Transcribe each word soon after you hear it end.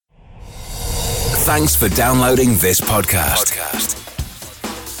Thanks for downloading this podcast.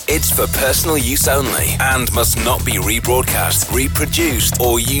 It's for personal use only and must not be rebroadcast, reproduced,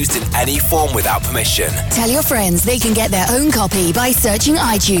 or used in any form without permission. Tell your friends they can get their own copy by searching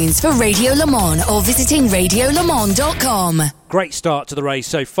iTunes for Radio Le Mans or visiting radiolemans.com. Great start to the race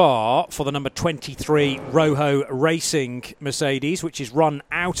so far for the number 23 Rojo Racing Mercedes, which is run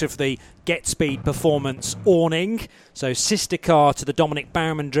out of the Get Speed Performance awning. So sister car to the Dominic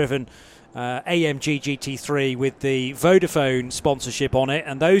Baumann-driven AMG GT3 with the Vodafone sponsorship on it,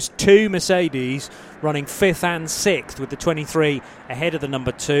 and those two Mercedes running 5th and 6th with the 23 ahead of the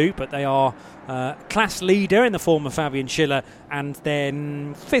number 2, but they are class leader in the form of Fabian Schiller, and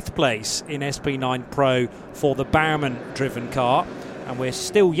then 5th place in SP9 Pro for the Baumann driven car. And we're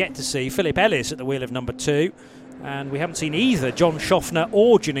still yet to see Philip Ellis at the wheel of number 2, and we haven't seen either John Schaffner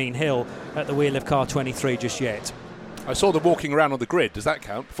or Janine Hill at the wheel of car 23 just yet. I saw them walking around on the grid. Does that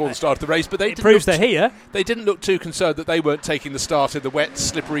count before the start of the race? But they proves they're here. They didn't look too concerned that they weren't taking the start in the wet,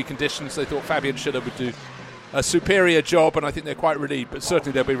 slippery conditions. They thought Fabian Schiller would do a superior job, and I think they're quite relieved. But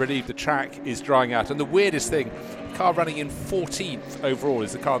certainly they'll be relieved the track is drying out. And the weirdest thing, the car running in 14th overall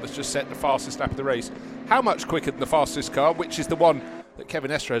is the car that's just set the fastest lap of the race. How much quicker than the fastest car, which is the one that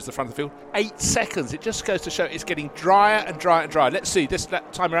Kevin Estre has the front of the field? 8 seconds. It just goes to show it's getting drier and drier and drier. Let's see, this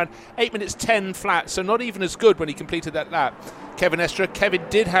time around, 8 minutes 10 flat, so not even as good when he completed that lap. Kevin Estre, Kevin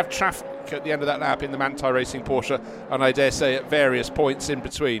did have traffic at the end of that lap in the Manthey Racing Porsche, and I dare say at various points in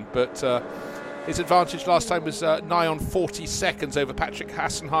between, but his advantage last time was nigh on 40 seconds over Patrick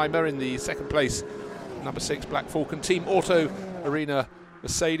Hassenheimer in the second place, number 6 Black Falcon Team Auto Arena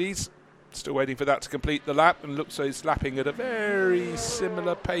Mercedes. Still waiting for that to complete the lap, and looks like he's lapping at a very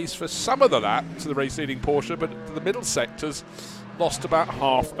similar pace for some of the lap to the race-leading Porsche, but the middle sectors lost about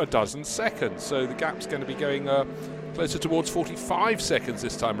half a dozen seconds. So the gap's going to be going closer towards 45 seconds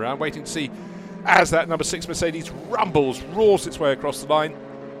this time around. Waiting to see as that number 6 Mercedes roars its way across the line.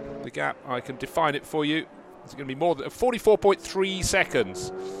 The gap, I can define it for you. It's going to be more than 44.3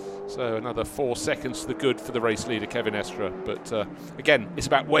 seconds. So another 4 seconds to the good for the race leader, Kevin Estre. But again, it's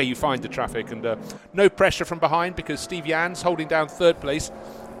about where you find the traffic, and no pressure from behind because Steve Jans, holding down 3rd place,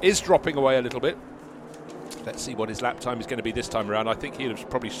 is dropping away a little bit. Let's see what his lap time is going to be this time around. I think he'll have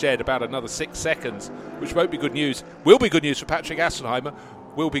probably shared about another 6 seconds, which won't be good news. Will be good news for Patrick Hassenheimer.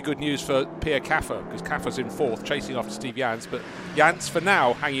 Will be good news for Pierre Caffer, because Caffer's in 4th, chasing after Steve Jans. But Jans, for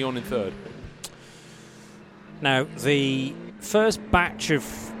now, hanging on in 3rd. Now, the first batch of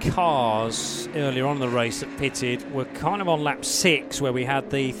cars earlier on in the race that pitted were kind of on lap 6, where we had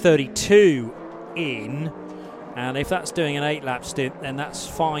the 32 in, and if that's doing an 8-lap stint, then that's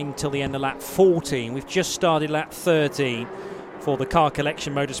fine till the end of lap 14. We've just started lap 13 for the Car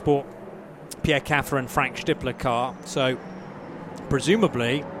Collection Motorsport Pierre Caffer and Frank Stippler car, so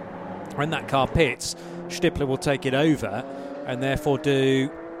presumably when that car pits, Stippler will take it over and therefore do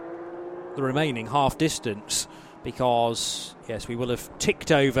the remaining half distance, because yes, we will have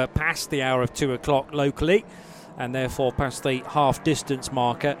ticked over past the hour of 2 o'clock locally and therefore past the half distance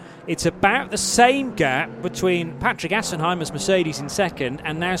marker. It's about the same gap between Patrick Hassenheimer's Mercedes in 2nd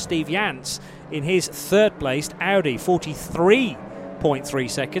and now Steve Jans in his 3rd placed Audi, 43.3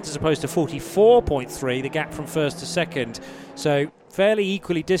 seconds as opposed to 44.3, the gap from 1st to 2nd. So fairly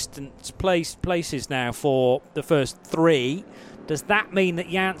equally distant places now for the first 3. Does that mean that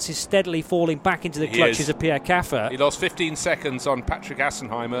Jans is steadily falling back into the clutches of Pierre Caffer? He lost 15 seconds on Patrick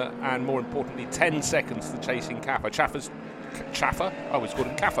Hassenheimer, and more importantly 10 seconds to chasing Caffer. Caffer? I always called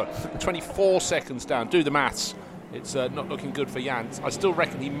him Caffer. 24 seconds down. Do the maths. It's not looking good for Jans. I still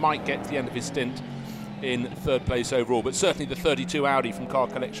reckon he might get to the end of his stint in 3rd place overall, but certainly the 32 Audi from Car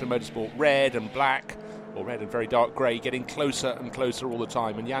Collection Motorsport, red and black, or red and very dark grey, getting closer and closer all the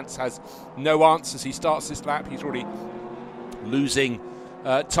time. And Jans has no answers. He starts this lap. He's already losing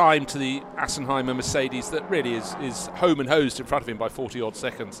time to the Hassenheimer Mercedes that really is home and hosed in front of him by 40 odd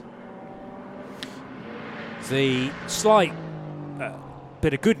seconds. The slight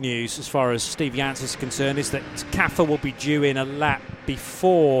bit of good news as far as Steve Jans is concerned is that Caffer will be due in a lap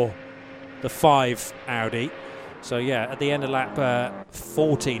before the 5 Audi. So yeah, at the end of lap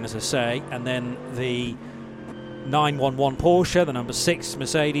 14, as I say, and then the 911 Porsche, the number 6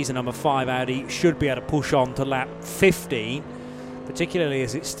 Mercedes, and number 5 Audi should be able to push on to lap 15, particularly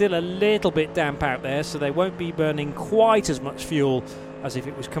as it's still a little bit damp out there, so they won't be burning quite as much fuel as if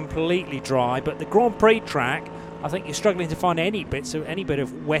it was completely dry. But the Grand Prix track, I think you're struggling to find any bit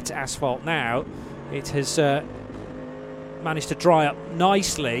of wet asphalt now. It has managed to dry up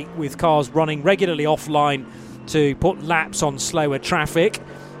nicely with cars running regularly offline to put laps on slower traffic.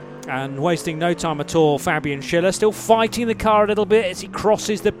 And wasting no time at all, Fabian Schiller still fighting the car a little bit as he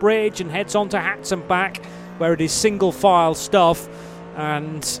crosses the bridge and heads on to Hatton back, where it is single file stuff.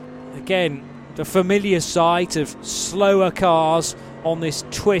 And again, the familiar sight of slower cars on this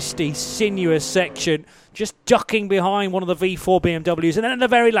twisty, sinuous section, just ducking behind one of the V4 BMWs, and then at the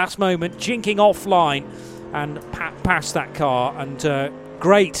very last moment, jinking offline and past that car. And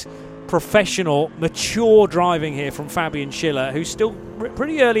great professional, mature driving here from Fabian Schiller, who's still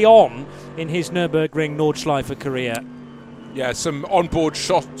pretty early on in his Nürburgring Nordschleife career. Yeah, some onboard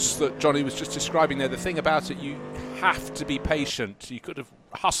shots that Johnny was just describing there. The thing about it, you have to be patient. You could have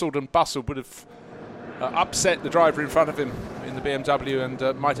hustled and bustled, would have upset the driver in front of him in the BMW,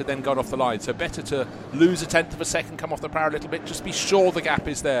 and might have then gone off the line. So better to lose a tenth of a second, come off the power a little bit, just be sure the gap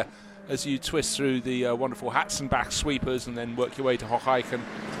is there as you twist through the wonderful Hatzenbach sweepers and then work your way to Hocheichen.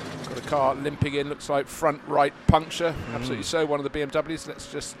 Got a car limping in, looks like front right puncture. Absolutely so, one of the BMWs.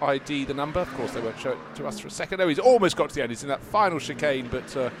 Let's just ID the number. Of course, they won't show it to us for a second. Oh, he's almost got to the end. He's in that final chicane,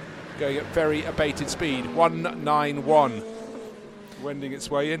 but going at very abated speed. 191. Wending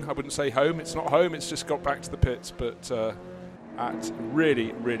its way in. I wouldn't say home. It's not home. It's just got back to the pits, but at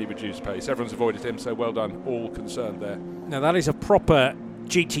really, really reduced pace. Everyone's avoided him, so well done, all concerned there. Now, that is a proper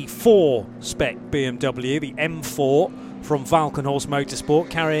GT4 spec BMW, the M4 from Valkenhorst Motorsport,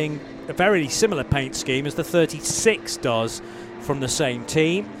 carrying a very similar paint scheme as the 36 does from the same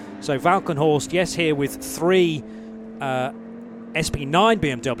team. So Valkenhorst, yes, here with 3 SP9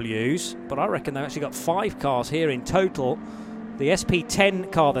 BMWs, but I reckon they've actually got 5 cars here in total. The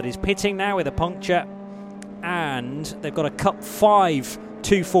SP10 car that is pitting now with a puncture, and they've got a Cup 5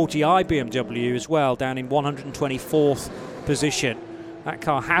 240i BMW as well, down in 124th position. That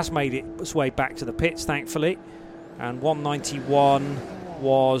car has made its way back to the pits, thankfully. And 191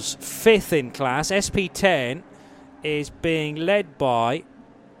 was 5th in class. SP10 is being led by,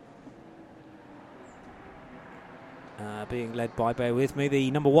 bear with me,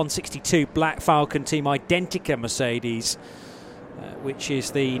 the number 162 Black Falcon Team Identica Mercedes, which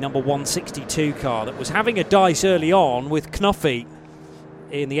is the number 162 car that was having a dice early on with Knuffy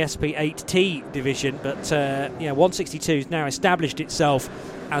in the SP8T division, but 162 has now established itself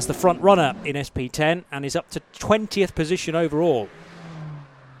as the front runner in SP10 and is up to 20th position overall.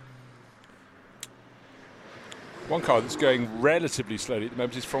 One car that's going relatively slowly at the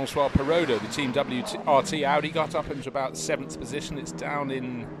moment is Francois Perrodo. The Team WRT Audi got up into about 7th position. It's down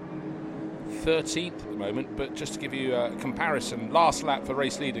in 13th at the moment, but just to give you a comparison, last lap for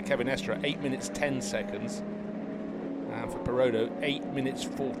race leader Kevin Estre, 8 minutes 10 seconds. And for Perrodo, 8 minutes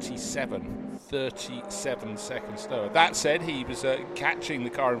 47, 37 seconds slower. That said, he was catching the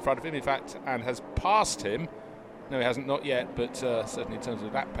car in front of him, in fact, and has passed him. No, he hasn't, not yet, but certainly in terms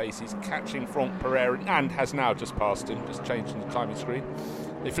of that pace, he's catching Franck Pereira and has now just passed him, just changing the timing screen.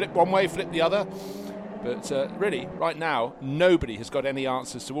 They flip one way, flip the other. But really, right now, nobody has got any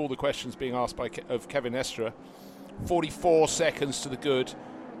answers to all the questions being asked of Kevin Estre. 44 seconds to the good.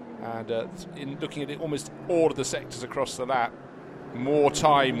 And in looking at it, almost all of the sectors across the lap, more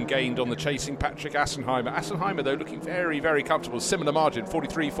time gained on the chasing Patrick Assenheimer. Assenheimer, though, looking very, very comfortable. Similar margin,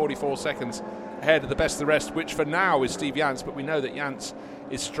 43, 44 seconds ahead of the best of the rest, which for now is Steve Jans. But we know that Jans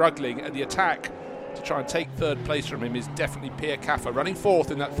is struggling. And the attack to try and take third place from him is definitely Pierre Caffer, running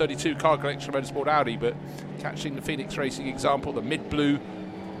 4th in that 32 car collection Motorsport Audi, but catching the Phoenix Racing example, the mid-blue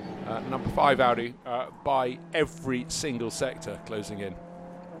number 5 Audi by every single sector closing in.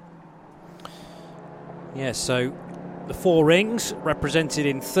 Yes, so the 4 rings represented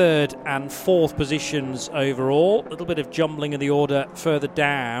in 3rd and 4th positions overall. A little bit of jumbling in the order further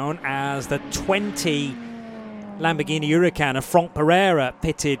down as the 20 Lamborghini Huracan of Franck Pereira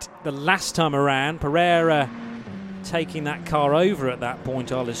pitted the last time around. Pereira taking that car over at that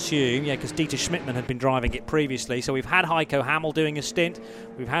point, I'll assume. Yeah, because Dieter Schmidtmann had been driving it previously. So we've had Heiko Hammel doing a stint.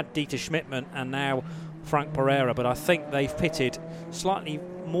 We've had Dieter Schmidtmann and now Franck Pereira. But I think they've pitted slightly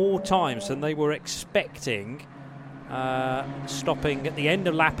more times than they were expecting, stopping at the end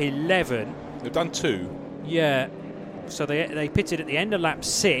of lap 11. They've done 2. Yeah, so they pitted at the end of lap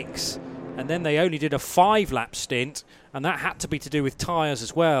 6, and then they only did a 5-lap stint, and that had to be to do with tyres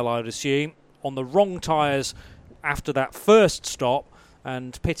as well, I would assume, on the wrong tyres after that first stop,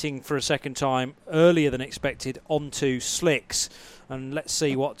 and pitting for a second time earlier than expected onto slicks. And let's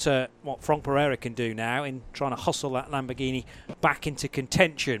see what Franck Pereira can do now in trying to hustle that Lamborghini back into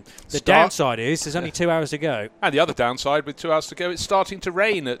contention. The downside is there's only 2 hours to go. And the other downside, with 2 hours to go, it's starting to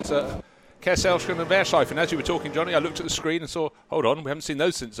rain at Kesselchen and Verschleifen. And as you were talking, Johnny, I looked at the screen and saw, hold on, we haven't seen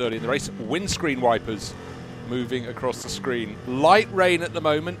those since early in the race. Windscreen wipers moving across the screen. Light rain at the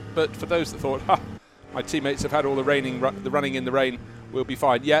moment, but for those that thought, my teammates have had all the running in the rain we'll be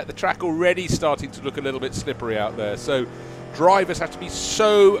fine. Yeah, the track already starting to look a little bit slippery out there, so drivers have to be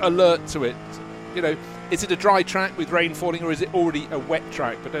so alert to it. You know, is it a dry track with rain falling, or is it already a wet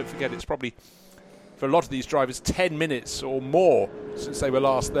track? But don't forget, it's probably, for a lot of these drivers, 10 minutes or more since they were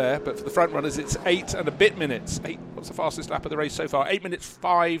last there. But for the front runners, it's 8 and a bit minutes. What's the fastest lap of the race so far? 8 minutes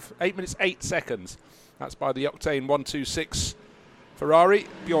 8 seconds. That's by the Octane 126 Ferrari,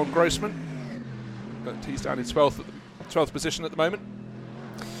 Bjorn Grossman. But he's down in 12th position at the moment.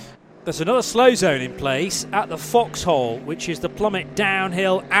 There's another slow zone in place at the Foxhole, which is the plummet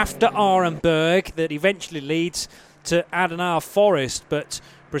downhill after Arenberg that eventually leads to Adenauer Forest, but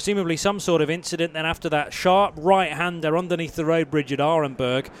presumably some sort of incident then after that sharp right-hander underneath the road bridge at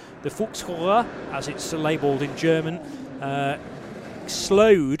Arenberg. The Foxhole, as it's labelled in German,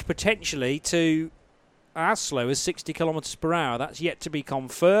 slowed potentially to as slow as 60 kilometres per hour. That's yet to be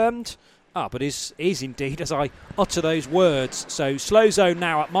confirmed. But is indeed, as I utter those words. So slow zone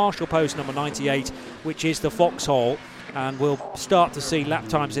now at Marshall Post number 98, which is the Foxhole, and we'll start to see lap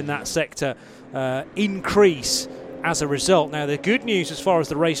times in that sector increase as a result. Now, the good news as far as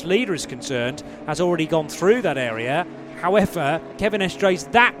the race leader is concerned has already gone through that area. However, Kevin Estre's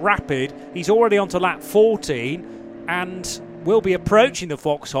that rapid, he's already on to lap 14 and will be approaching the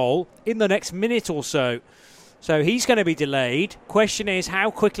Foxhole in the next minute or so. So he's going to be delayed. Question is,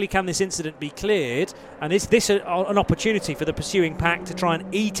 how quickly can this incident be cleared? And is this an opportunity for the pursuing pack to try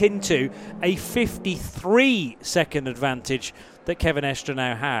and eat into a 53-second advantage that Kevin Estre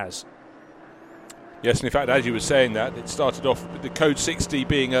now has? Yes, and in fact, as you were saying that, it started off with the code 60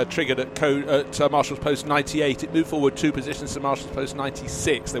 being triggered at Marshall's Post 98. It moved forward 2 positions to Marshall's Post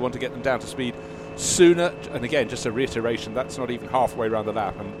 96. They want to get them down to speed sooner, and again, just a reiteration, that's not even halfway around the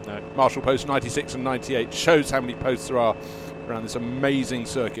lap. And Marshall Post 96 and 98 shows how many posts there are around this amazing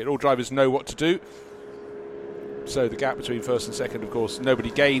circuit. All drivers know what to do. So the gap between first and second, of course,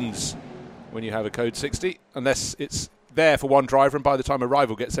 nobody gains when you have a code 60, unless it's there for one driver, and by the time a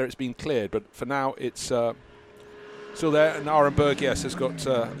rival gets there, it's been cleared. But for now, it's still there. And Arenberg, yes, has got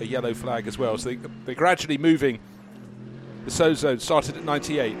a yellow flag as well. So they're gradually moving. The slow zone started at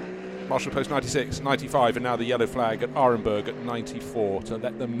 98. Marshall Post 96, 95, and now the yellow flag at Arenberg at 94 to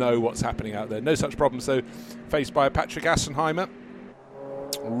let them know what's happening out there. No such problems, though, faced by Patrick Assenheimer,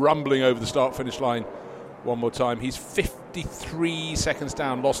 rumbling over the start-finish line one more time. He's 53 seconds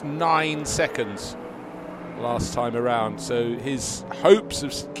down, lost 9 seconds last time around. So his hopes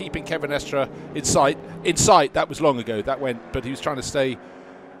of keeping Kevin Estre in sight, that was long ago, that went, but he was trying to stay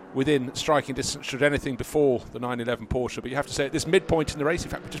within striking distance should anything befall the 911 Porsche. But you have to say, at this midpoint in the race, in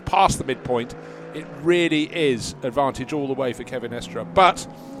fact, just past the midpoint, it really is advantage all the way for Kevin Estre. But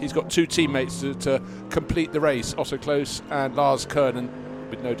he's got 2 teammates to complete the race, Otto Close and Lars Kernan.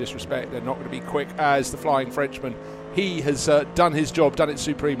 With no disrespect, they're not going to be quick as the Flying Frenchman. He has done his job, done it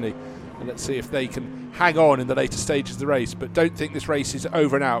supremely. And let's see if they can hang on in the later stages of the race. But don't think this race is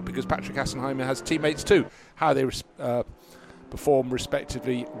over and out, because Patrick Assenheimer has teammates too. How they perform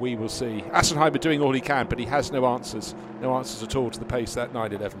respectively, we will see. Assenheimer doing all he can, but he has no answers at all to the pace that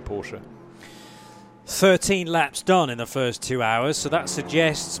 911 Porsche. 13 laps done in the first 2 hours, so that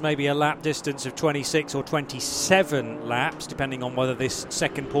suggests maybe a lap distance of 26 or 27 laps, depending on whether this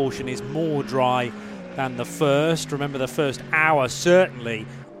second portion is more dry than the first. Remember, the first hour, certainly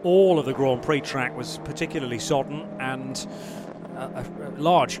all of the Grand Prix track was particularly sodden, and a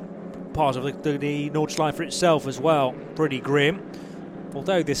large part of the Nordschleife itself as well, pretty grim.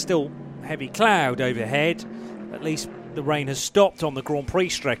 Although there's still heavy cloud overhead, at least the rain has stopped on the Grand Prix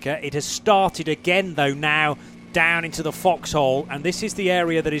Strecke. It has started again, though, now down into the Foxhole, and this is the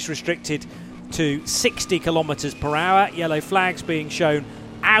area that is restricted to 60 kilometres per hour. Yellow flags being shown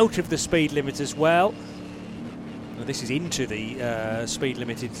out of the speed limit as well. This is into the speed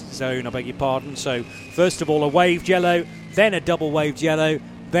limited zone, I beg your pardon. So first of all a waved yellow, then a double waved yellow,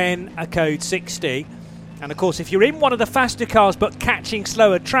 then a code 60. And of course, if you're in one of the faster cars but catching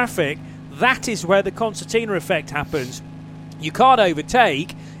slower traffic, that is where the concertina effect happens. You can't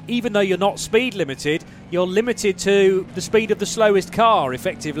overtake, even though you're not speed limited. You're limited to the speed of the slowest car,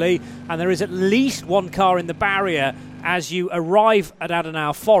 effectively, and there is at least one car in the barrier as you arrive at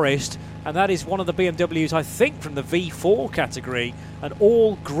Adenauer Forest, and that is one of the BMWs, I think, from the V4 category, an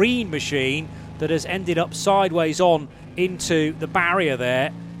all-green machine that has ended up sideways on into the barrier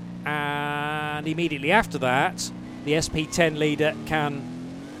there, and immediately after that, the SP10 leader can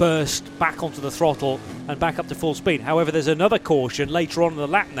burst back onto the throttle and back up to full speed. However, there's another caution later on in the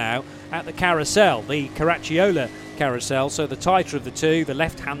lap now at the carousel, the Caracciolo carousel, so the tighter of the two, the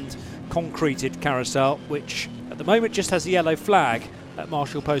left-hand concreted carousel, which at the moment just has the yellow flag at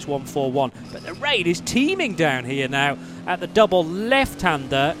Marshall Post 141. But the rain is teeming down here now at the double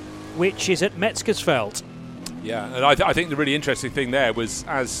left-hander, which is at Metzgersfeld. Yeah, and I think the really interesting thing there was,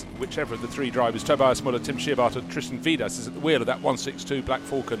 as whichever of the three drivers, Tobias Muller, Tim Schibart and Tristan Vidas, is at the wheel of that 162 Black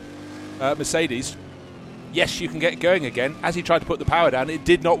Falcon Mercedes. Yes, you can get going again. As he tried to put the power down, it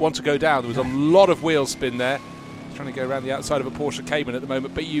did not want to go down. There was a lot of wheel spin there. He's trying to go around the outside of a Porsche Cayman at the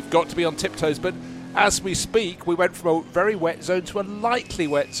moment, but you've got to be on tiptoes. But as we speak, we went from a very wet zone to a lightly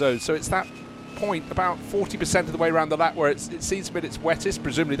wet zone. So it's that point about 40% of the way around the lap where it seems to be at its wettest.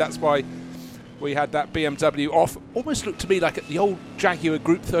 Presumably that's why we had that BMW off. Almost looked to me like at the old Jaguar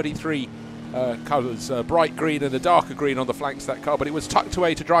Group 33 colours, bright green and a darker green on the flanks of that car, but it was tucked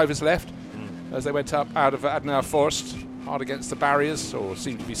away to driver's left as they went up out of Adenauer Forst, hard against the barriers, or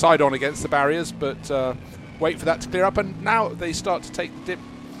seemed to be side-on against the barriers, but wait for that to clear up, and now they start to take the dip.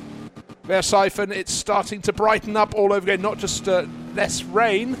 Versiphon, it's starting to brighten up all over again, not just less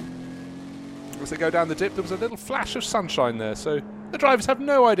rain. As they go down the dip, there was a little flash of sunshine there, so the drivers have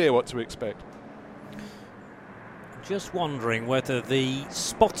no idea what to expect. Just wondering whether the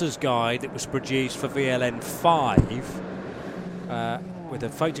spotter's guide that was produced for VLN 5 with a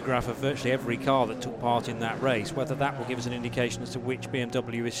photograph of virtually every car that took part in that race, whether that will give us an indication as to which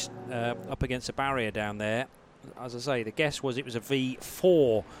BMW is up against a barrier down there. As I say, the guess was it was a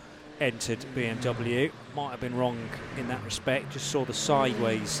V4 entered BMW. Might have been wrong in that respect, just saw the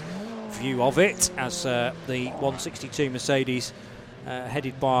sideways view of it as the 162 Mercedes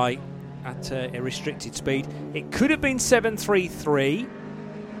headed by at a restricted speed. It could have been 733,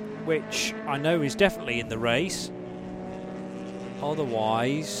 which I know is definitely in the race.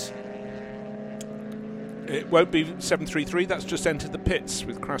 Otherwise, it won't be 733. That's just entered the pits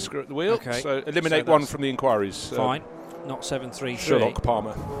with Krasker at the wheel. Okay. So eliminate one from the inquiries. Fine, not 733. Sherlock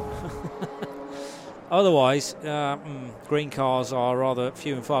Palmer. Otherwise, green cars are rather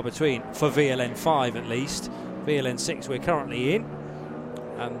few and far between for VLN 5 at least. VLN 6 we're currently in.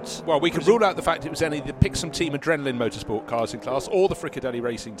 And well, we can rule out the fact it was any of the Pixum Team Adrenaline Motorsport cars in class or the Fricadelli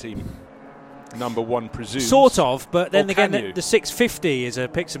Racing Team. Number one, presumes. Sort of, but then again, the 650 is a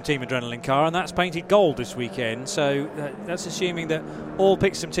Pixum Team Adrenaline car, and that's painted gold this weekend. So that's assuming that all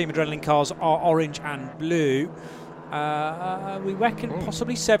Pixum Team Adrenaline cars are orange and blue. We reckon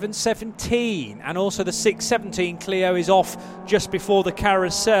possibly 717, and also the 617 Clio is off just before the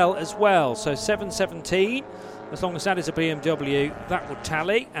carousel as well. So 717, as long as that is a BMW, that would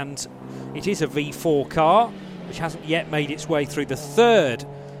tally, and it is a V4 car, which hasn't yet made its way through the third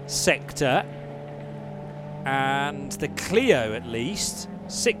sector. And the Clio, at least,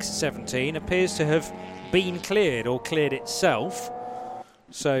 617, appears to have been cleared or cleared itself.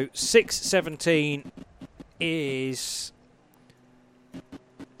 So 617 is...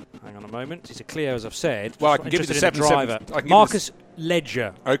 Hang on a moment. It's a Clio, as I've said. Well, I can give you the 717. Marcus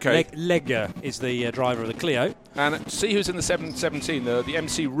Ledger. Okay. Ledger is the driver of the Clio. And see who's in the 717. The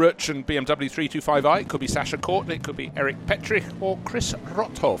MC Rutsch and BMW 325i. It could be Sasha Courtney, it could be Eric Petrich or Chris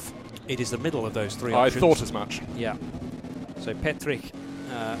Rothoff. It is the middle of those three I options. thought as much. Yeah. So Petrich,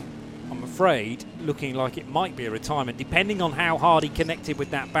 I'm afraid, looking like it might be a retirement, depending on how hard he connected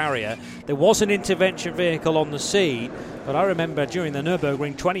with that barrier. There was an intervention vehicle on the scene, but I remember during the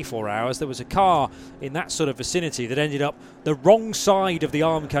Nürburgring 24 hours, there was a car in that sort of vicinity that ended up the wrong side of the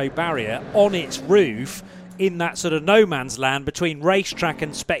Armco barrier on its roof in that sort of no man's land between racetrack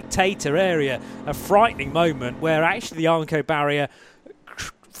and spectator area. A frightening moment where actually the Armco barrier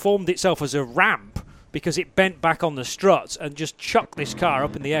formed itself as a ramp because it bent back on the struts and just chucked this car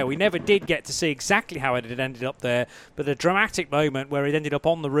up in the air. We never did get to see exactly how it had ended up there, but a dramatic moment where it ended up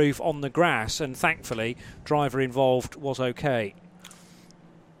on the roof, on the grass, and thankfully, driver involved was okay.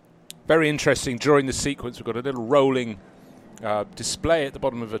 Very interesting. During the sequence, we've got a little rolling display at the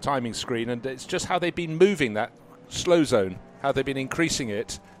bottom of a timing screen, and it's just how they've been moving that slow zone, how they've been increasing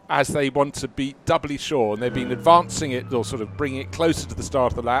it as they want to be doubly sure, and they've been advancing it or sort of bringing it closer to the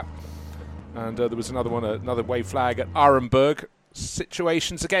start of the lap. And there was another one, another wave flag at Arenberg.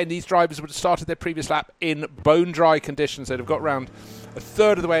 Situations, again, these drivers would have started their previous lap in bone-dry conditions. They'd have got round a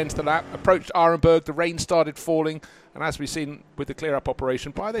third of the way into the lap, approached Arenberg, the rain started falling, and as we've seen with the clear-up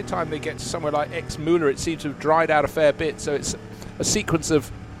operation, by the time they get to somewhere like Exmüller, it seems to have dried out a fair bit. So it's a sequence of,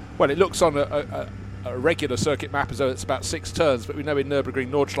 well, it looks on a regular circuit map as though it's about 6 turns, but we know in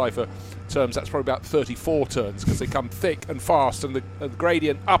Nürburgring Nordschleife terms that's probably about 34 turns because they come thick and fast, and the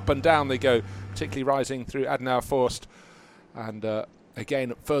gradient up and down they go, particularly rising through Adenauer Forst. And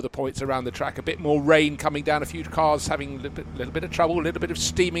again, at further points around the track, a bit more rain coming down, a few cars having a little bit of trouble, a little bit of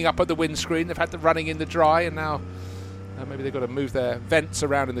steaming up at the windscreen. They've had the running in the dry, and now maybe they've got to move their vents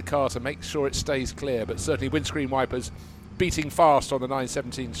around in the car to make sure it stays clear. But certainly windscreen wipers beating fast on the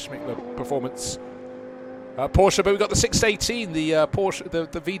 917 Schmickler Performance Porsche, but we've got the 618, the Porsche,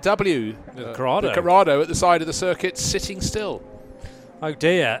 the VW, the Corrado. Corrado at the side of the circuit, sitting still. Oh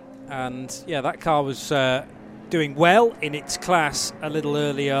dear. And yeah, that car was doing well in its class a little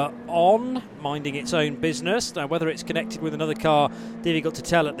earlier on, minding its own business. Now, whether it's connected with another car, difficult to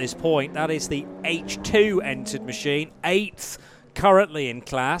tell at this point. That is the H2 entered machine, 8th currently in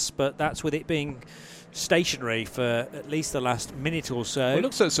class, but that's with it being stationary for at least the last minute or so. Well, it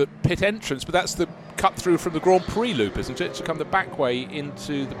looks like it's a pit entrance, but that's the cut through from the Grand Prix loop, isn't it, to come the back way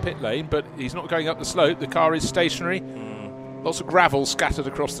into the pit lane, but he's not going up the slope. The car is stationary. Lots of gravel scattered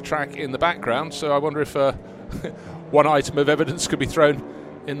across the track in the background, so I wonder if one item of evidence could be thrown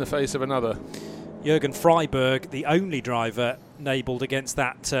in the face of another. Jürgen Freiberg, the only driver nabled against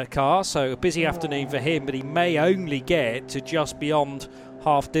that car, so a busy afternoon for him, but he may only get to just beyond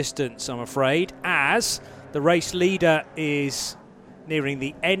half distance, I'm afraid, as the race leader is nearing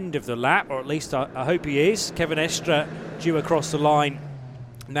the end of the lap, or at least I hope he is. Kevin Estre due across the line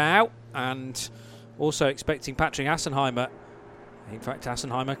now, and also expecting Patrick Assenheimer. In fact,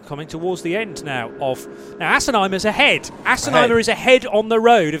 Assenheimer coming towards the end now of... Now, Assenheimer's ahead. Assenheimer is ahead on the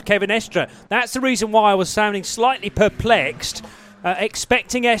road of Kevin Estre. That's the reason why I was sounding slightly perplexed,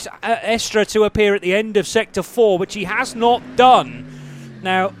 expecting Estre to appear at the end of Sector 4, which he has not done.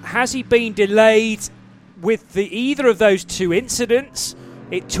 Now, has he been delayed with either of those two incidents?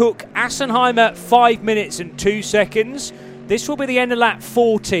 It took Assenheimer 5 minutes and 2 seconds. This will be the end of lap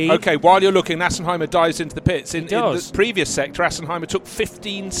 14. OK, while you're looking, Assenheimer dives into the pits. In the previous sector, Assenheimer took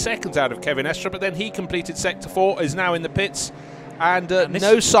 15 seconds out of Kevin Estre, but then he completed Sector 4, is now in the pits. And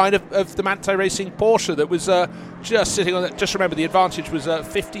no sign of the Manthey Racing Porsche that was just sitting on it. Just remember, the advantage was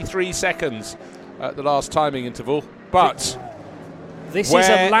 53 seconds at the last timing interval. But... This is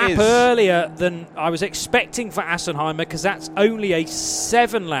a lap earlier than I was expecting for Assenheimer, because that's only a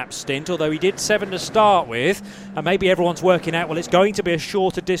 7-lap stint, although he did 7 to start with. And maybe everyone's working out, well, it's going to be a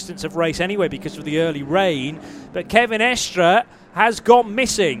shorter distance of race anyway because of the early rain. But Kevin Estre has gone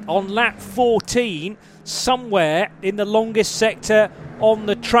missing on lap 14, somewhere in the longest sector on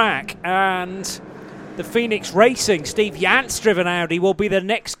the track. And the Phoenix Racing, Steve Yant's driven Audi, will be the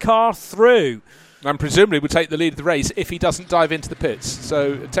next car through. And presumably will take the lead of the race if he doesn't dive into the pits.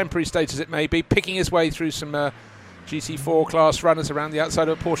 So a temporary state as it may be, picking his way through some GT4 class runners around the outside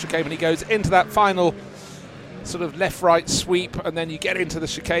of a Porsche chicane, and he goes into that final sort of left-right sweep, and then you get into the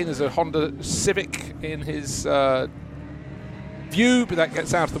chicane. There's a Honda Civic in his view, but that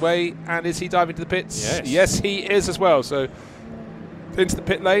gets out of the way. And is he diving to the pits? Yes. Yes, he is as well. So into the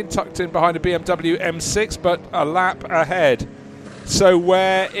pit lane, tucked in behind a BMW M6, but a lap ahead. So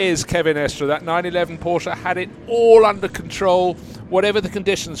where is Kevin Estre? That 911 Porsche had it all under control. Whatever the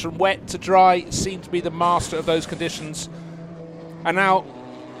conditions, from wet to dry, seemed to be the master of those conditions. And now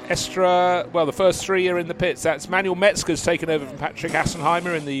Estre, well, the first three are in the pits. That's Manuel Metzger's taken over from Patrick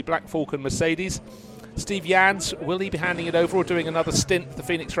Assenheimer in the Black Falcon Mercedes. Steve Jans, will he be handing it over or doing another stint for the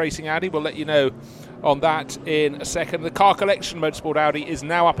Phoenix Racing Audi? We'll let you know on that in a second. The Car Collection Motorsport Audi is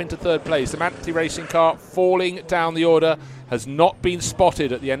now up into third place. The Manthey Racing car falling down the order has not been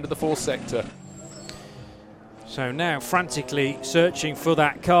spotted at the end of the fourth sector. So now frantically searching for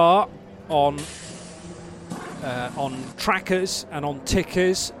that car on trackers and on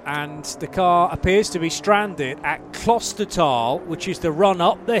tickers, and the car appears to be stranded at Klostertal, which is the run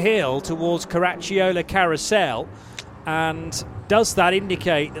up the hill towards Caracciolo Carousel. And does that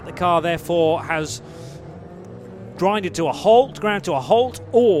indicate that the car therefore has ground to a halt,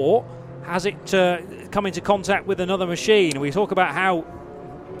 or has it come into contact with another machine? We talk about how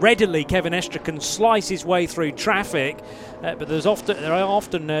readily Kevin Estre can slice his way through traffic, but there are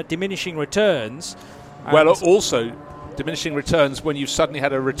often diminishing returns. Well, also diminishing returns when you've suddenly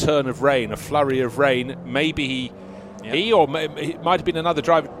had a return of rain, a flurry of rain. Maybe he or it might have been another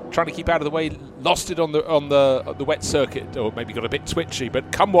driver trying to keep out of the way, lost it on the wet circuit, or maybe got a bit twitchy.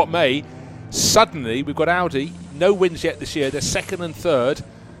 But come what may, suddenly we've got Audi, no wins yet this year. They're second and third,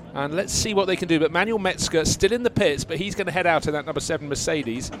 and let's see what they can do. But Manuel Metzger still in the pits, but he's going to head out in that number 7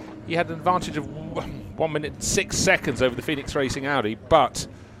 Mercedes. He had an advantage of 1 minute 6 seconds over the Phoenix Racing Audi, but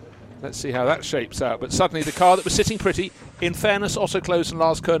let's see how that shapes out. But suddenly the car that was sitting pretty, in fairness, Otto Klose and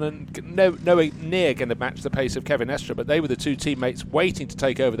Lars Kernan, nowhere near going to match the pace of Kevin Estre, but they were the two teammates waiting to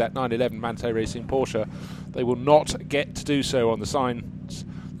take over that 911 Manthey Racing Porsche. They will not get to do so on the signs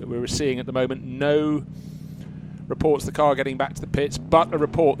that we're seeing at the moment. No reports the car getting back to the pits, but a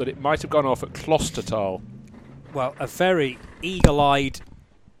report that it might have gone off at Klostertal. Well, a very eagle-eyed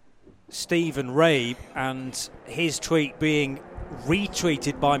Stephen Rabe, and his tweet being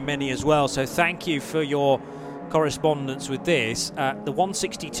retweeted by many as well, so thank you for your correspondence with this. The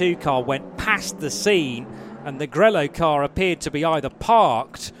 162 car went past the scene, and the Grello car appeared to be either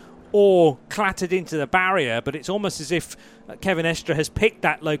parked or clattered into the barrier, but it's almost as if Kevin Estre has picked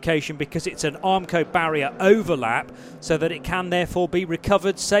that location because it's an Armco barrier overlap so that it can therefore be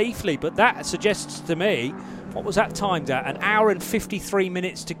recovered safely. But that suggests to me, what was that timed at? 1 hour and 53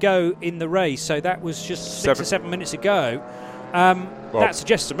 minutes to go in the race, so that was just 6 or 7 minutes ago. That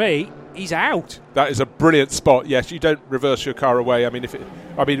suggests to me he's out. That is a brilliant spot. Yes, you don't reverse your car away. I mean,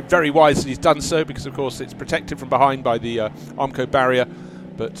 very wisely he's done so, because of course it's protected from behind by the Armco barrier.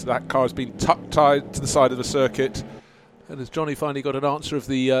 But that car has been tied to the side of the circuit. And has Johnny finally got an answer of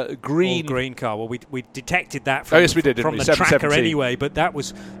the green car? Well, we detected that from, we did, from the tracker anyway, but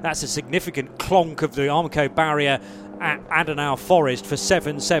that's a significant clonk of the Armco barrier at Adenauer Forest for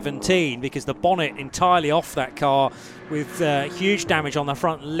 7:17, because the bonnet entirely off that car, with huge damage on the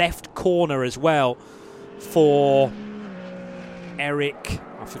front left corner as well for Eric.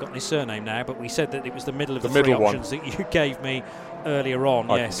 I've forgotten his surname now, but we said that it was the middle of the three options that you gave me earlier on.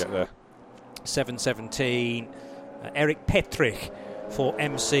 Yes, can get there. 7:17. Eric Petrich for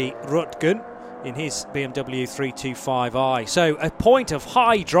MC Rutgen in his BMW 325i. So a point of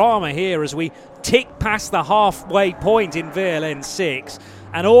high drama here as we tick past the halfway point in VLN 6.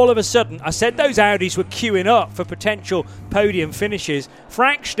 And all of a sudden, I said those Audis were queuing up for potential podium finishes.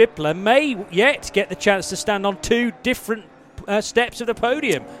 Frank Stippler may yet get the chance to stand on two different steps of the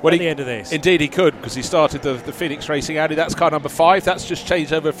podium at the end of this. Indeed he could, because he started the Phoenix Racing Audi. That's car number 5. That's just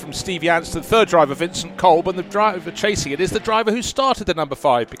changed over from Steve Yance to the third driver, Vincent Kolb, and the driver chasing it is the driver who started the number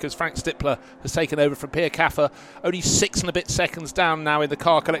 5, because Frank Stippler has taken over from Pierre Caffer, only 6 and a bit seconds down now in the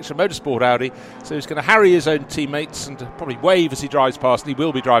Car Collection Motorsport Audi. So he's going to harry his own teammates and probably wave as he drives past, and he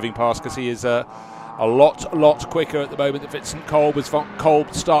will be driving past because he is a lot quicker at the moment than Vincent Kolb. As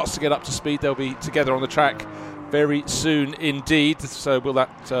Kolb starts to get up to speed, they'll be together on the track very soon indeed. So will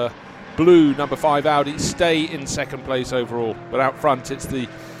that blue number 5 Audi stay in second place overall? But out front it's the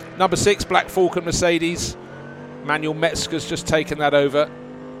number 6 Black Falcon Mercedes. Manuel Metzger's just taken that over.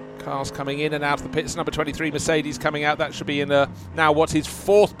 Cars coming in and out of the pits. Number 23 Mercedes coming out. That should be in now what's his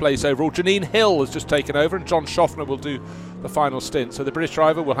 4th place overall. Janine Hill has just taken over, and John Schaffner will do the final stint. So the British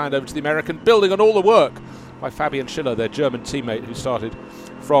driver will hand over to the American, building on all the work by Fabian Schiller, their German teammate, who started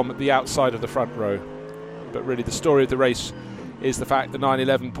from the outside of the front row. But really the story of the race is the fact the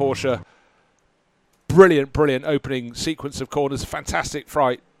 911 Porsche, brilliant opening sequence of corners, fantastic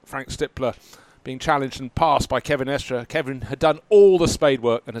fright. Frank Stippler being challenged and passed by Kevin Estre. Kevin had done all the spade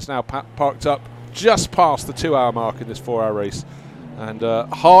work and has now parked up just past the 2-hour mark in this 4-hour race. And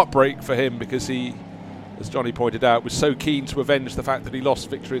heartbreak for him, because he, as Johnny pointed out, was so keen to avenge the fact that he lost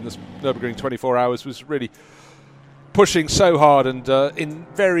victory in the Nürburgring 24 hours, was really pushing so hard and in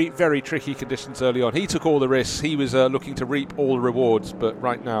very tricky conditions early on. He took all the risks. He was looking to reap all the rewards, but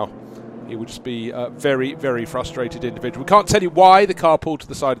right now he would just be a very frustrated individual. We can't tell you why the car pulled to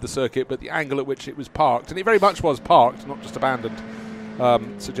the side of the circuit, but the angle at which it was parked, and it very much was parked, not just abandoned,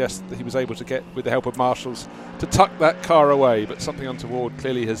 suggests that he was able to get, with the help of marshals, to tuck that car away. But something untoward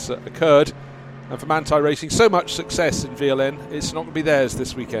clearly has occurred, and for Manthey Racing, so much success in VLN, it's not going to be theirs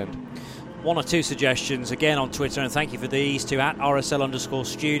this weekend. One or two suggestions again on Twitter, and thank you for these, to at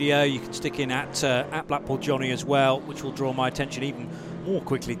RSL_studio. You can stick in at Blackpool Johnny as well, which will draw my attention even more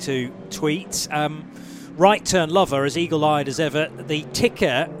quickly to tweets. Right Turn Lover, as eagle-eyed as ever, the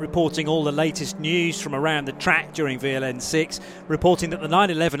ticker reporting all the latest news from around the track during VLN 6, reporting that the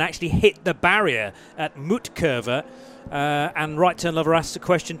 911 actually hit the barrier at Mutkurve. And Right Turn Lover asks the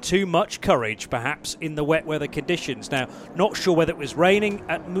question, too much courage perhaps in the wet weather conditions? Now, not sure whether it was raining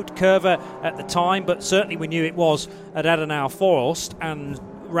at Mutkurve at the time, but certainly we knew it was at Adenauer Forest and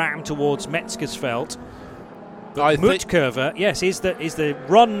round towards Metzgersfeld. Mutkurve, yes, is the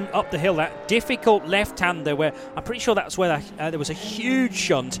run up the hill, that difficult left-hander where I'm pretty sure that's where there was a huge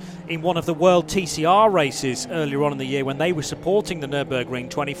shunt in one of the World TCR races earlier on in the year when they were supporting the Nürburgring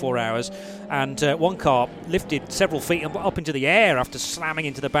 24 hours, and one car lifted several feet up into the air after slamming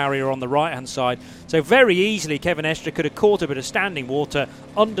into the barrier on the right-hand side. So very easily Kevin Estre could have caught a bit of standing water,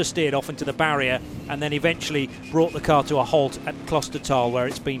 understeered off into the barrier, and then eventually brought the car to a halt at Klostertal where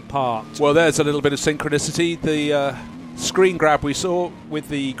it's been parked. Well, there's a little bit of synchronicity. The screen grab we saw with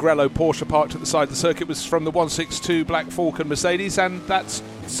the Grello Porsche parked at the side of the circuit was from the 162 Black Falcon Mercedes, and that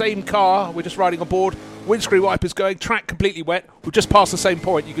same car we're just riding on board, windscreen wipers going, track completely wet. We've just passed the same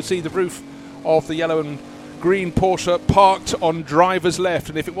point. You can see the roof of the yellow and green Porsche parked on driver's left,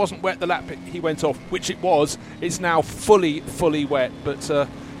 and if it wasn't wet the lap he went off, which it was, it's now fully wet. But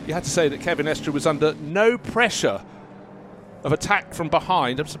you had to say that Kevin Estre was under no pressure of attack from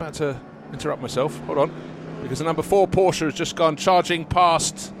behind. I'm just about to interrupt myself. Hold on. because the number 4 Porsche has just gone charging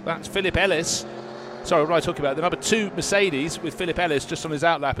past. That's Philip Ellis. Sorry, what am I talking about? The number 2 Mercedes with Philip Ellis just on his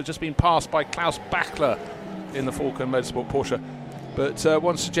outlap has just been passed by Klaus Bachler in the Falcon Motorsport Porsche. But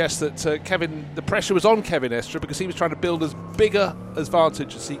one suggests that the pressure was on Kevin Estre because he was trying to build as big a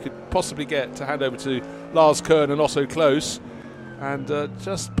advantage as he could possibly get to hand over to Lars Kern and Otto Close, and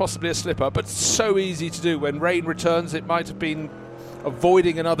just possibly a slip-up. But so easy to do. When rain returns, it might have been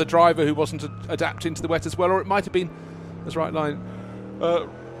avoiding another driver who wasn't adapting to the wet as well, or it might have been, as Right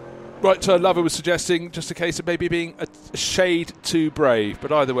Turn Lover was suggesting, just a case of maybe being a shade too brave.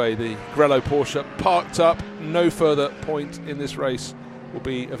 But either way, the Grello Porsche parked up. No further point in this race will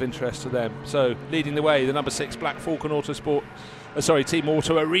be of interest to them. So leading the way, the number 6 Black Falcon Team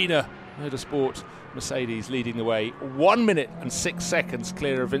Auto Arena Motorsport Mercedes leading the way. 1 minute and 6 seconds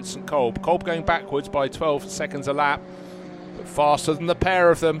clear of Vincent Kolb. Kolb going backwards by 12 seconds a lap, but faster than the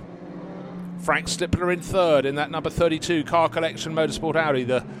pair of them. Frank Stippler in third in that number 32 Car Collection Motorsport Audi,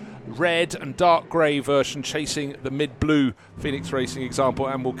 the red and dark grey version, chasing the mid-blue Phoenix Racing example,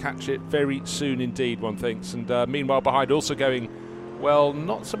 and will catch it very soon indeed, one thinks. And meanwhile behind, also going well,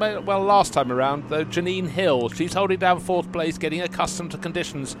 not so well last time around, though, Janine Hill. She's holding down 4th place, getting accustomed to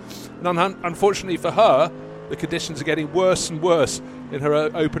conditions, and unfortunately for her, the conditions are getting worse and worse in her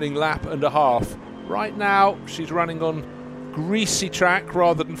opening lap and a half. Right now she's running on greasy track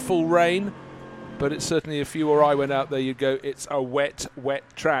rather than full rain, but it's certainly, if you or I went out there, you'd go, it's a wet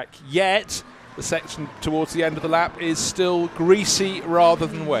track. Yet, the section towards the end of the lap is still greasy rather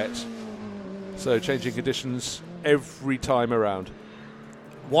than wet. So changing conditions every time around.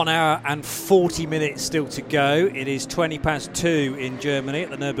 1 hour and 40 minutes still to go. It is 20 past 2 in Germany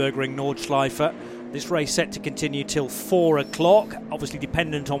at the Nürburgring Nordschleife. This race set to continue till 4 o'clock, obviously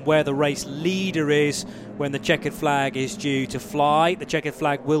dependent on where the race leader is when the checkered flag is due to fly. The checkered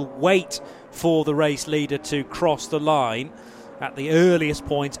flag will wait for the race leader to cross the line at the earliest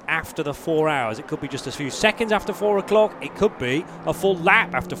point after the 4 hours. It could be just a few seconds after 4 o'clock. It could be a full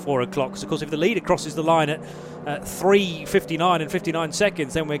lap after 4 o'clock. Because, of course, if the leader crosses the line at 3:59 and 59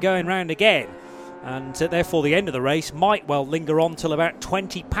 seconds, then we're going round again. And therefore the end of the race might well linger on till about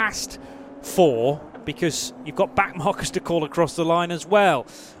 20 past 4, because you've got back markers to call across the line as well,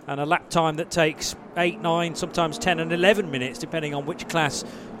 and a lap time that takes 8, 9, sometimes 10 and 11 minutes depending on which class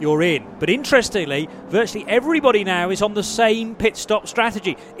you're in. But interestingly, virtually everybody now is on the same pit stop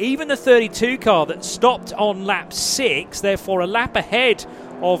strategy. Even the 32 car that stopped on lap 6, therefore a lap ahead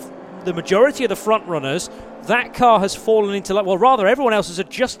of the majority of the front runners, that car has fallen into, well, rather everyone else has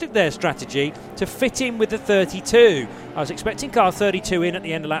adjusted their strategy to fit in with the 32. I was expecting car 32 in at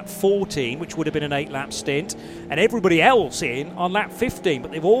the end of lap 14, which would have been an 8-lap stint, and everybody else in on lap 15, but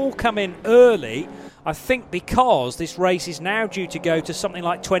they've all come in early, I think because this race is now due to go to something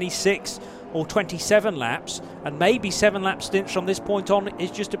like 26 or 27 laps, and maybe 7-lap stints from this point on is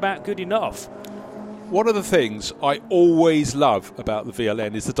just about good enough. One of the things I always love about the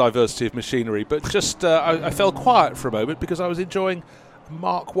VLN is the diversity of machinery, but just I fell quiet for a moment because I was enjoying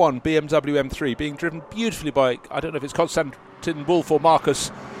Mark 1 BMW M3 being driven beautifully by, I don't know if it's Konstantin Wolf or Markus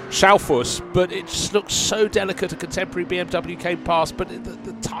Schaufus, but it just looks so delicate. A contemporary BMW came past, but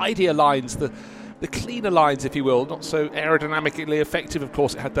the tidier lines, the cleaner lines, if you will, not so aerodynamically effective. Of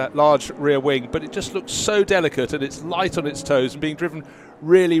course, it had that large rear wing, but it just looks so delicate, and it's light on its toes and being driven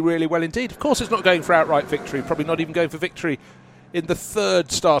really, really well indeed. Of course, it's not going for outright victory, probably not even going for victory in the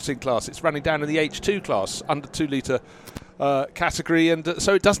 3rd starting class. It's running down in the H2 class, under 2-litre category, and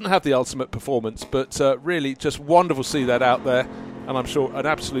so it doesn't have the ultimate performance, but really just wonderful to see that out there, and I'm sure an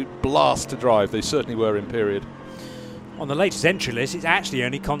absolute blast to drive. They certainly were in period. On the latest entry list, it's actually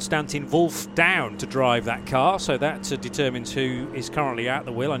only Konstantin Wolf down to drive that car, so that determines who is currently at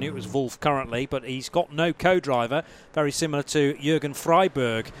the wheel. I knew it was Wolf currently, but he's got no co-driver, very similar to Jürgen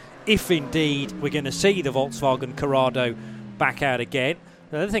Freiberg, if indeed we're going to see the Volkswagen Corrado back out again.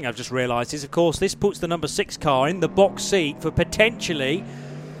 The other thing I've just realised is, of course, this puts the number 6 car in the box seat for potentially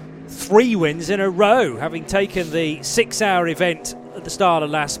 3 wins in a row, having taken the 6-hour event at the start of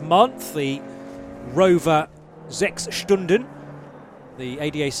last month, the Rover 6 Stunden, the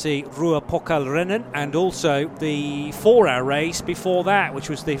ADAC Ruhr-Pokalrennen, and also the 4-hour race before that, which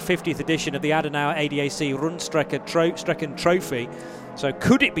was the 50th edition of the Adenauer ADAC Rundstrecken Trophy. So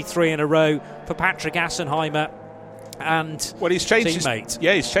could it be 3 in a row for Patrick Assenheimer and he's changed teammates?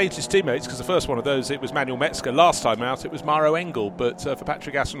 He's changed his teammates, because the first one of those, it was Manuel Metzger. Last time out, it was Maro Engel, but for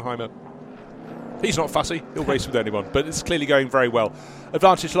Patrick Assenheimer, He's not fussy. He'll race with anyone, but it's clearly going very well.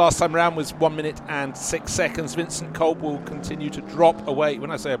 Advantage last time around was 1 minute and 6 seconds. Vincent Kolb will continue to drop away.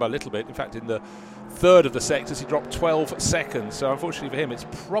 When I say about a little bit, in fact, in the third of the sectors, he dropped 12 seconds. So unfortunately for him, it's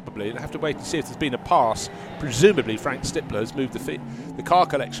probably, I'll have to wait and see if there's been a pass. Presumably, Frank Stippler has moved the car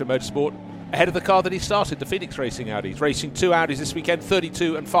collection motorsport ahead of the car that he started, the Phoenix Racing Audi. He's racing 2 Audis this weekend,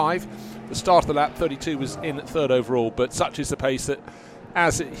 32 and 5. The start of the lap, 32 was in third overall, but such is the pace that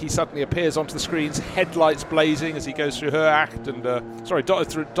as he suddenly appears onto the screens, headlights blazing as he goes through her act and through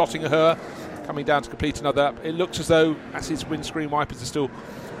dotting her, coming down to complete another lap. It looks as though, as his windscreen wipers are still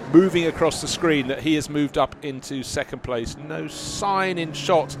moving across the screen, that he has moved up into second place. No sign in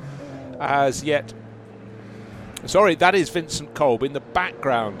shot as yet. Sorry, that is Vincent Kolb in the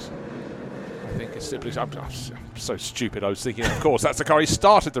background. I think it's simply. I'm so stupid. I was thinking, of course, that's the car he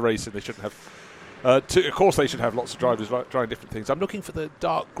started the race in. They shouldn't have. Of course, they should have lots of drivers driving different things. I'm looking for the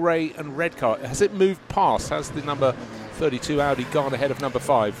dark grey and red car. Has it moved past? Has the number 32 Audi gone ahead of number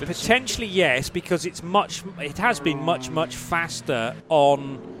 5? Potentially, yes, because it has been much faster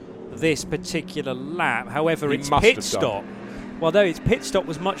on this particular lap. However, its pit stop, its pit stop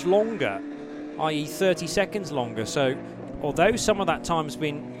was much longer, i.e. 30 seconds longer. So, although some of that time has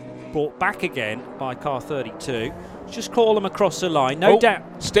been brought back again by car 32, just call them across the line. No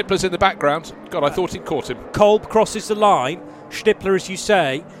doubt. Stippler's in the background. God, I thought he'd caught him. Kolb crosses the line. Stippler, as you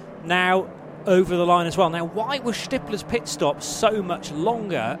say, now over the line as well. Now, why was Stippler's pit stop so much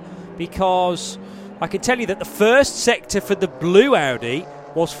longer? Because I can tell you that the first sector for the blue Audi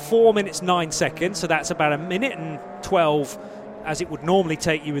was 4 minutes 9 seconds, so that's about 1 minute and 12 as it would normally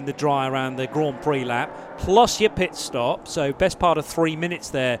take you in the dry around the Grand Prix lap, plus your pit stop, so best part of 3 minutes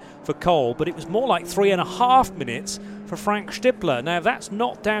there for Kolb, but it was more like 3.5 minutes for Frank Stippler. Now, that's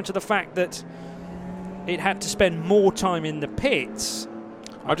not down to the fact that it had to spend more time in the pits.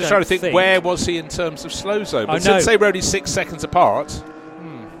 I'm just trying to think, where was he in terms of slow zone? But since they were only 6 seconds apart...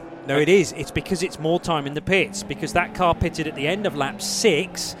 No, it is. It's because it's more time in the pits, because that car pitted at the end of lap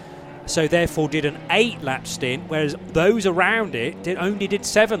 6, so therefore did an 8-lap stint, whereas those around it only did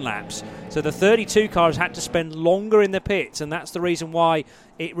 7 laps. So the 32 cars had to spend longer in the pits, and that's the reason why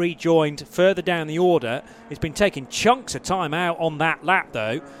it rejoined further down the order. It's been taking chunks of time out on that lap,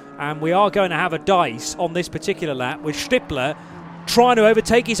 though, and we are going to have a dice on this particular lap with Stippler trying to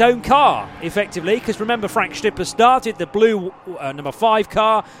overtake his own car, effectively, because remember, Frank Stippler started the blue number 5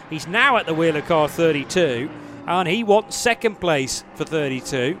 car. He's now at the wheel of car 32, and he wants second place for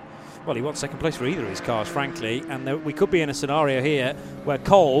 32. Well, he wants second place for either of his cars, frankly, and we could be in a scenario here where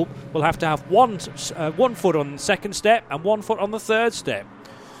Kolb will have to have one foot on the second step and 1 foot on the third step.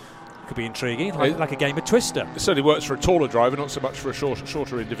 Could be intriguing, like a game of Twister. It certainly works for a taller driver, not so much for a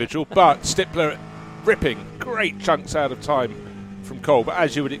shorter individual, but Stippler ripping great chunks out of time from Kolb. But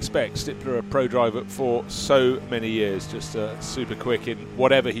as you would expect, Stippler, a pro driver for so many years, just super quick in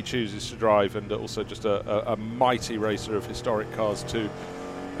whatever he chooses to drive, and also just a mighty racer of historic cars too.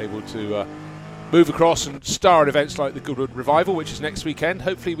 Able to move across and star at events like the Goodwood Revival, which is next weekend.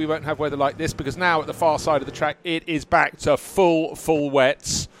 Hopefully we won't have weather like this, because now at the far side of the track it is back to full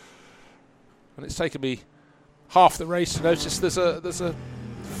wets, and it's taken me half the race to notice there's a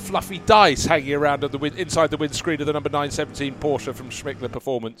fluffy dice hanging around inside the windscreen of the number 917 Porsche from Schmickler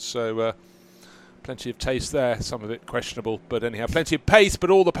Performance. So plenty of taste there, some of it questionable, but anyhow, plenty of pace, but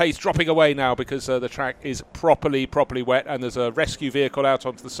all the pace dropping away now because the track is properly wet, and there's a rescue vehicle out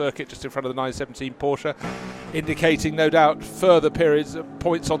onto the circuit just in front of the 917 Porsche, indicating no doubt further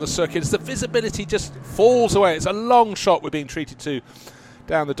points on the circuit as the visibility just falls away. It's a long shot we're being treated to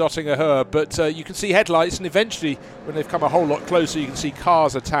down the Dottinger Höhe, but you can see headlights, and eventually when they've come a whole lot closer you can see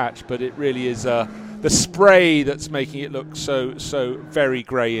cars attached, but it really is the spray that's making it look so very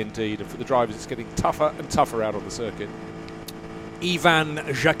grey indeed, and for the drivers it's getting tougher and tougher out on the circuit. Ivan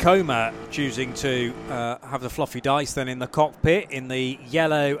Jacoma choosing to have the fluffy dice then in the cockpit in the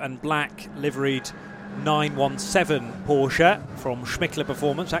yellow and black liveried 917 Porsche from Schmickler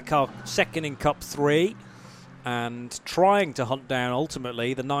Performance. That car second in Cup 3, and trying to hunt down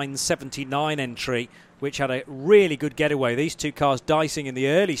ultimately the 979 entry, which had a really good getaway. These two cars dicing in the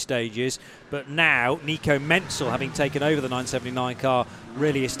early stages, but now Nico Menzel, having taken over the 979 car,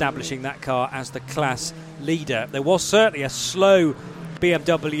 really establishing that car as the class leader. There was certainly a slow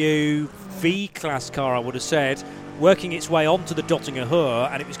BMW V-Class car, I would have said, working its way onto the Dottinger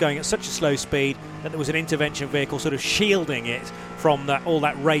Höhe, and it was going at such a slow speed that there was an intervention vehicle sort of shielding it from all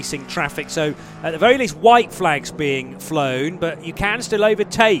that racing traffic. So at the very least, white flags being flown, but you can still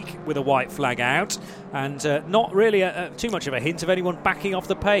overtake with a white flag out, and not really too much of a hint of anyone backing off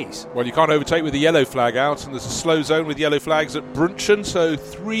the pace. Well, you can't overtake with a yellow flag out, and there's a slow zone with yellow flags at Brunchen, so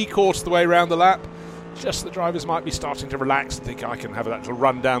 3/4 of the way around the lap. just the drivers might be starting to relax and think, I can have that little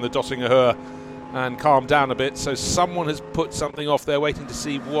run down the Dottinger and calm down a bit. So someone has put something off there, waiting to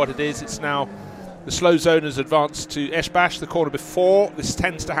see what it is. It's now the slow zone has advanced to Eschbach, the corner before. This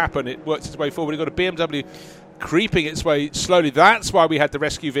tends to happen. It works its way forward. You've got a BMW creeping its way slowly. That's why we had the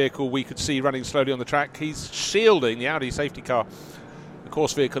rescue vehicle we could see running slowly on the track. He's shielding the Audi safety car. The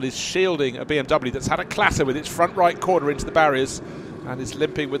course vehicle is shielding a BMW that's had a clatter with its front right corner into the barriers and is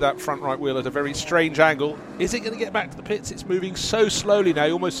limping with that front right wheel at a very strange angle. Is it going to get back to the pits? It's moving so slowly now.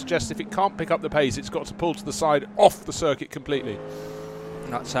 You almost suggest if it can't pick up the pace, it's got to pull to the side off the circuit completely.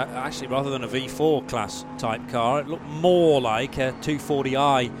 That's actually, rather than a V4 class type car, it looked more like a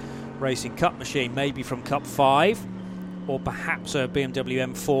 240i Racing Cup machine, maybe from Cup 5, or perhaps a BMW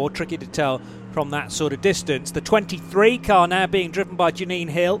M4. Tricky to tell from that sort of distance. The 23 car now being driven by Janine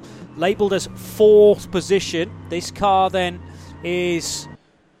Hill, labelled as 4th position. This car then is,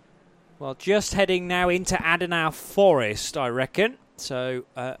 well, just heading now into Adenauer Forest, I reckon. So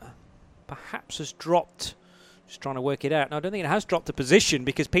perhaps has dropped. Just trying to work it out. No, I don't think it has dropped a position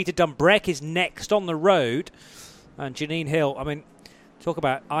because Peter Dumbreck is next on the road. And Janine Hill, I mean, talk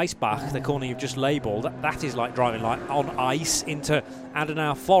about Eisbach, the corner you've just labelled. That is like driving like on ice into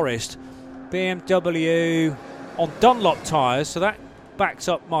Adenauer Forest. BMW on Dunlop tyres, so that backs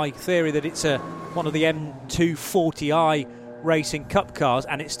up my theory that it's one of the M240i Racing Cup cars,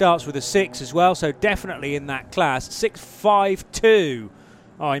 and it starts with a 6 as well, so definitely in that class. 6.52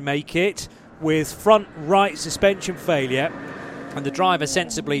 I make it, with front right suspension failure, and the driver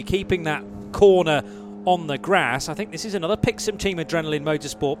sensibly keeping that corner on the grass. I think this is another Pixum Team Adrenaline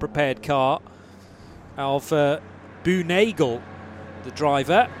Motorsport prepared car of Boonagel, the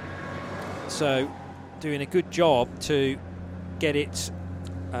driver. So doing a good job to get it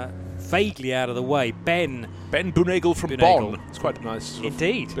vaguely out of the way. Ben Boonagel from Bonn. It's quite a nice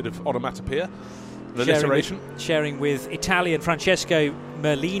indeed bit of onomatopoeia, alliteration. Sharing with Italian Francesco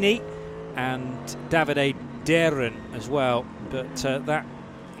Merlini and Davide Deren as well, but that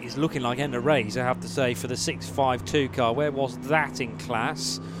is looking like end of race, I have to say, for the 6.52 car. Where was that in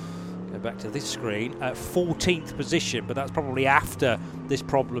class? Go back to this screen. 14th position, but that's probably after this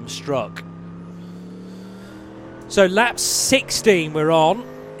problem struck. So lap 16 we're on.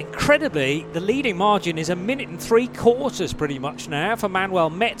 Incredibly, the leading margin is 1 minute and 3/4 pretty much now for Manuel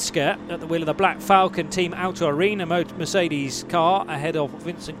Metzger at the wheel of the Black Falcon Team Auto Arena Mercedes car, ahead of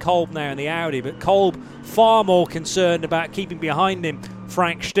Vincent Kolb now in the Audi. But Kolb far more concerned about keeping behind him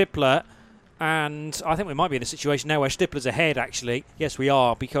Frank Stippler. And I think we might be in a situation now where Stippler's ahead, actually. Yes, we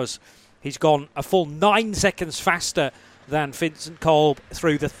are, because he's gone a full 9 seconds faster than Vincent Kolb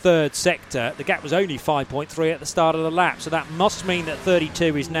through the third sector. The gap was only 5.3 at the start of the lap, so that must mean that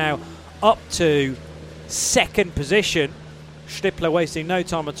 32 is now up to second position. Stippler wasting no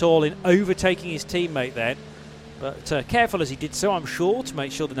time at all in overtaking his teammate then, but careful as he did so, I'm sure, to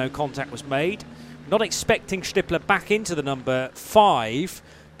make sure that no contact was made. Not expecting Stippler back into the number 5,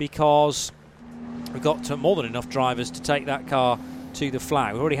 because we've got more than enough drivers to take that car to the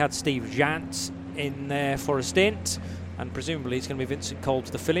flag. We've already had Steve Jantz in there for a stint, and presumably it's going to be Vincent Kolb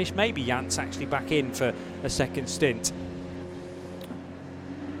to the finish. Maybe Jantz actually back in for a second stint.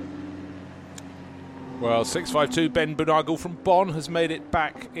 Well, 6.52, Ben Boonagel from Bonn has made it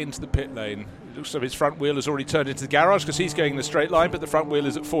back into the pit lane. It looks like his front wheel has already turned into the garage because he's going in a straight line, but the front wheel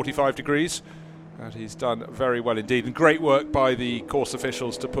is at 45 degrees. And he's done very well indeed. And great work by the course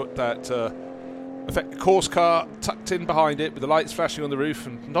officials to put that course car tucked in behind it with the lights flashing on the roof,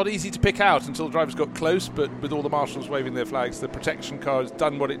 and not easy to pick out until the drivers got close, but with all the marshals waving their flags, the protection car has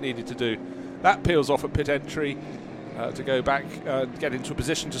done what it needed to do. That peels off at pit entry to go back and get into a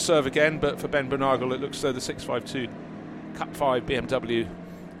position to serve again, but for Ben Boonagel it looks as though the 6.52 Cup 5 BMW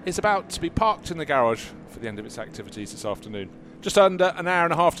is about to be parked in the garage for the end of its activities this afternoon. Just under an hour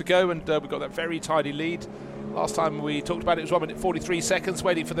and a half to go, and we've got that very tidy lead. Last time we talked about it was 1 minute 43 seconds,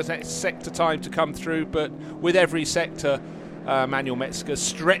 waiting for the next sector time to come through. But with every sector, Manuel Metzger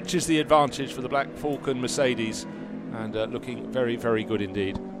stretches the advantage for the Black Falcon Mercedes, and looking very, very good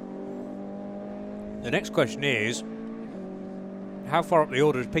indeed. The next question is, how far up the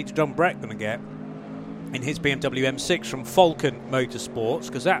order is Peter Dumbreck going to get in his BMW M6 from Falcon Motorsports?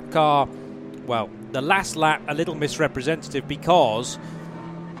 Because that car, well, the last lap a little misrepresentative because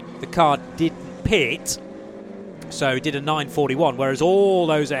the car didn't pit. So he did a 9.41, whereas all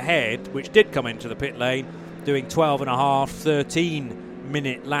those ahead, which did come into the pit lane, doing 12.5,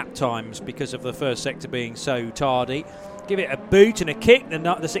 13-minute lap times because of the first sector being so tardy. Give it a boot and a kick, the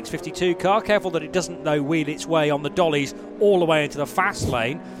 6.52 car. Careful that it doesn't, though, wheel its way on the dollies all the way into the fast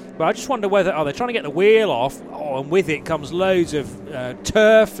lane. but I just wonder whether they're trying to get the wheel off, and with it comes loads of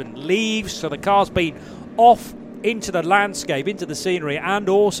turf and leaves, so the car's been off into the landscape, into the scenery, and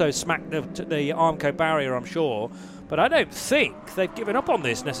also smacked the Armco barrier, I'm sure. But I don't think they've given up on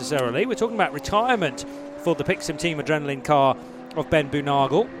this necessarily. We're talking about retirement for the Pixum Team Adrenaline car of Ben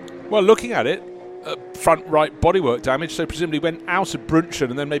Boonagel. Well, looking at it, front right bodywork damage, so presumably went out of Brunchen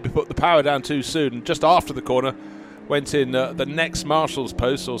and then maybe put the power down too soon, and just after the corner went in the next marshal's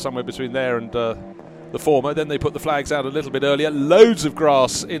post, or somewhere between there and the former. Then they put the flags out a little bit earlier. Loads of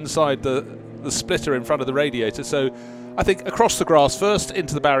grass inside the splitter in front of the radiator, so I think across the grass first,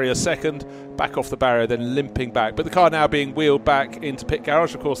 into the barrier second, back off the barrier, then limping back. But the car now being wheeled back into pit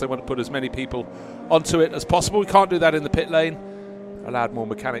garage. Of course, they want to put as many people onto it as possible. We can't do that in the pit lane. Allowed more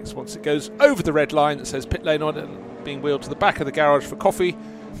mechanics once it goes over the red line that says pit lane on it, and being wheeled to the back of the garage for coffee,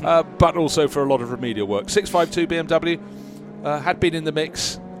 but also for a lot of remedial work. 652 BMW had been in the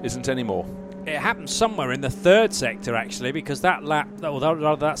mix, isn't anymore. It happened somewhere in the third sector, actually, because that lap,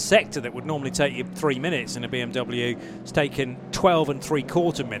 that sector that would normally take you 3 minutes in a BMW has taken 12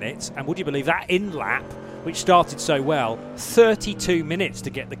 3/4 minutes. And would you believe that in lap, which started so well, 32 minutes to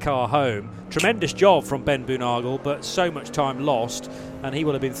get the car home. Tremendous job from Ben Boonagel, but so much time lost, and he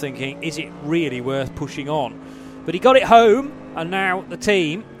will have been thinking, is it really worth pushing on? But he got it home, and now the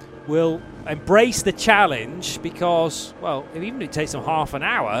team will embrace the challenge because, well, even if it takes them half an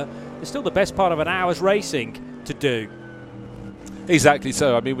hour, it's still the best part of an hour's racing to do. Exactly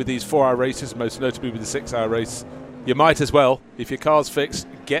so. I mean, with these 4-hour races, most notably with the 6-hour race, you might as well, if your car's fixed,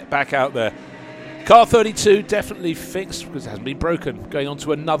 get back out there. Car 32 definitely fixed because it hasn't been broken. Going on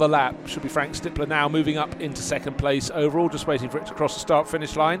to another lap. Should be Frank Stippler now moving up into second place overall, just waiting for it to cross the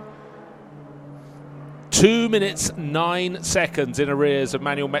start-finish line. 2 minutes 9 seconds in arrears of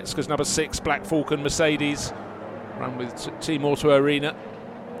Manuel Metzger's number 6 Black Falcon Mercedes, run with Team Auto Arena.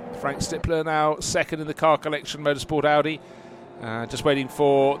 Frank Stippler now second in the car collection Motorsport Audi. Just waiting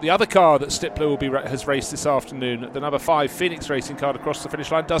for the other car that Stippler has raced this afternoon. The number 5 Phoenix Racing car to cross the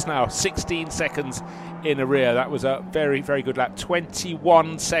finish line does now. 16 seconds in arrear. That was a very, very good lap.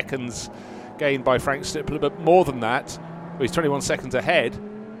 21 seconds gained by Frank Stippler, but more than that, well, he's 21 seconds ahead.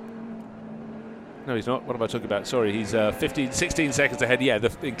 No, he's not. What am I talking about? Sorry, he's 16 seconds ahead. Yeah,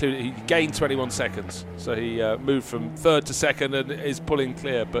 he gained 21 seconds. So he moved from third to second and is pulling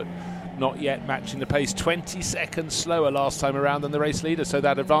clear, but not yet matching the pace. 20 seconds slower last time around than the race leader. So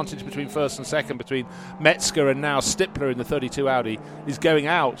that advantage between first and second, between Metzger and now Stippler in the 32 Audi, is going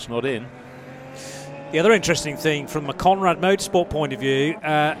out, not in. The other interesting thing from a Conrad Motorsport point of view,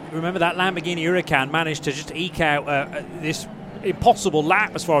 remember that Lamborghini Huracan managed to just eke out this impossible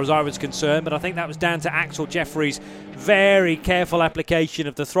lap as far as I was concerned, but I think that was down to Axel Jeffrey's very careful application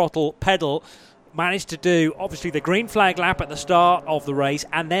of the throttle pedal. Managed to do obviously the green flag lap at the start of the race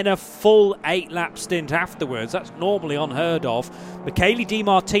and then a full 8-lap stint afterwards. That's normally unheard of. Michele Di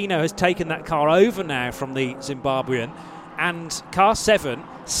Martino has taken that car over now from the Zimbabwean, and car 7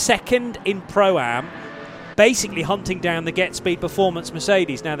 second in Pro-Am, basically hunting down the Get Speed Performance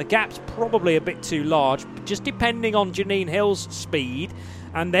Mercedes. Now the gap's probably a bit too large, just depending on Janine Hill's speed,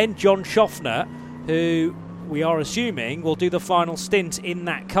 and then John Schaffner, who we are assuming will do the final stint in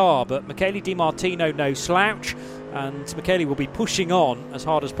that car. But Michele Di Martino no slouch, and Michele will be pushing on as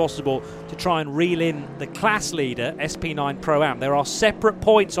hard as possible to try and reel in the class leader, SP9 Pro-Am. There are separate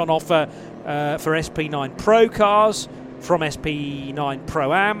points on offer for SP9 Pro cars from SP9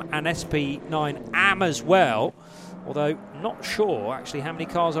 Pro-Am and SP9 Am as well, although not sure actually how many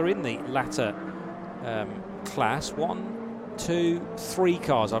cars are in the latter class. 1, 2, 3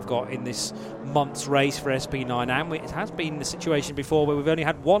 cars I've got in this month's race for SP9 Am. It has been the situation before where we've only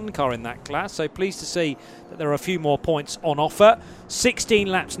had 1 car in that class, so pleased to see that there are a few more points on offer. 16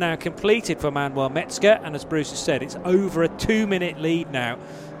 laps now completed for Manuel Metzger, and as Bruce has said, it's over a 2-minute lead now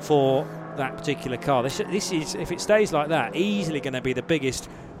for that particular car. This is, if it stays like that, easily going to be the biggest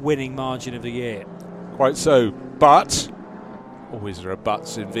winning margin of the year. Quite so, but always there are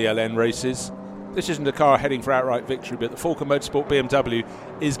buts in VLN races. This isn't a car heading for outright victory, but the Falcon Motorsport BMW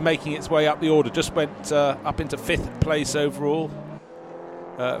is making its way up the order. Just went up into 5th place overall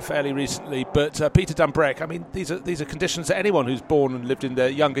fairly recently. But Peter Dumbreck, I mean, these are conditions that anyone who's born and lived in their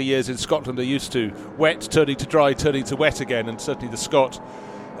younger years in Scotland are used to. Wet turning to dry, turning to wet again, and certainly the Scot.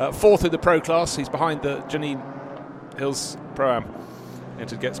 4th in the Pro class. He's behind the Janine Hill's Pro-Am.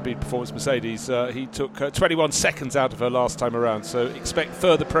 Entered Get Speed Performance Mercedes. He took 21 seconds out of her last time around, so expect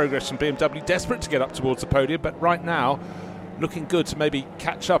further progress from BMW. Desperate to get up towards the podium, but right now looking good to maybe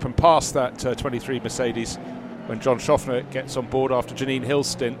catch up and pass that 23 Mercedes when John Schaffner gets on board after Janine Hill's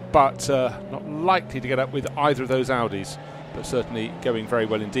stint, but not likely to get up with either of those Audis. but certainly going very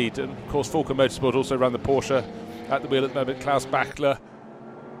well indeed. And of course, Falcon Motorsport also run the Porsche at the wheel at the moment. Klaus Bachler.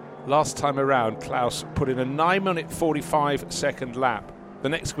 Last time around, Klaus put in a 9-minute 45 second lap. The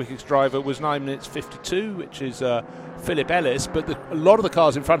next quickest driver was 9 minutes 52, which is Philip Ellis, but a lot of the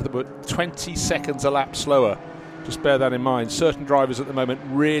cars in front of them were 20 seconds a lap slower. Just bear that in mind. Certain drivers at the moment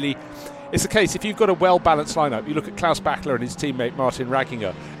really... It's the case, if you've got a well-balanced lineup, you look at Klaus Bachler and his teammate Martin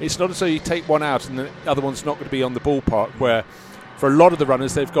Ragginger, it's not as though you take one out and the other one's not going to be on the ballpark, where for a lot of the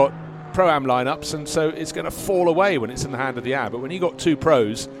runners they've got Pro-Am lineups, and so it's going to fall away when it's in the hand of the AM. But when you've got two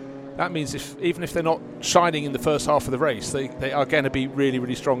pros, that means even if they're not shining in the first half of the race, they are going to be really,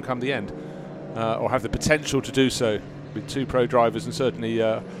 really strong come the end, or have the potential to do so with two pro drivers, and certainly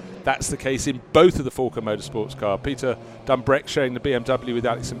that's the case in both of the Falcon Motorsports car. Peter Dumbreck sharing the BMW with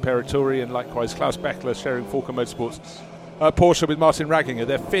Alex Imperatori, and likewise Klaus Bachler sharing Falcon Motorsports Porsche with Martin Ragginger.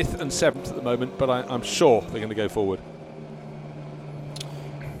 They're 5th and 7th at the moment, but I'm sure they're going to go forward.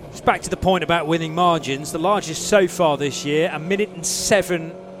 Just back to the point about winning margins, the largest so far this year, 1 minute and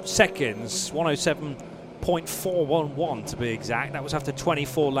 7 seconds, 107.411 to be exact. That was after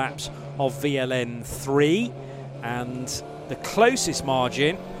 24 laps of VLN 3, and the closest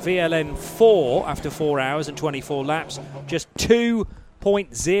margin, VLN 4, after 4 hours and 24 laps, just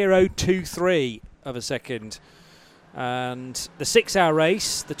 2.023 of a second. And the 6-hour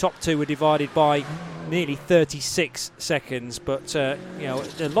race, the top two were divided by nearly 36 seconds. But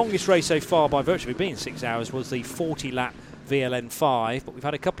the longest race so far, by virtually being 6 hours, was the 40-lap VLN 5, but we've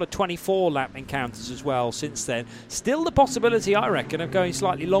had a couple of 24-lap encounters as well since then. Still the possibility, I reckon, of going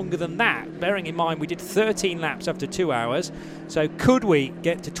slightly longer than that, bearing in mind we did 13 laps after 2 hours. So could we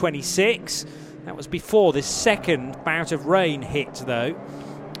get to 26? That was before this second bout of rain hit, though,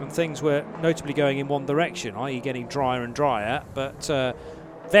 and things were notably going in one direction, i.e. getting drier and drier, but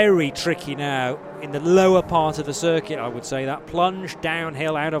very tricky now in the lower part of the circuit, I would say. That plunge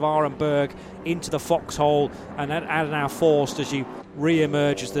downhill out of Arenberg into the foxhole, and that are now forced as you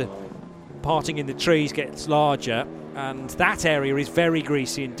re-emerge as the parting in the trees gets larger, and that area is very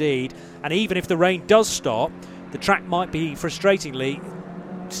greasy indeed. And even if the rain does stop, the track might be frustratingly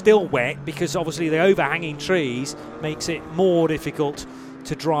still wet, because obviously the overhanging trees makes it more difficult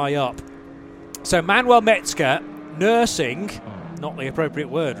to dry up. So Manuel Metzger nursing, not the appropriate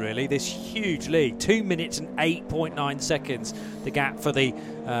word really, this huge lead, 2 minutes and 8.9 seconds the gap for the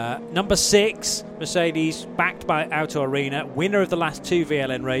number 6 Mercedes, backed by Auto Arena, winner of the last 2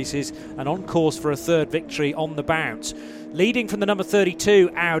 VLN races and on course for a third victory on the bounce. Leading from the number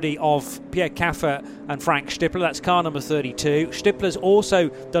 32 Audi of Pierre Caffer and Frank Stippler, that's car number 32. Stippler's also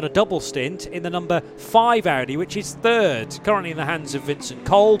done a double stint in the number 5 Audi, which is third, currently in the hands of Vincent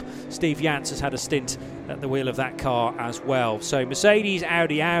Kolb. Steve Yance has had a stint at the wheel of that car as well. So Mercedes,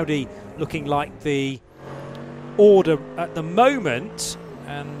 Audi looking like the order at the moment,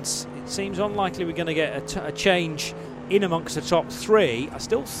 and it seems unlikely we're going to get a change in amongst the top 3. I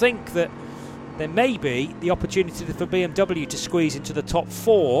still think that there may be the opportunity for BMW to squeeze into the top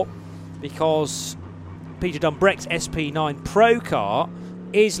 4, because Peter Dumbreck's SP9 Pro car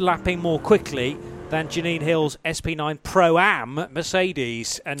is lapping more quickly than Janine Hill's SP9 Pro-Am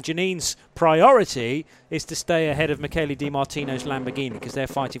Mercedes, and Janine's priority is to stay ahead of Michele Di Martino's Lamborghini, because they're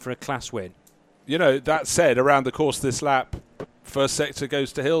fighting for a class win. You know, that said, around the course of this lap, first sector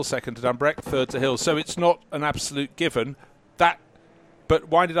goes to Hill, second to Dumbreck, third to Hill, so it's not an absolute given. But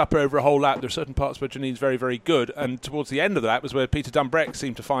wind it up over a whole lap, there are certain parts where Janine's very, very good, and towards the end of the lap was where Peter Dumbreck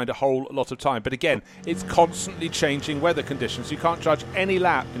seemed to find a whole lot of time. But again, it's constantly changing weather conditions. You can't judge any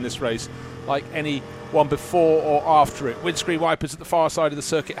lap in this race like any one before or after it. Windscreen wipers at the far side of the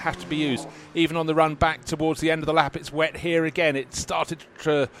circuit have to be used. Even on the run back towards the end of the lap, it's wet here again. It started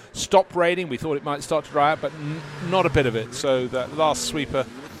to stop raining. We thought it might start to dry out, but not a bit of it. So that last sweeper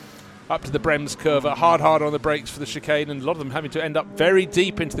up to the Brems curve, hard on the brakes for the chicane, and a lot of them having to end up very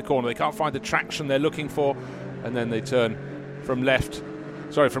deep into the corner. They can't find the traction they're looking for, and then they turn from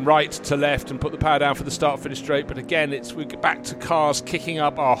right to left and put the power down for the start-finish straight. But again, we get back to cars kicking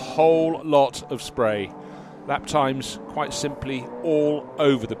up a whole lot of spray. Lap times, quite simply, all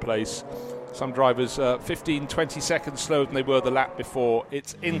over the place. Some drivers 15, 20 seconds slower than they were the lap before.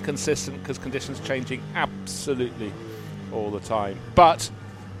 It's inconsistent because conditions changing absolutely all the time. But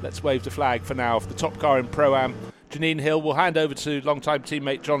let's wave the flag for now. For the top car in Pro-Am, Janine Hill will hand over to longtime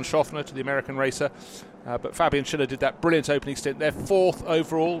teammate John Schaffner, to the American racer. But Fabian Schiller did that brilliant opening stint. They're 4th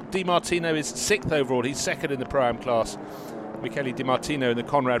overall. Di Martino is 6th overall. He's 2nd in the Pro-Am class. Michele Di Martino in the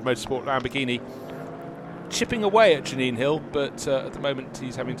Conrad Motorsport Lamborghini chipping away at Janine Hill, but at the moment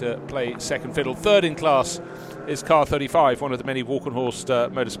he's having to play second fiddle. 3rd in class is car 35, one of the many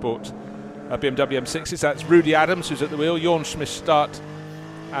Walkenhorst Motorsport BMW M6s. That's Rudy Adams, who's at the wheel, Jorn Schmidt-Start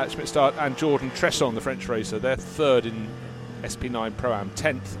and Jordan Tresson, the French racer. They're third in SP9 Pro-Am,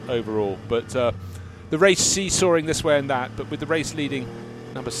 10th overall. But the race seesawing this way and that, but with the race leading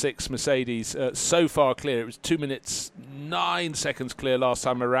number 6 Mercedes so far clear. It was 2 minutes 9 seconds clear last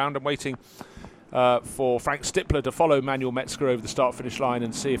time around. I'm waiting for Frank Stippler to follow Manuel Metzger over the start-finish line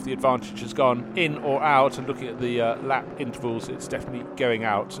and see if the advantage has gone in or out. And looking at the lap intervals, it's definitely going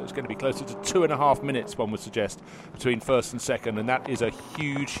out. So it's going to be closer to 2.5 minutes, one would suggest, between first and second. And that is a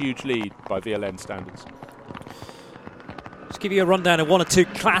huge, huge lead by VLN standards. Let's give you a rundown of one or two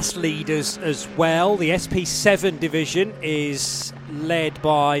class leaders as well. The SP7 division is led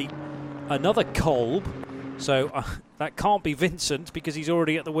by another Kolb. So that can't be Vincent because he's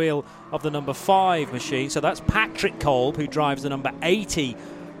already at the wheel of the number 5 machine. So that's Patrick Kolb, who drives the number 80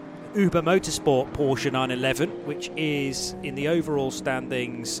 Uber Motorsport Porsche 911, which is in the overall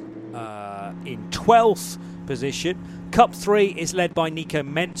standings in 12th position. Cup 3 is led by Nico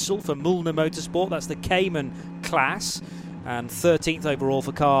Menzel for Mullner Motorsport. That's the Cayman class. And 13th overall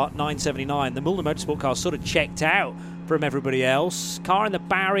for car 979. The Mullner Motorsport car sort of checked out from everybody else. Car in the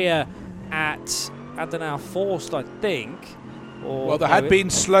barrier at Adenauer Forst, I think. Well, there had been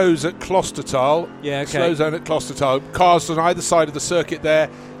slows at Klostertal. Yeah, okay. Slow zone at Klostertal. Cars on either side of the circuit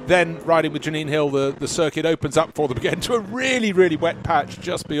there. Then, riding with Janine Hill, the circuit opens up for them again to a really, really wet patch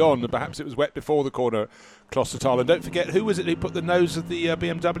just beyond. And perhaps it was wet before the corner at Klostertal. And don't forget, who was it who put the nose of the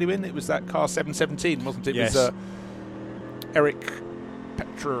BMW in? It was that car 717, wasn't it? Yes. It was Eric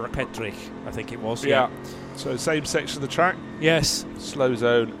Petrich, I think it was. Yeah. So same section of the track. Yes. Slow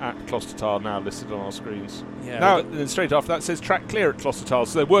zone at Klostertal now listed on our screens. Yeah. Now, then straight after that says track clear at Klostertal,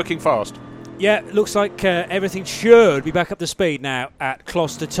 so they're working fast. Yeah, looks like everything should be back up to speed now at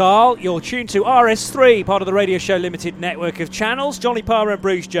Klostertal. You're tuned to RS3, part of the Radio Show Limited network of channels. Johnny Palmer and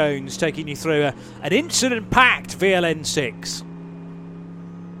Bruce Jones taking you through an incident-packed VLN 6.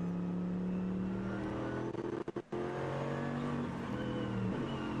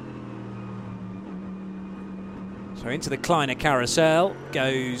 So into the Kleiner carousel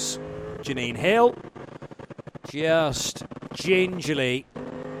goes Janine Hill, just gingerly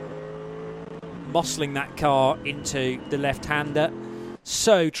mossling that car into the left-hander.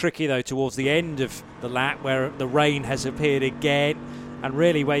 So tricky, though, towards the end of the lap where the rain has appeared again, and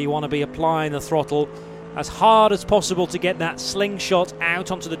really where you want to be applying the throttle as hard as possible to get that slingshot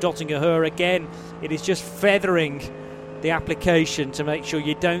out onto the Dottinger Höhe. Again, it is just feathering the application to make sure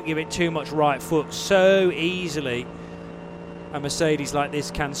you don't give it too much right foot. So easily a Mercedes like this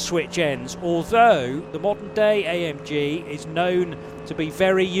can switch ends, although the modern day AMG is known to be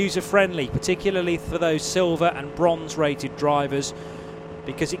very user friendly, particularly for those silver and bronze rated drivers,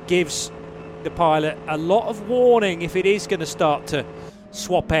 because it gives the pilot a lot of warning if it is going to start to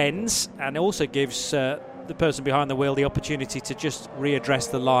swap ends, and also gives the person behind the wheel the opportunity to just readdress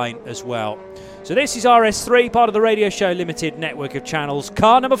the line as well. So this is RS3, part of the Radio Show Limited network of channels.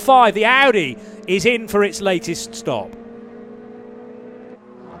 Car number 5, the Audi, is in for its latest stop.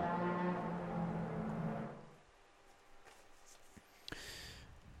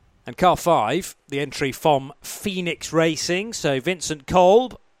 And car 5, the entry from Phoenix Racing. So Vincent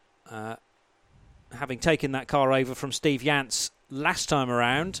Kolb, having taken that car over from Steve Yance last time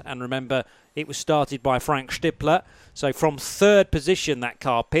around, and remember it was started by Frank Stippler. So from third position that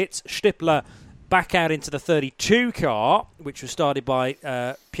car pits. Stippler back out into the 32 car, which was started by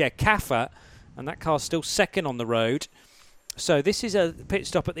Pierre Caffer, and that car's still second on the road. So this is a pit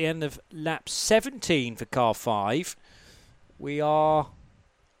stop at the end of lap 17 for car 5. We are...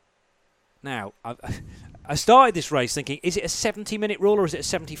 Now, I started this race thinking, is it a 70-minute rule or is it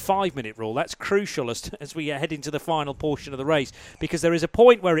a 75-minute rule? That's crucial as we head into the final portion of the race, because there is a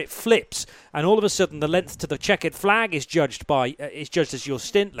point where it flips, and all of a sudden the length to the checkered flag is judged as your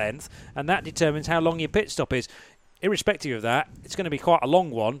stint length, and that determines how long your pit stop is. Irrespective of that, it's going to be quite a long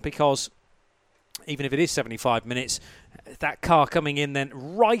one, because even if it is 75 minutes, that car coming in then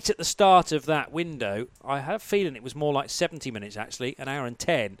right at the start of that window, I have a feeling it was more like 70 minutes actually, an hour and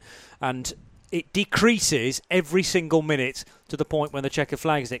 10, and it decreases every single minute to the point when the checkered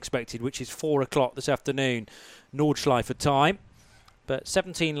flag is expected, which is 4 o'clock this afternoon, Nordschleife time. But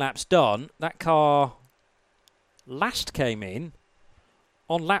 17 laps done. That car last came in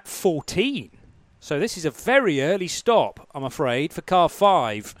on lap 14. So this is a very early stop, I'm afraid, for car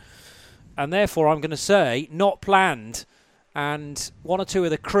 5. And therefore, I'm going to say, not planned. And one or two of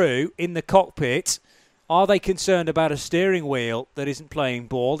the crew in the cockpit, are they concerned about a steering wheel that isn't playing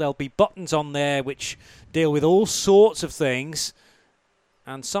ball? There'll be buttons on there which deal with all sorts of things,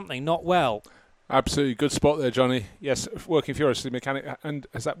 and something not well. Absolutely good spot there, Johnny. Yes, working furiously, mechanic. And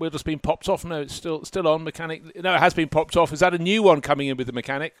has that wheel just been popped off? No, it's still on, mechanic. No, it has been popped off. Is that a new one coming in with the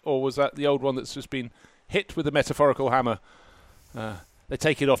mechanic, or was that the old one that's just been hit with a metaphorical hammer? They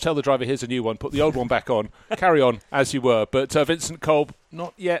take it off, tell the driver here's a new one, put the old one back on, carry on as you were. But Vincent Kolb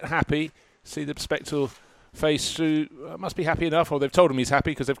not yet happy. See the spectral face through, must be happy enough, or they've told him he's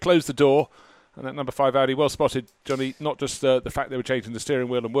happy because they've closed the door. And that number 5 Audi, well spotted, Johnny, not just the fact they were changing the steering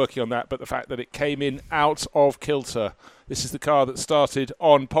wheel and working on that, but the fact that it came in out of kilter. This is the car that started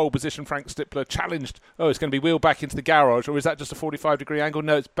on pole position. Frank Stippler challenged, it's going to be wheeled back into the garage, or is that just a 45-degree angle?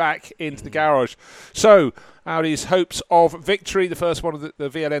 No, it's back into the garage. So, Audi's hopes of victory, the first one of the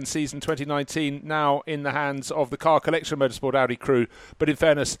VLN season 2019, now in the hands of the Car Collection Motorsport Audi crew. But in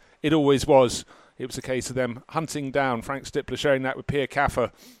fairness, it always was. It was a case of them hunting down Frank Stippler, sharing that with Pierre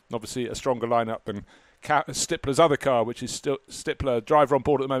Caffer. Obviously a stronger lineup than Stippler's other car, which is still Stippler, driver on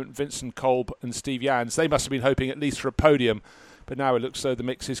board at the moment, Vincent Kolb and Steve Jans. They must have been hoping at least for a podium, but now it looks as though the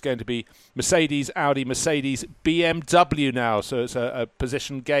mix is going to be Mercedes, Audi, Mercedes, BMW now. So it's a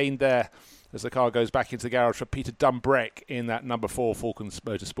position gained there as the car goes back into the garage for Peter Dumbreck in that number 4 Falcons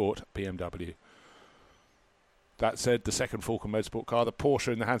Motorsport BMW. That said, the second Falcon Motorsport car, the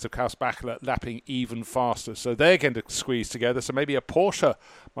Porsche in the hands of Klaus Bachler, lapping even faster. So they're going to squeeze together. So maybe a Porsche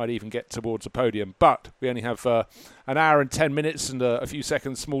might even get towards a podium. But we only have an hour and 10 minutes and a few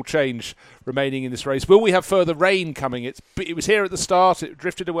seconds small change remaining in this race. Will we have further rain coming? It was here at the start. It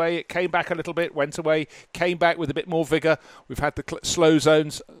drifted away. It came back a little bit, went away, came back with a bit more vigour. We've had the slow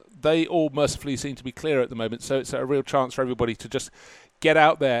zones. They all mercifully seem to be clear at the moment. So it's a real chance for everybody to just get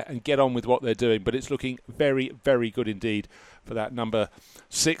out there and get on with what they're doing. But it's looking very, very good indeed for that number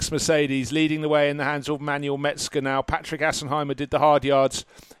 6 Mercedes, leading the way in the hands of Manuel Metzger now. Patrick Assenheimer did the hard yards.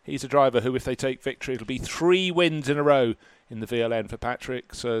 He's a driver who, if they take victory, it'll be 3 wins in a row in the VLN for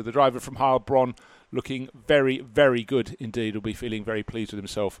Patrick. So the driver from Heilbronn looking very, very good indeed. Will be feeling very pleased with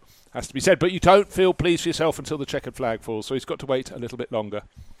himself, has to be said. But you don't feel pleased for yourself until the checkered flag falls. So he's got to wait a little bit longer.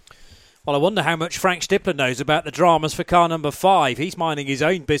 Well, I wonder how much Frank Stippler knows about the dramas for car number 5. He's minding his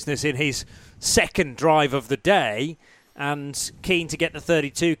own business in his second drive of the day and keen to get the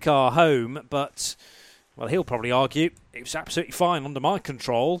 32 car home. But, well, he'll probably argue it was absolutely fine under my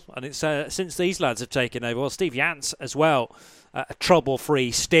control. And it's since these lads have taken over. Well, Steve Jans as well, a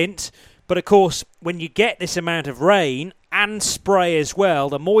trouble-free stint. But, of course, when you get this amount of rain and spray as well,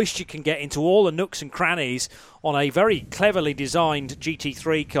 the moisture can get into all the nooks and crannies on a very cleverly designed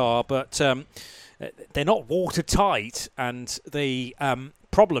GT3 car, but they're not watertight. And the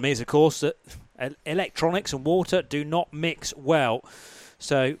problem is, of course, that electronics and water do not mix well.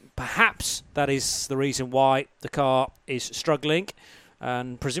 So perhaps that is the reason why the car is struggling.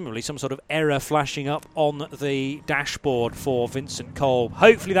 And presumably some sort of error flashing up on the dashboard for Vincent Kolb.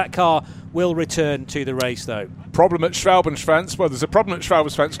 Hopefully that car will return to the race, though. Problem at Schwalbenschwanz. Well, there's a problem at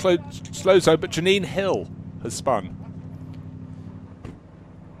Schwalbenschwanz, slow zone, but Janine Hill has spun.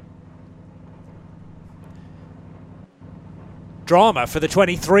 Drama for the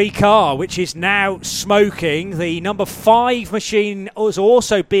 23 car, which is now smoking. The number 5 machine was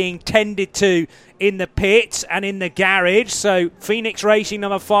also being tended to in the pits and in the garage. So Phoenix Racing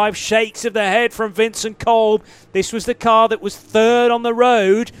number 5 shakes of the head from Vincent Kolb. This was the car that was third on the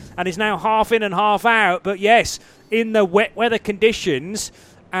road and is now half in and half out. But yes, in the wet weather conditions.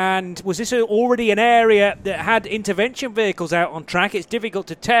 And was this already an area that had intervention vehicles out on track? It's difficult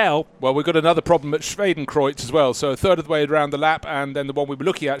to tell. Well, we've got another problem at Schwedenkreuz as well. So a third of the way around the lap, and then the one we were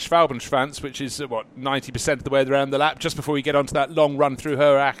looking at, Schwalbenschwanz, which is, 90% of the way around the lap, just before we get onto that long run through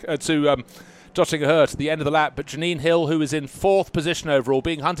her to Dottinger to the end of the lap. But Janine Hill, who is in 4th position overall,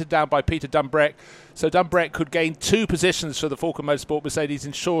 being hunted down by Peter Dumbreck. So Dumbreck could gain 2 positions for the Falcon Motorsport Mercedes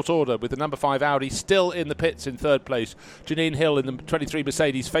in short order, with the number 5 Audi still in the pits in 3rd place. Janine Hill in the 23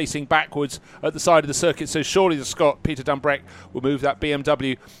 Mercedes facing backwards at the side of the circuit. So surely the Scot, Peter Dumbreck, will move that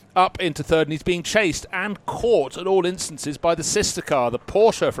BMW up into 3rd. And he's being chased and caught at all instances by the sister car, the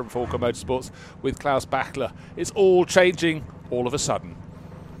Porsche from Falcon Motorsports, with Klaus Bachler. It's all changing all of a sudden.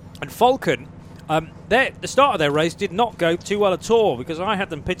 And Falcon, the start of their race did not go too well at all, because I had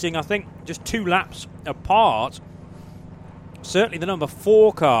them pitting, I think, just 2 laps apart. Certainly the number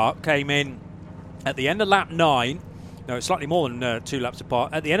 4 car came in at the end of lap 9. No, it's slightly more than 2 laps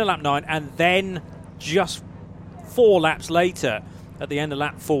apart. At the end of lap 9, and then just 4 laps later at the end of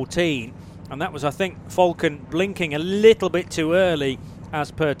lap 14. And that was, I think, Falcon blinking a little bit too early as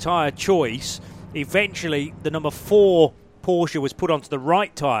per tyre choice. Eventually, the number 4 Porsche was put onto the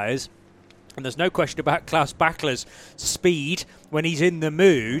right tyres, And there's no question about Klaus Bachler's speed when he's in the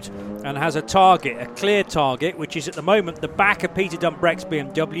mood and has a target, a clear target, which is at the moment the back of Peter Dumbreck's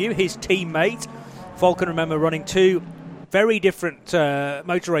BMW, his teammate. Volkan, remember, running two very different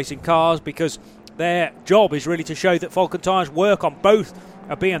motor racing cars because their job is really to show that Volkan tyres work on both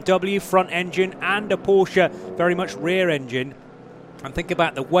a BMW front engine and a Porsche very much rear engine. And think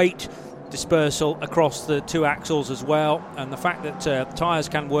about the weight dispersal across the two axles as well, and the fact that tyres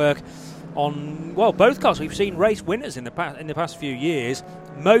can work on, well, both cars. We've seen race winners in the past few years,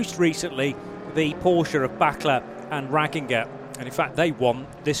 most recently the Porsche of Bachler and Ragginger, and in fact they won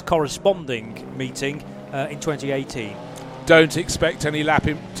this corresponding meeting in 2018. Don't expect any lap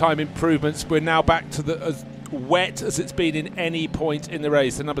time improvements. We're now back to as wet as it's been in any point in the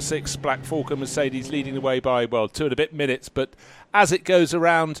race. The number 6 Black Falcon Mercedes leading the way by, well, 2 and a bit minutes, but as it goes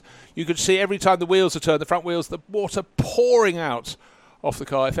around, you could see every time the wheels are turned, the front wheels, the water pouring out off the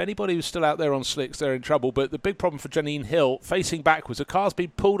car. If anybody was still out there on slicks, they're in trouble. But the big problem for Janine Hill, facing backwards, the car's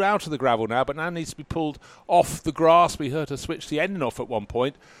been pulled out of the gravel now, but now needs to be pulled off the grass. We heard her switch the engine off at one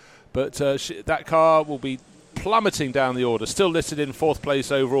point, but that car will be plummeting down the order. Still listed in 4th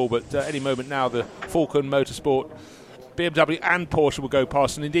place overall, but any moment now the Falcon Motorsport, BMW and Porsche will go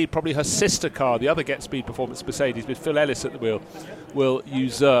past, and indeed probably her sister car, the other Get Speed Performance Mercedes with Phil Ellis at the wheel, will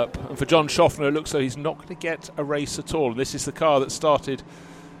usurp. And for John Schaffner, it looks like he's not going to get a race at all. And this is the car that started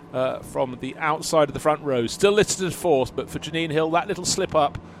from the outside of the front row, still listed as 4th, but for Janine Hill, that little slip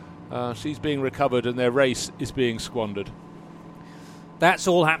up, she's being recovered and their race is being squandered. That's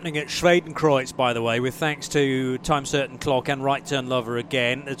all happening at Schwedenkreuz, by the way, with thanks to Time Certain Clock and Right Turn Lover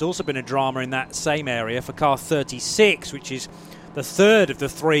again. There's also been a drama in that same area for car 36, which is the third of the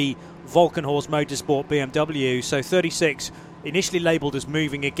 3 Volkenhorst Motorsport BMW. So 36 initially labelled as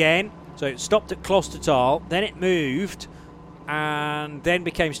moving again. So it stopped at Klostertal, then it moved and then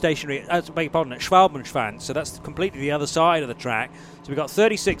became stationary, at Schwalbenschwanz. So that's completely the other side of the track. So we've got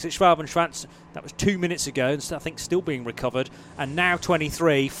 36 at Schwalbenschwanz. That was 2 minutes ago, and I think still being recovered. And now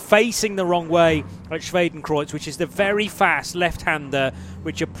 23, facing the wrong way at Schwedenkreuz, which is the very fast left-hander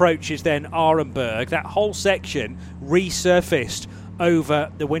which approaches then Arenberg. That whole section resurfaced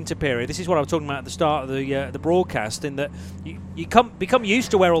over the winter period. This is what I was talking about at the start of the broadcast, in that you become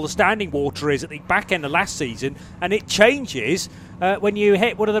used to where all the standing water is at the back end of last season, and it changes when you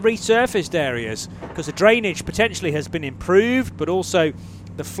hit one of the resurfaced areas, because the drainage potentially has been improved, but also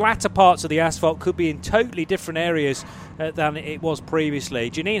the flatter parts of the asphalt could be in totally different areas than it was previously.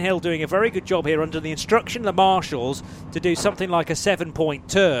 Janine Hill doing a very good job here under the instruction of the marshals to do something like a 7-point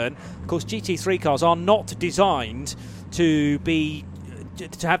turn. Of course, GT3 cars are not designed to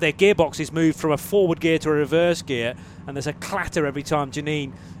have their gearboxes moved from a forward gear to a reverse gear, and there's a clatter every time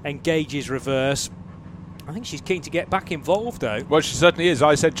Janine engages reverse. I think she's keen to get back involved, though. Well, she certainly is.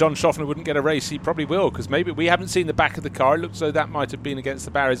 I said John Schaffner wouldn't get a race. He probably will, because maybe we haven't seen the back of the car. It looks as though that might have been against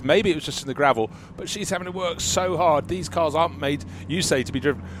the barriers. Maybe it was just in the gravel, but she's having to work so hard. These cars aren't made, you say, to be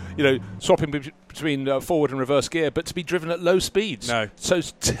driven, swapping between forward and reverse gear, but to be driven at low speeds. No. So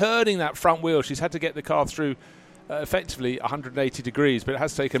turning that front wheel, she's had to get the car through effectively 180 degrees, but it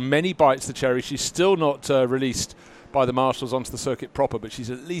has taken many bites to cherry. She's still not released by the marshals onto the circuit proper, but she's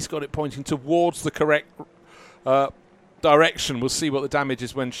at least got it pointing towards the correct direction. We'll see what the damage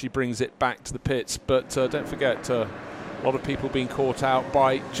is when she brings it back to the pits, but don't forget a lot of people being caught out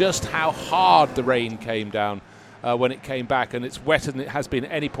by just how hard the rain came down when it came back, and it's wetter than it has been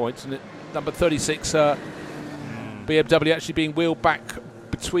at any point. And number 36 BMW actually being wheeled back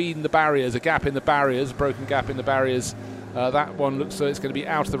between the barriers, a gap in the barriers, a broken gap in the barriers. That one looks like it's going to be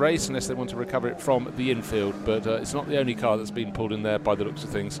out of the race unless they want to recover it from the infield, but it's not the only car that's been pulled in there by the looks of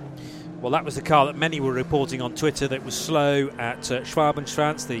things. Well, that was the car that many were reporting on Twitter that was slow at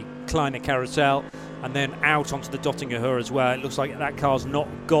Schwabenschwanz, the Kleine Carousel, and then out onto the Dottinger Höhe as well. It looks like that car's not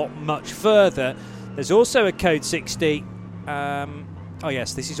got much further. There's also a Code 60.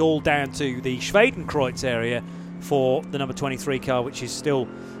 Yes, this is all down to the Schwedenkreuz area for the number 23 car, which is still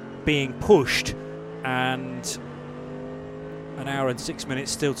being pushed, and an hour and 6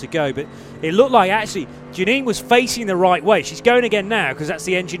 minutes still to go. But it looked like actually Janine was facing the right way. She's going again now, because that's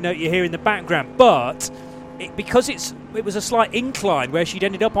the engine note you hear in the background, but because it was a slight incline where she'd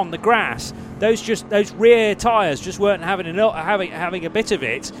ended up on the grass, those rear tyres just weren't having a bit of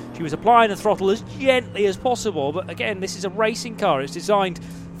it. She was applying the throttle as gently as possible, but again, this is a racing car. It's designed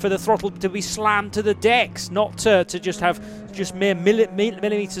for the throttle to be slammed to the decks, not to just have mere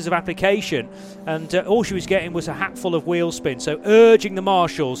millimetres of application. And all she was getting was a hatful of wheel spin, so urging the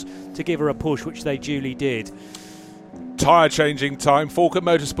marshals to give her a push, which they duly did. tyre changing time. Falcon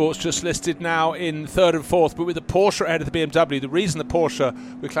Motorsports just listed now in third and fourth, but with the Porsche ahead of the BMW. The reason the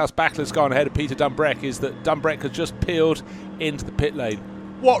Porsche with Klaus Bachler's gone ahead of Peter Dumbreck is that Dumbreck has just peeled into the pit lane.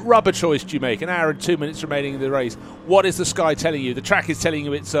 What rubber choice do you make? An hour and 2 minutes remaining in the race. What is the sky telling you? The track is telling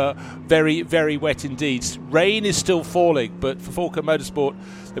you it's very, very wet indeed. Rain is still falling, but for Falcon Motorsport,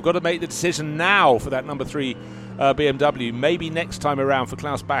 they've got to make the decision now for that number 3 BMW. Maybe next time around for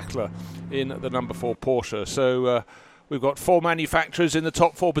Klaus Bachler in the number 4 Porsche. So we've got 4 manufacturers in the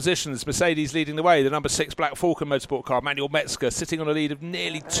top 4 positions. Mercedes leading the way. The number 6 Black Falcon Motorsport car, Manuel Metzger, sitting on a lead of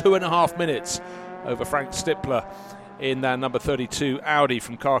nearly 2.5 minutes over Frank Stippler in their number 32 Audi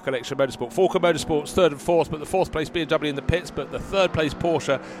from Car Collection Motorsport. Falcon Motorsports third and fourth, but the fourth place BMW in the pits, but the third place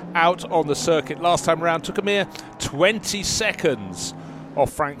Porsche out on the circuit. Last time around took a mere 20 seconds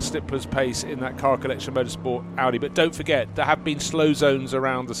off Frank Stippler's pace in that Car Collection Motorsport Audi. But don't forget, there have been slow zones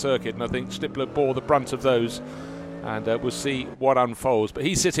around the circuit, and I think Stippler bore the brunt of those, and we'll see what unfolds. But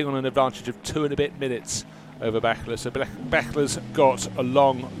he's sitting on an advantage of 2 and a bit minutes over Bachler, so Bachler's got a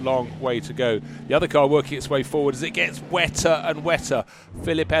long way to go. The other car working its way forward as it gets wetter and wetter.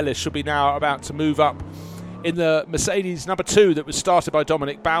 Philip Ellis should be now about to move up in the Mercedes number 2 that was started by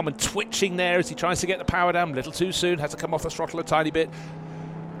Dominic Baumann, twitching there as he tries to get the power down a little too soon, has to come off the throttle a tiny bit.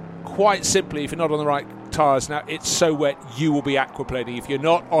 Quite simply, if you're not on the right tyres now, it's so wet you will be aquaplaning. If you're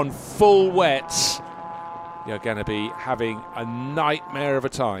not on full wets, you're going to be having a nightmare of a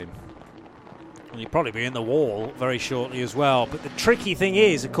time. You'll probably be in the wall very shortly as well. But the tricky thing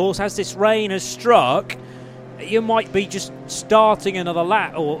is, of course, as this rain has struck, you might be just starting another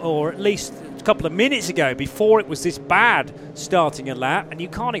lap, or at least a couple of minutes ago, before it was this bad, starting a lap, and you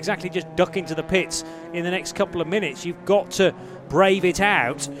can't exactly just duck into the pits in the next couple of minutes. You've got to brave it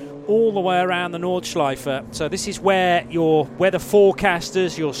out all the way around the Nordschleife. So this is where your weather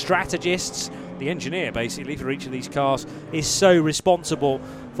forecasters, your strategists, the engineer basically for each of these cars, is so responsible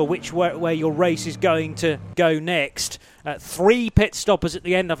for which way your race is going to go next. 3 pit stoppers at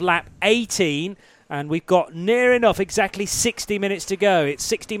the end of lap 18, and we've got near enough exactly 60 minutes to go. It's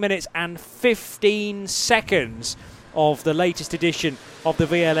 60 minutes and 15 seconds of the latest edition of the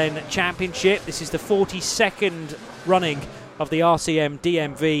VLN Championship. This is the 42nd running of the RCM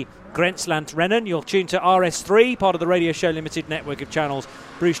DMV Grenzlandrennen. You'll tune to RS3, part of the Radio Show Limited network of channels.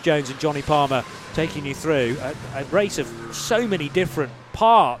 Bruce Jones and Johnny Palmer taking you through a race of so many different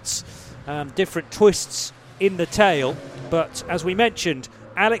parts, different twists in the tail. But as we mentioned,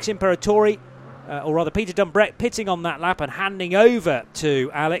 Alex Imperatori, or rather Peter Dumbreck, pitting on that lap and handing over to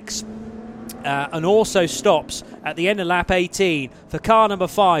Alex, and also stops at the end of lap 18 for car number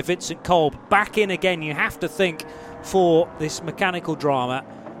 5, Vincent Kolb, back in again. You have to think for this mechanical drama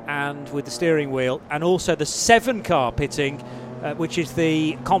and with the steering wheel, and also the 7 car pitting, which is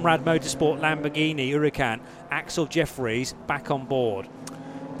the Comrade Motorsport Lamborghini Huracan. Axel Jeffries back on board.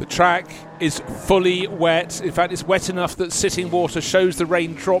 The track is fully wet. In fact, it's wet enough that sitting water shows the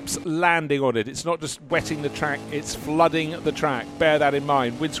raindrops landing on it. It's not just wetting the track, it's flooding the track. Bear that in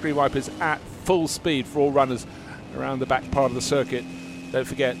mind. Windscreen wipers at full speed for all runners around the back part of the circuit. Don't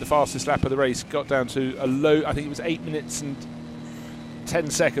forget, the fastest lap of the race got down to a low, I think it was 8 minutes and 10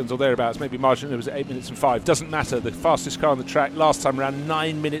 seconds or thereabouts, maybe margin, it was 8 minutes and 5. Doesn't matter. The fastest car on the track last time around,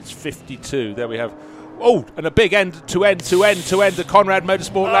 9 minutes 52. There we have. Oh, and a big end to end. The Conrad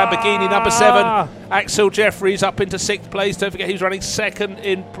Motorsport Lamborghini number 7. Axel Jeffries up into 6th place. Don't forget he's running second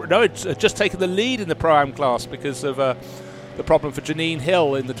in. No, it's just taken the lead in the Pro-Am class because of the problem for Janine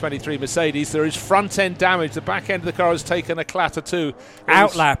Hill in the 23 Mercedes. There is front end damage. The back end of the car has taken a clatter too.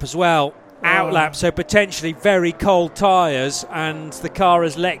 Outlap as well. Outlap, so potentially very cold tyres, and the car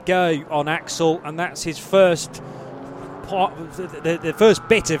has let go on Axel, and that's his first part, the first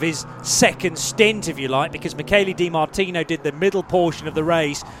bit of his second stint, if you like, because Michele Di Martino did the middle portion of the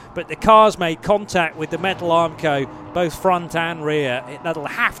race, but the car's made contact with the metal Armco, both front and rear. That'll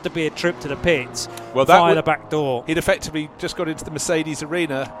have to be a trip to the pits via the back door. He'd effectively just got into the Mercedes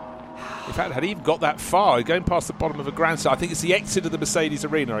arena. In fact, had he even got that far, going past the bottom of a grandstand. I think it's the exit of the Mercedes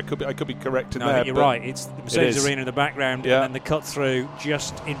arena. I could be correct in there. I think you're right. It's the Mercedes arena in the background, and then the cut through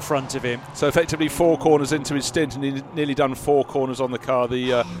just in front of him. So effectively 4 corners into his stint, and he's nearly done 4 corners on the car.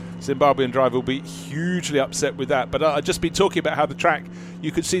 The Zimbabwean driver will be hugely upset with that. But I've just been talking about how the track,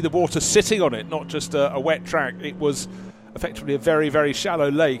 you could see the water sitting on it, not just a wet track. It was effectively a very, very shallow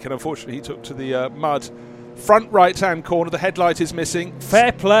lake, and unfortunately he took to the mud. Front right-hand corner, the headlight is missing.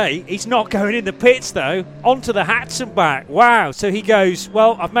 Fair play. He's not going in the pits, though. Onto the hats and back. Wow. So he goes,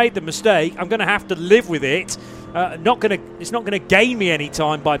 well, I've made the mistake. I'm going to have to live with it. It's not going to gain me any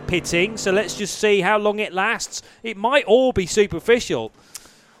time by pitting, so let's just see how long it lasts. It might all be superficial.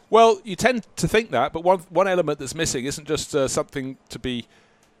 Well, you tend to think that, but one element that's missing isn't just something to be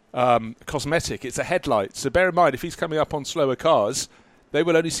cosmetic. It's a headlight. So bear in mind, if he's coming up on slower cars, they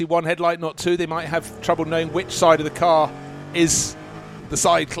will only see one headlight, not two. They might have trouble knowing which side of the car is the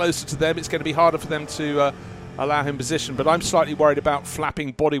side closer to them. It's going to be harder for them to allow him position. But I'm slightly worried about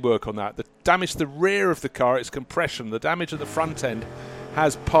flapping bodywork on that. The damage to the rear of the car is compression. The damage at the front end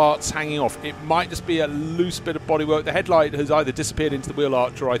has parts hanging off. It might just be a loose bit of bodywork. The headlight has either disappeared into the wheel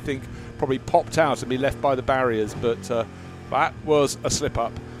arch or I think probably popped out and been left by the barriers. But that was a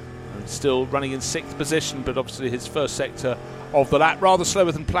slip-up. And still running in 6th position, but obviously his first sector of the lap rather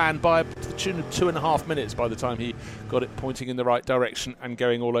slower than planned by to the tune of 2.5 minutes by the time he got it pointing in the right direction and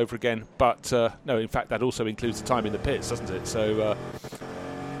going all over again. But no, in fact that also includes the time in the pits, doesn't it? So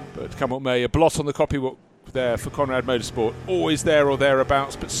but come what may, a blot on the copybook there for Conrad Motorsport, always there or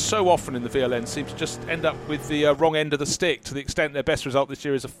thereabouts, but so often in the VLN seem to just end up with the wrong end of the stick, to the extent their best result this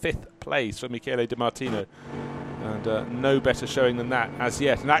year is a 5th place for Michele Di Martino. And no better showing than that as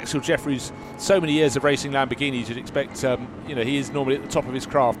yet. And Axel Jeffries, so many years of racing Lamborghinis, you'd expect, he is normally at the top of his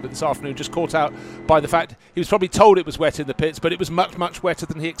craft, but this afternoon just caught out by the fact he was probably told it was wet in the pits, but it was much, much wetter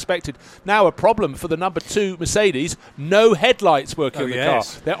than he expected. Now a problem for the number 2 Mercedes, no headlights working on the car.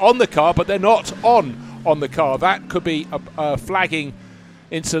 They're on the car, but they're not on the car. That could be a flagging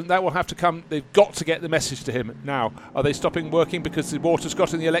incident. That will have to come. They've got to get the message to him now. Are they stopping working because the water's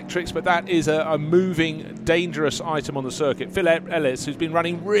got in the electrics? But that is a moving, dangerous item on the circuit. Phil Ellis, who's been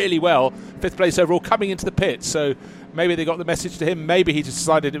running really well, 5th place overall, coming into the pits. So maybe they got the message to him. Maybe he just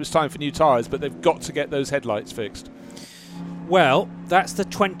decided it was time for new tyres, but they've got to get those headlights fixed. Well, that's the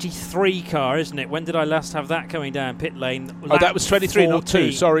 23 car, isn't it? When did I last have that coming down pit lane? That was 23, 14. Not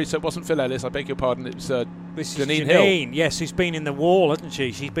 2. Sorry, so it wasn't Phil Ellis. I beg your pardon. It was Janine Hill. Yes, who's been in the wall, hasn't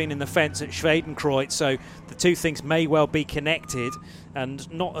she? She's been in the fence at Schwedenkreuz, so the two things may well be connected,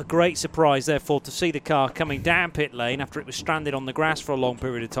 and not a great surprise, therefore, to see the car coming down pit lane after it was stranded on the grass for a long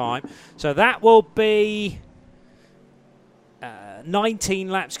period of time. So that will be 19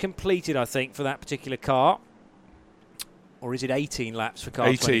 laps completed, I think, for that particular car. Or is it 18 laps for car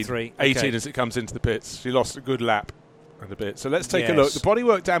 23? 18 as it comes into the pits. She lost a good lap and a bit. So let's take a look. The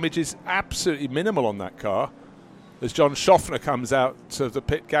bodywork damage is absolutely minimal on that car. As John Schaffner comes out to the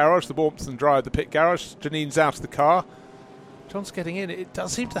pit garage, the warmth and dry of the pit garage, Janine's out of the car. John's getting in. It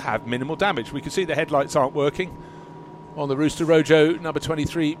does seem to have minimal damage. We can see the headlights aren't working on the Rooster Rojo number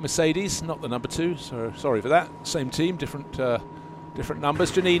 23 Mercedes, not the number 2. So sorry for that. Same team, different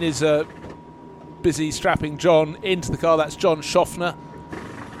numbers. Janine is busy strapping John into the car. That's John Schaffner.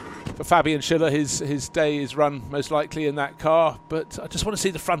 For Fabian Schiller, his day is run most likely in that car. But I just want to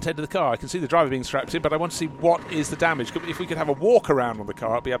see the front end of the car. I can see the driver being strapped in, but I want to see what is the damage. If we could have a walk around on the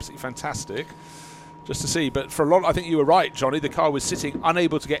car, it'd be absolutely fantastic just to see. But for a lot, I think you were right, Johnny. The car was sitting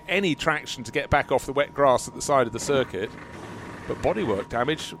unable to get any traction to get back off the wet grass at the side of the circuit. But bodywork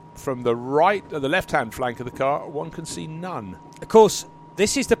damage from the left-hand flank of the car, one can see none. Of course,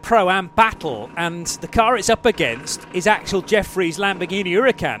 this is the Pro-Am battle, and the car it's up against is Axel Jeffries' Lamborghini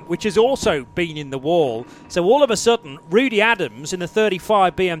Huracan, which has also been in the wall. So all of a sudden, Rudy Adams in the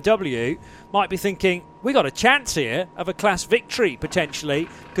 35 BMW might be thinking, we got a chance here of a class victory, potentially,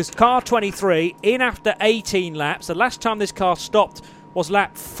 because car 23, in after 18 laps, the last time this car stopped was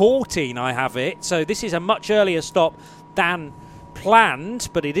lap 14, I have it. So this is a much earlier stop than planned,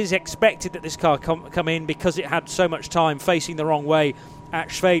 but it is expected that this car come in because it had so much time facing the wrong way at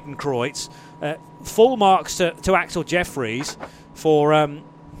Schwedenkreuz. Full marks to Axel Jeffries for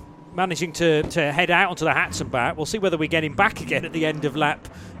managing to head out onto the Hatzenbach. We'll see whether we get him back again at the end of lap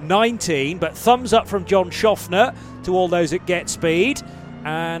 19, but thumbs up from John Schaffner to all those at Get Speed.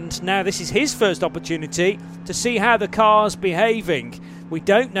 And now this is his first opportunity to see how the car's behaving. We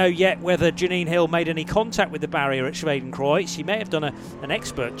don't know yet whether Janine Hill made any contact with the barrier at Schwedenkreuz. She may have done an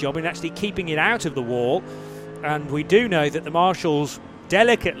expert job in actually keeping it out of the wall. And we do know that the marshals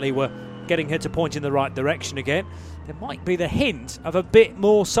delicately were getting her to point in the right direction again. There might be the hint of a bit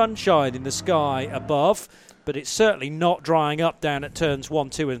more sunshine in the sky above, but it's certainly not drying up down at turns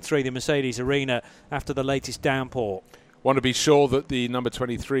 1, 2 and 3, the Mercedes Arena, after the latest downpour. Want to be sure that the number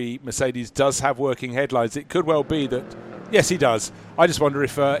 23 Mercedes does have working headlights. It could well be that, yes, he does. I just wonder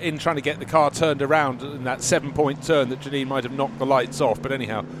if in trying to get the car turned around in that 7-point turn that Janine might have knocked the lights off. But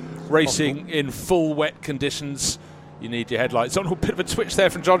anyhow, racing in full wet conditions, you need your headlights on. A bit of a twitch there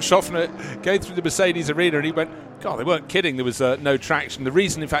from John Schaffner going through the Mercedes Arena, and he went, God, they weren't kidding. There was no traction. The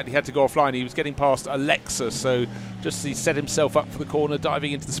reason, in fact, he had to go offline, he was getting past a Lexus, so just as he set himself up for the corner,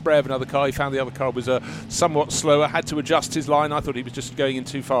 diving into the spray of another car, he found the other car was somewhat slower, had to adjust his line. I thought he was just going in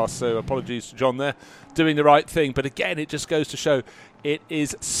too fast, so apologies to John there. Doing the right thing, but again, it just goes to show, It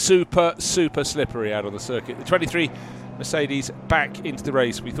is super, super slippery out on the circuit. The 23 Mercedes back into the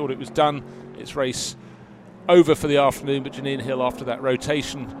race. We thought it was done. It's race over for the afternoon, but Janine Hill, after that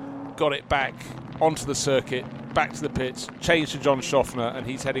rotation, got it back onto the circuit, back to the pits, changed to John Schaffner, and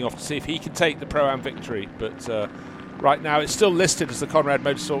he's heading off to see if he can take the Pro-Am victory. But right now it's still listed as the Conrad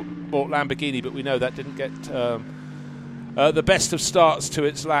Motorsport Lamborghini, but we know that didn't get the best of starts to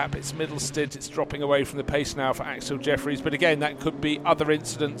its lap. Its middle stint, it's dropping away from the pace now for Axel Jeffries. But again, that could be other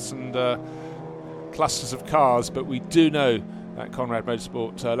incidents and clusters of cars, but we do know that Conrad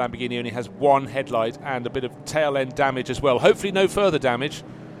Motorsport Lamborghini only has one headlight and a bit of tail end damage as well. Hopefully no further damage,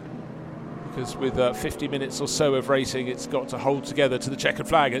 because with 50 minutes or so of racing, it's got to hold together to the checkered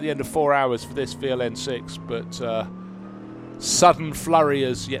flag at the end of 4 hours for this VLN 6. But sudden flurry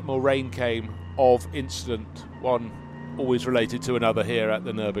as yet more rain came of incident, one always related to another here at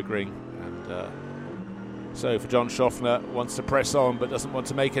the Nürburgring. And so for John Schaffner, wants to press on but doesn't want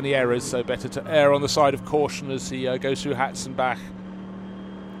to make any errors, so better to err on the side of caution as he goes through Hatzenbach,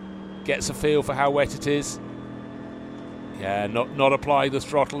 gets a feel for how wet it is. Yeah, not applying the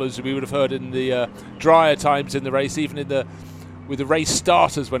throttle as we would have heard in the drier times in the race, even with the race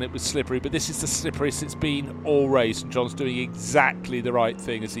starters when it was slippery. But this is the slippiest it's been all race, and John's doing exactly the right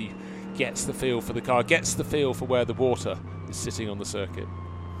thing as he gets the feel for the car, gets the feel for where the water is sitting on the circuit.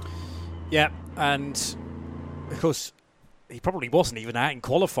 Yeah, and of course he probably wasn't even out in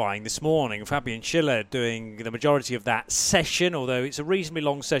qualifying this morning. Fabian Schiller doing the majority of that session, although it's a reasonably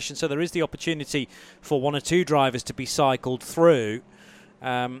long session, so there is the opportunity for one or two drivers to be cycled through.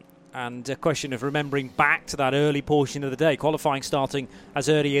 And a question of remembering back to that early portion of the day, qualifying starting as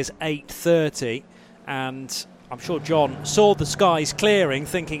early as 8:30, and I'm sure John saw the skies clearing,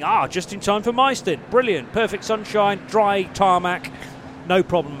 thinking, just in time for my stint. Brilliant, perfect sunshine, dry tarmac, no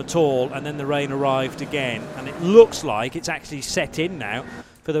problem at all. And then the rain arrived again, and it looks like it's actually set in now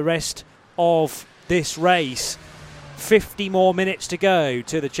for the rest of this race. 50 more minutes to go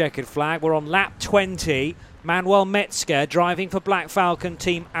to the checkered flag. We're on lap 20. Manuel Metzger driving for Black Falcon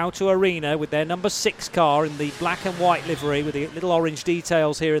Team Auto Arena with their number 6 car in the black and white livery with the little orange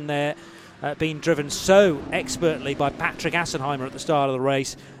details here and there, being driven so expertly by Patrick Assenheimer at the start of the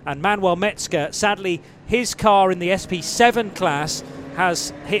race. And Manuel Metzger, sadly, his car in the SP7 class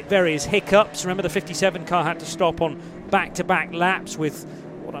has hit various hiccups. Remember, the 57 car had to stop on back-to-back laps with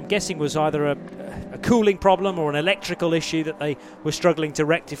what I'm guessing was either a cooling problem or an electrical issue that they were struggling to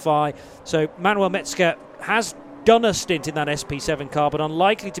rectify. So Manuel Metzger has done a stint in that SP7 car, but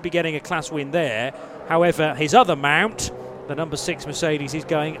unlikely to be getting a class win there. However, his other mount, the number 6 Mercedes, is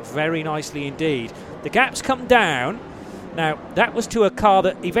going very nicely indeed. The gap's come down. Now, that was to a car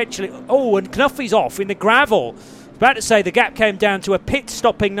that eventually... and Knuffy's off in the gravel. About to say the gap came down to a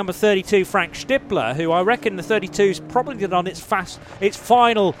pit-stopping number 32, Frank Stippler, who I reckon the 32's probably done its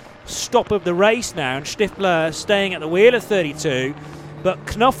final stop of the race now, and Stippler staying at the wheel of 32.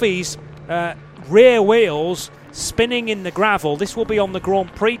 But Knuffy's rear wheels spinning in the gravel. This will be on the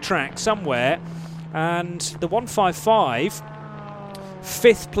Grand Prix track somewhere. And the 155,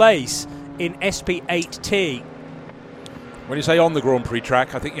 5th place in SP8T. When you say on the Grand Prix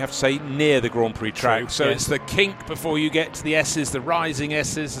track, I think you have to say near the Grand Prix track. True, so yes. It's the kink before you get to the S's, the rising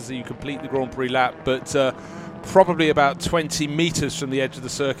S's as you complete the Grand Prix lap. But probably about 20 metres from the edge of the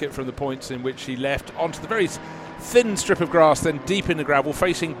circuit from the points in which he left onto the very thin strip of grass, then deep in the gravel,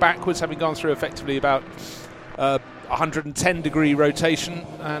 facing backwards, having gone through effectively about 110-degree rotation,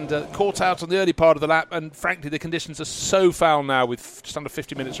 and caught out on the early part of the lap. And frankly, the conditions are so foul now with just under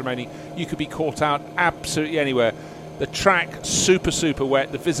 50 minutes remaining, you could be caught out absolutely anywhere. The track super, super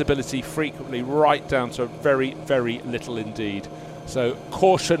wet, the visibility frequently right down to very, very little indeed. So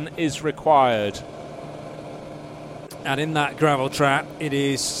caution is required. And in that gravel trap, it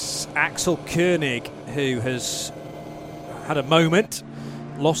is Axel Koenig who has had a moment,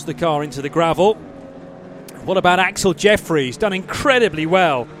 lost the car into the gravel. What about Axel Jeffries? Done incredibly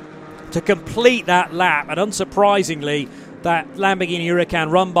well to complete that lap, and unsurprisingly, that Lamborghini Huracan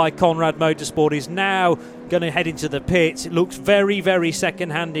run by Conrad Motorsport is now going to head into the pits. It looks very, very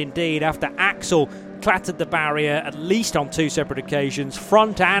second-hand indeed after Axel clattered the barrier at least on 2 separate occasions,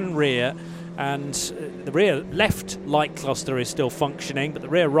 front and rear. And the rear left light cluster is still functioning, but the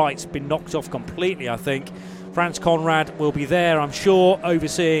rear right's been knocked off completely, I think. Franz Conrad will be there, I'm sure,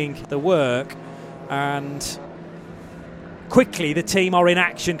 overseeing the work. And quickly the team are in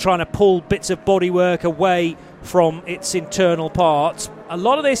action trying to pull bits of bodywork away from its internal parts. A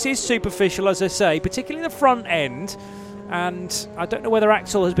lot of this is superficial, as I say, particularly the front end. And I don't know whether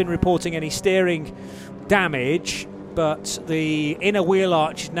Axel has been reporting any steering damage, but the inner wheel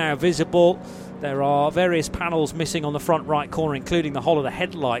arch is now visible. There are various panels missing on the front right corner, including the whole of the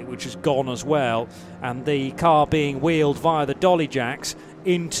headlight, which is gone as well, and the car being wheeled via the dolly jacks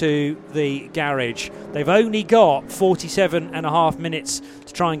into the garage. They've only got 47 and a half minutes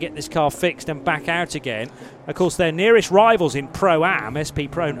to try and get this car fixed and back out again. Of course, their nearest rivals in Pro-Am,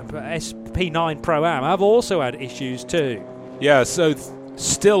 SP9 Pro-Am, have also had issues too. Yeah, so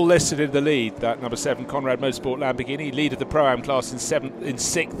still listed in the lead, that number 7 Conrad Motorsport Lamborghini, lead of the Pro-Am class in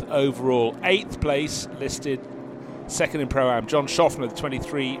 6th overall. 8th place listed, 2nd in Pro-Am, John Schaffner, the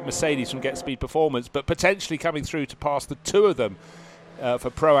 23 Mercedes from Get Speed Performance, but potentially coming through to pass the two of them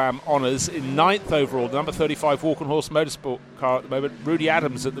for Pro-Am honours. In 9th overall, the number 35 Walk and Horse Motorsport car at the moment, Rudy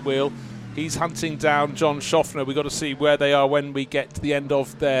Adams at the wheel. He's hunting down John Schaffner. We've got to see where they are when we get to the end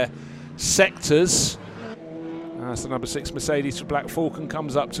of their sectors. As the number 6 Mercedes for Black Falcon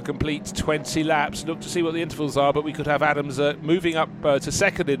comes up to complete 20 laps. Look to see what the intervals are, but we could have Adams moving up to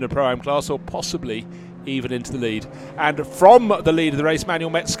 2nd in the Pro-Am class, or possibly even into the lead. And from the lead of the race, Manuel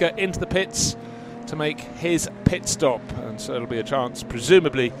Metzger into the pits to make his pit stop. And so it'll be a chance,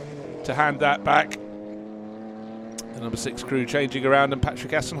 presumably, to hand that back. The number 6 crew changing around, and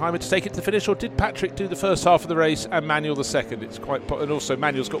Patrick Assenheimer to take it to the finish. Or did Patrick do the first half of the race and Manuel the second? It's quite, and also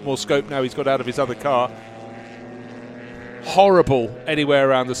Manuel's got more scope now. He's got out of his other car. Horrible anywhere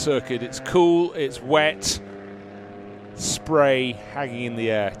around the circuit. It's cool, it's wet, spray hanging in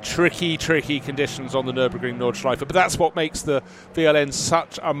the air. Tricky conditions on the Nürburgring Nordschleife, but that's what makes the VLN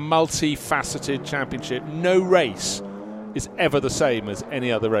such a multifaceted championship. No race is ever the same as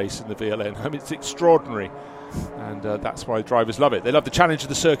any other race in the VLN. I mean, it's extraordinary, and that's why drivers love it. They love the challenge of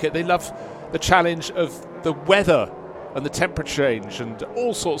the circuit, they love the challenge of the weather and the temperature change and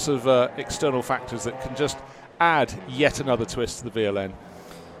all sorts of external factors that can just add yet another twist to the VLN.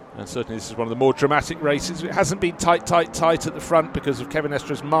 And certainly this is one of the more dramatic races. It hasn't been tight at the front because of Kevin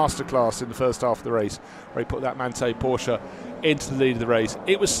Estra's masterclass in the first half of the race, where he put that Manthey Porsche into the lead of the race.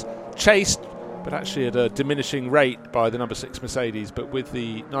 It was chased, but actually at a diminishing rate by the number 6 Mercedes, but with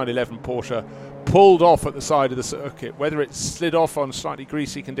the 911 Porsche pulled off at the side of the circuit, whether it slid off on slightly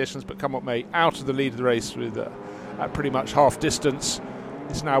greasy conditions, but come what may, out of the lead of the race with at pretty much half distance.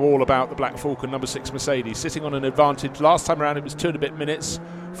 It's now all about the Black Falcon number 6 Mercedes sitting on an advantage. Last time around it was 2 and a bit minutes.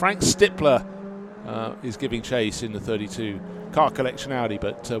 Frank Stippler is giving chase in the 32 car collection Audi,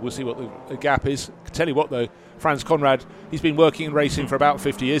 but we'll see what the gap is. I can tell you what though, Franz Conrad, he's been working in racing for about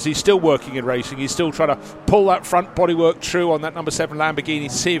 50 years. He's still working in racing. He's still trying to pull that front bodywork true on that number 7 Lamborghini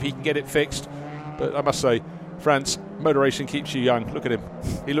to see if he can get it fixed. But I must say, Franz, motor racing keeps you young. Look at him.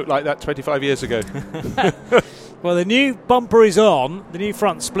 He looked like that 25 years ago. Well, the new bumper is on, the new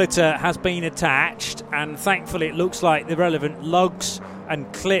front splitter has been attached, and thankfully it looks like the relevant lugs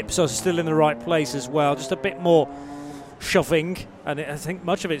and clips are still in the right place as well. Just a bit more shoving, and I think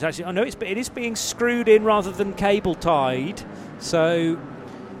much of it is actually, it is being screwed in rather than cable tied, so...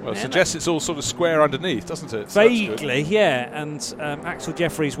 Well, it suggests it's all sort of square underneath, doesn't it? So vaguely, yeah. And Axel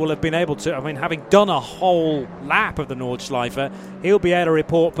Jeffries will have been able to, having done a whole lap of the Nordschleife, he'll be able to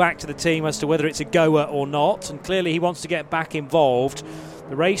report back to the team as to whether it's a goer or not. And clearly he wants to get back involved.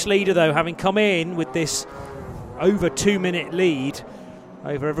 The race leader, though, having come in with this over 2-minute lead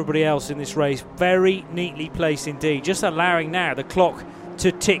over everybody else in this race, very neatly placed indeed. Just allowing now the clock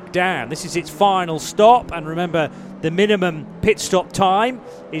to tick down. This is its final stop, and remember, the minimum pit stop time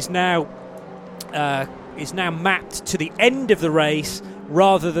is now mapped to the end of the race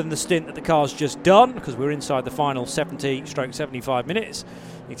rather than the stint that the car's just done, because we're inside the final 70/75 minutes.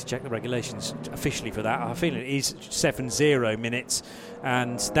 Need to check the regulations officially for that. I feel it is 70 minutes,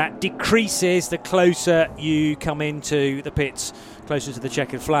 and that decreases the closer you come into the pits, closer to the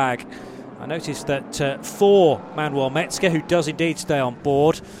checkered flag. I noticed that for Manuel Metzger, who does indeed stay on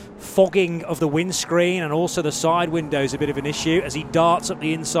board, fogging of the windscreen and also the side window is a bit of an issue as he darts up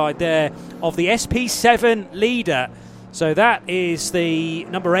the inside there of the SP7 leader. So that is the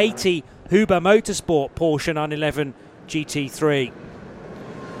number 80 Huber Motorsport Porsche 911 GT3.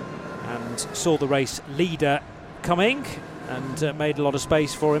 And saw the race leader coming and made a lot of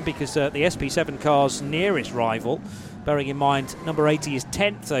space for him, because the SP7 car's nearest rival, bearing in mind number 80 is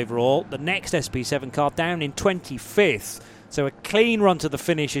 10th overall, the next SP7 car down in 25th. So a clean run to the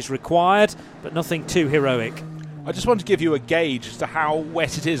finish is required, but nothing too heroic. I just want to give you a gauge as to how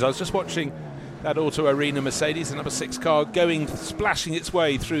wet it is. I was just watching that Auto Arena Mercedes, the number 6 car, splashing its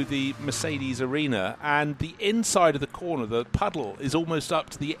way through the Mercedes Arena, and the inside of the corner, the puddle, is almost up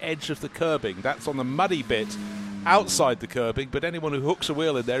to the edge of the curbing. That's on the muddy bit outside the curbing, but anyone who hooks a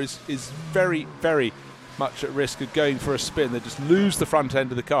wheel in there is very, very much at risk of going for a spin. They just lose the front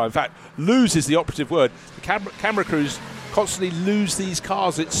end of the car. In fact, lose is the operative word. The camera crews constantly lose these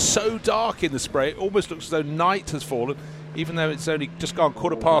cars. It's so dark in the spray, it almost looks as though night has fallen, even though it's only just gone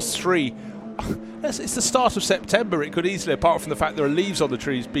 3:15. It's the start of September. It could easily, apart from the fact there are leaves on the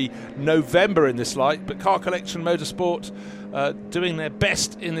trees, be November in this light. But Car Collection Motorsport doing their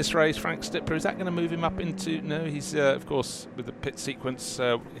best in this race. Frank Stipler, is that going to move him up into... No, he's, of course, with the pit sequence,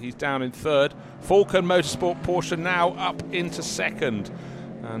 he's down in third. Falcon Motorsport Porsche now up into second.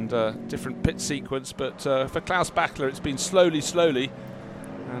 And different pit sequence. But for Klaus Bachler, it's been slowly...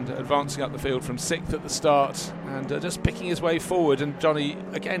 and advancing up the field from 6th at the start and just picking his way forward. And Johnny,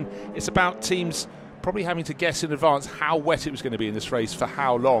 again, it's about teams probably having to guess in advance how wet it was going to be in this race for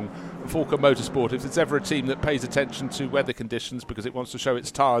how long. And Falcon Motorsport, if there's ever a team that pays attention to weather conditions because it wants to show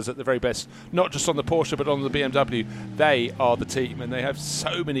its tyres at the very best, not just on the Porsche but on the BMW, they are the team, and they have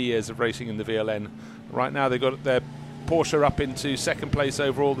so many years of racing in the VLN. Right now they've got their Porsche up into second place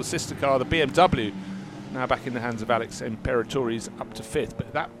overall, the sister car, the BMW, now back in the hands of Alex Imperaturi's up to 5th,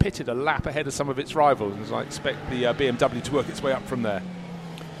 but that pitted a lap ahead of some of its rivals, and I expect the BMW to work its way up from there.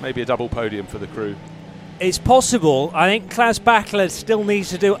 Maybe a double podium for the crew. It's possible. I think Klaus Bachler still needs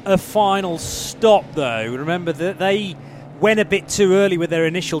to do a final stop, though. Remember that they went a bit too early with their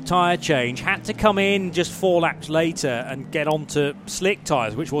initial tyre change, had to come in just 4 laps later and get onto slick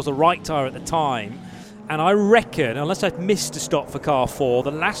tyres, which was the right tyre at the time. And I reckon, unless I've missed a stop for car 4,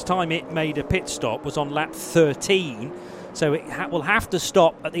 the last time it made a pit stop was on lap 13. So it will have to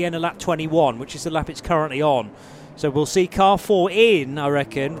stop at the end of lap 21, which is the lap it's currently on. So we'll see car 4 in, I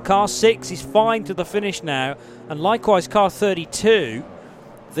reckon. Car 6 is fine to the finish now. And likewise, car 32,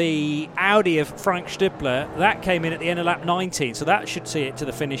 the Audi of Frank Stipler, that came in at the end of lap 19. So that should see it to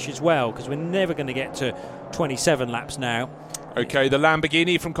the finish as well, because we're never going to get to 27 laps now. Okay, the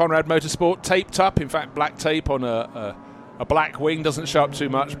Lamborghini from Conrad Motorsport taped up. In fact, black tape on a black wing doesn't show up too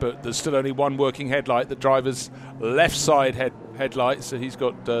much, but there's still only one working headlight, the driver's left side headlight. So he's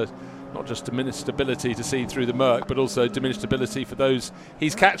got not just diminished ability to see through the murk, but also diminished ability for those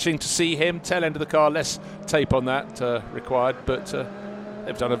he's catching to see him. Tail end of the car, less tape on that required, but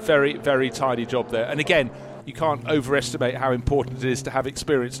they've done a very, very tiny job there. And again, you can't overestimate how important it is to have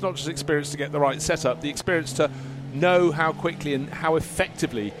experience, not just experience to get the right setup, the experience to know how quickly and how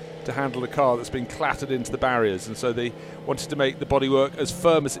effectively to handle a car that's been clattered into the barriers. And so they wanted to make the bodywork as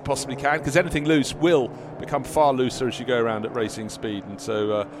firm as it possibly can, because anything loose will become far looser as you go around at racing speed. And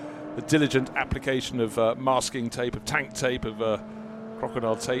so the diligent application of masking tape, of tank tape, of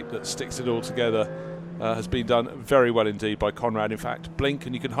crocodile tape that sticks it all together has been done very well indeed by Conrad. In fact, blink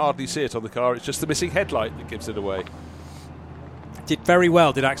and you can hardly see it on the car. It's just the missing headlight that gives it away. Did very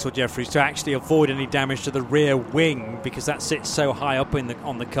well, did Axel Jeffries, to actually avoid any damage to the rear wing, because that sits so high up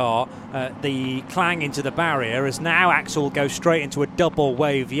on the car. The clang into the barrier, as now Axel goes straight into a double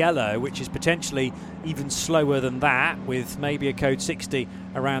wave yellow, which is potentially even slower than that, with maybe a code 60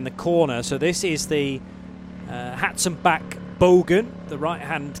 around the corner. So this is the Hatzenbach Bogen, the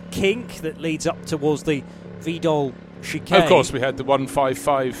right-hand kink that leads up towards the Vidal chicane. Of course, we had the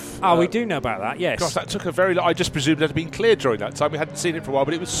 155. We do know about that, yes. Gosh, that took a very long... I just presumed it had been cleared during that time. We hadn't seen it for a while,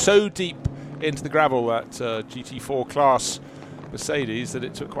 but it was so deep into the gravel, that GT4 class Mercedes, that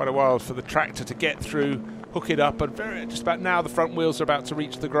it took quite a while for the tractor to get through, hook it up, and just about now the front wheels are about to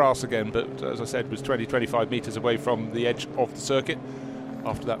reach the grass again. But as I said, was 20-25 metres away from the edge of the circuit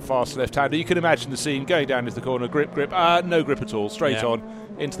after that fast left-hander. You can imagine the scene going down into the corner, grip, no grip at all, straight on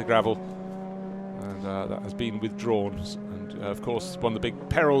into the gravel. That has been withdrawn, and of course one of the big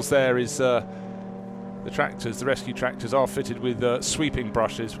perils there is the tractors. The rescue tractors are fitted with sweeping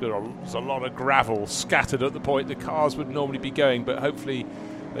brushes. There's a lot of gravel scattered at the point the cars would normally be going, but hopefully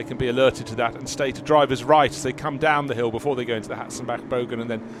they can be alerted to that and stay to driver's right as they come down the hill before they go into the Hatzenbach Bogen, and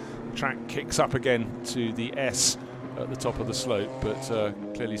then the track kicks up again to the S at the top of the slope, but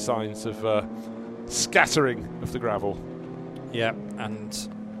clearly signs of scattering of the gravel. Yeah, and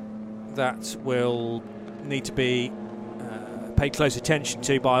that will need to be paid close attention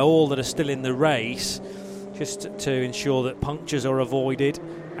to by all that are still in the race, just to ensure that punctures are avoided.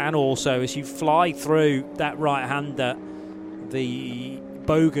 And also, as you fly through that right-hander, the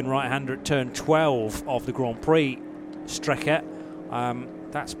Bogen right-hander at turn 12 of the Grand Prix Strecke,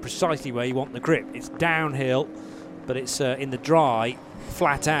 that's precisely where you want the grip. It's downhill, but it's in the dry,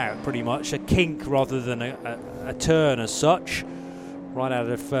 flat out pretty much, a kink rather than a turn as such, right out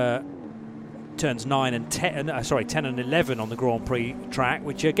of turns 10 and 11 on the Grand Prix track,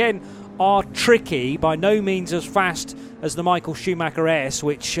 which again are tricky, by no means as fast as the Michael Schumacher S,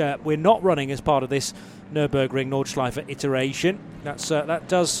 which we're not running as part of this Nürburgring Nordschleife iteration. That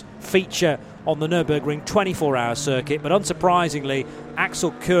does feature on the Nürburgring 24-hour circuit, but unsurprisingly,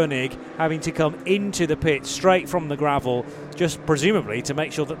 Axel Koenig having to come into the pit straight from the gravel, just presumably to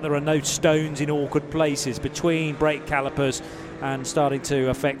make sure that there are no stones in awkward places between brake calipers and starting to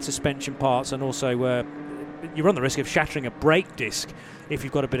affect suspension parts, and also you run the risk of shattering a brake disc if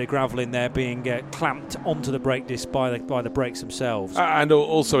you've got a bit of gravel in there being clamped onto the brake disc by the brakes themselves. And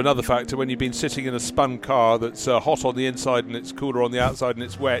also another factor, when you've been sitting in a spun car that's hot on the inside and it's cooler on the outside and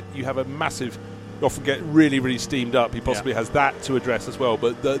it's wet, you have you often get really, really steamed up. He possibly has that to address as well.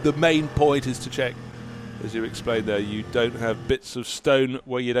 But the main point is to check, as you explained there, you don't have bits of stone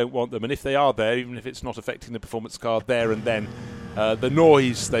where you don't want them. And if they are there, even if it's not affecting the performance car there and then, the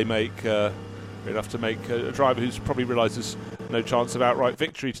noise they make enough to make a driver who's probably realised there's no chance of outright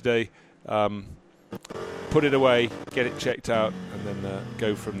victory today put it away, get it checked out, and then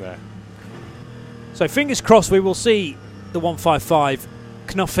go from there. So fingers crossed we will see the 155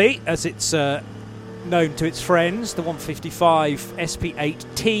 Knuffy, as it's known to its friends, the 155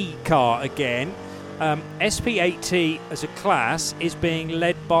 SP8T car again. SP8T as a class is being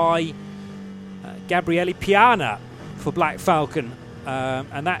led by Gabriele Piana for Black Falcon,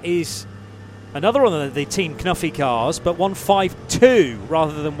 and that is another one of the Team Knuffy cars, but 152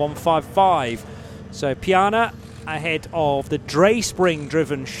 rather than 155. So Piana ahead of the Dre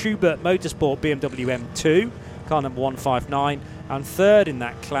Spring-driven Schubert Motorsport BMW M2, car number 159, and third in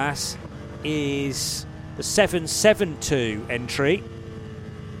that class is the 772 entry.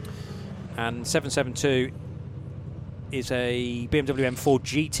 And 772 is a BMW M4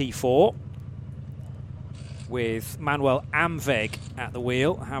 GT4 with Manuel Amweg at the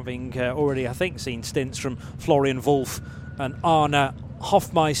wheel, having already, I think, seen stints from Florian Wolf and Arne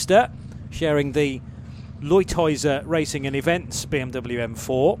Hofmeister, sharing the Leuthäuser Racing and Events BMW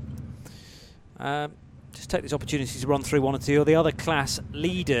M4. Just take this opportunity to run through one or two of the other class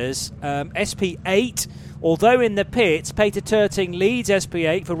leaders. SP8, although in the pits, Peter Terting leads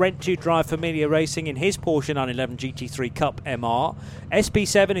SP8 for Rent2 Drive Familia Racing in his Porsche 911 GT3 Cup MR.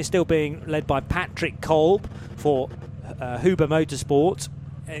 SP7 is still being led by Patrick Kolb for Huber Motorsport,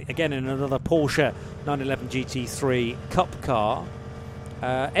 again in another Porsche 911 GT3 Cup car.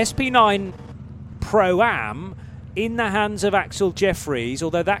 SP9 Pro-Am in the hands of Axel Jeffries,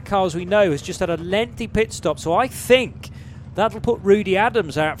 although that car, as we know, has just had a lengthy pit stop, so I think that'll put Rudy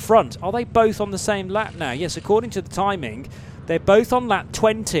Adams out front. Are they both on the same lap now? Yes, according to the timing, they're both on lap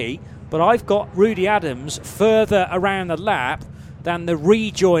 20, but I've got Rudy Adams further around the lap than the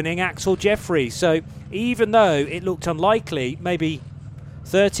rejoining Axel Jeffries. So even though it looked unlikely maybe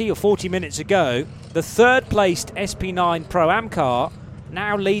 30 or 40 minutes ago, the third-placed SP9 Pro-Am car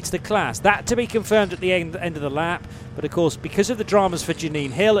now leads the class. That to be confirmed at the end of the lap. But of course, because of the dramas for Janine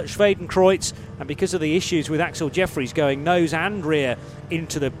Hill at Schwedenkreuz, and because of the issues with Axel Jeffries going nose and rear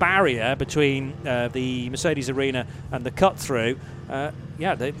into the barrier between the Mercedes Arena and the cut-through, the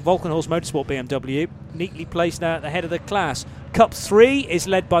Volkenhorst Motorsport BMW neatly placed now at the head of the class. Cup 3 is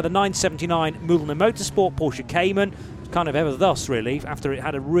led by the 979 Mühlner Motorsport Porsche Cayman, kind of ever thus really, after it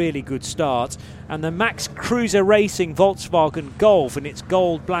had a really good start. And the Max Cruiser Racing Volkswagen Golf in its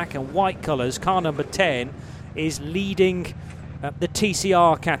gold, black and white colours, car number 10, is leading the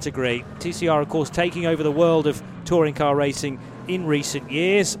TCR category. TCR, of course, taking over the world of touring car racing in recent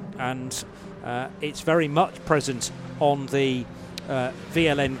years, and it's very much present on the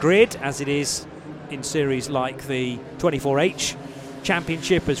VLN grid, as it is in series like the 24H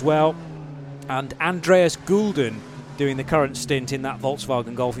Championship as well. And Andreas Gulden doing the current stint in that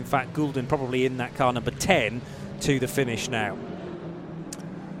Volkswagen Golf. In fact, Gulden probably in that car number 10 to the finish now.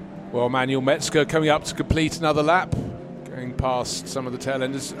 Well, Manuel Metzger coming up to complete another lap, going past some of the tail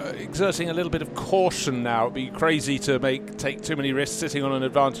enders, exerting a little bit of caution now. It'd be crazy to take too many risks, sitting on an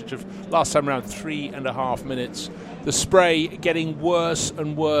advantage of last time around 3.5 minutes. The spray getting worse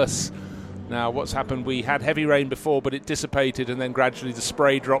and worse. Now, what's happened, we had heavy rain before, but it dissipated, and then gradually the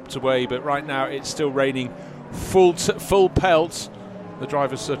spray dropped away. But right now it's still raining full pelt. The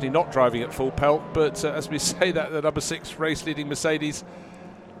driver's certainly not driving at full pelt, but as we say, that the number 6 race leading Mercedes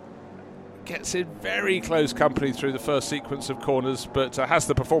gets in very close company through the first sequence of corners, but has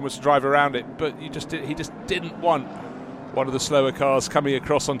the performance to drive around it. But he just didn't want one of the slower cars coming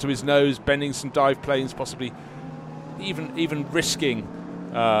across onto his nose, bending some dive planes, possibly even risking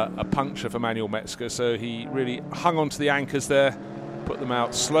a puncture for Manuel Metzger. So he really hung onto the anchors there, put them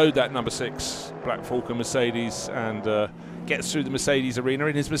out, slowed that number 6 Black Falcon Mercedes, and gets through the Mercedes arena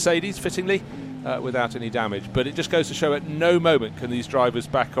in his Mercedes, fittingly, without any damage. But it just goes to show at no moment can these drivers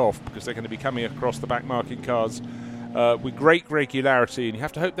back off, because they're going to be coming across the back marking cars with great regularity, and you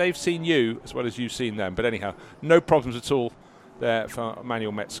have to hope they've seen you as well as you've seen them. But anyhow, no problems at all there for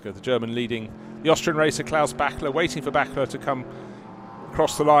Manuel Metzger, the German leading the Austrian racer Klaus Bachler, waiting for Bachler to come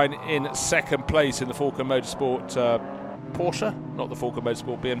across the line in second place in the Falken Motorsport Porsche, not the Falken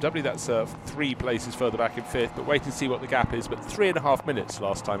Motorsport BMW. That's 3 places further back in 5th, but wait and see what the gap is. But 3.5 minutes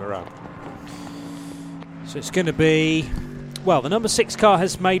last time around. So it's going to be, well, the number 6 car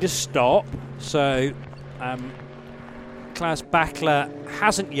has made a stop, so Klaus Bachler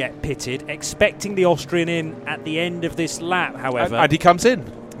hasn't yet pitted, expecting the Austrian in at the end of this lap, however. And he comes in.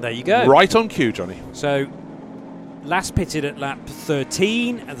 There you go. Right on cue, Johnny. So last pitted at lap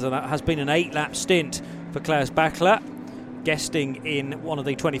 13, and so that has been an 8-lap stint for Klaus Bachler, guesting in one of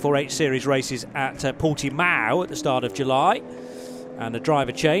the 24H Series races at Portimao at the start of July. And a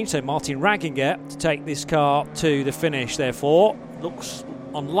driver change, so Martin Ragginger to take this car to the finish. Therefore, looks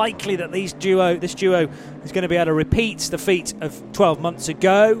unlikely that this duo is going to be able to repeat the feat of 12 months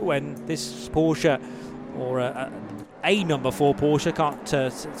ago when this Porsche, or a number 4 Porsche,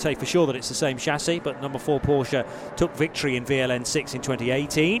 can't say for sure that it's the same chassis, but number 4 Porsche took victory in VLN 6 in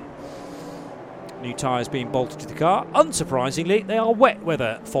 2018. New tyres being bolted to the car. Unsurprisingly, they are wet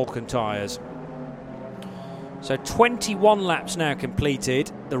weather Falken tyres. So 21 laps now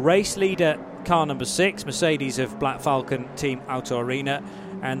completed. The race leader, car number 6, Mercedes of Black Falcon Team Auto Arena,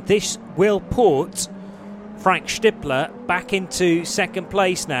 and this will put Frank Stippler back into second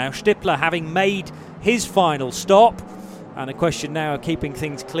place now. Stippler having made his final stop, and a question now of keeping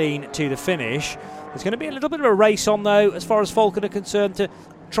things clean to the finish. There's going to be a little bit of a race on, though, as far as Falken are concerned, to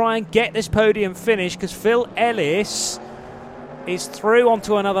try and get this podium finish, because Phil Ellis is through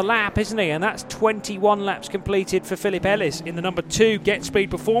onto another lap, isn't he? And that's 21 laps completed for Philip Ellis in the number 2 Get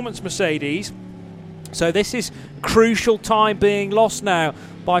Speed Performance Mercedes. So this is crucial time being lost now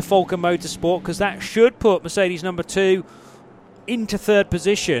by Falken Motorsport, because that should put Mercedes number 2 into 3rd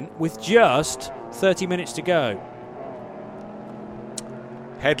position with just 30 minutes to go.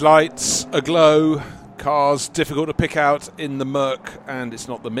 Headlights Aglow. Cars difficult to pick out in the murk, and it's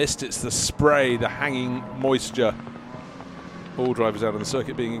not the mist, it's the spray, the hanging moisture. All drivers out on the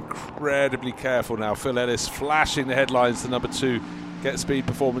circuit being incredibly careful now. Phil Ellis flashing the headlines, the number 2 Get Speed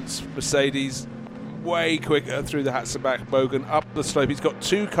Performance Mercedes, way quicker through the Hatzenbach Bogen up the slope. He's got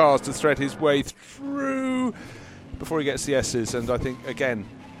 2 cars to thread his way through before he gets the S's, and I think again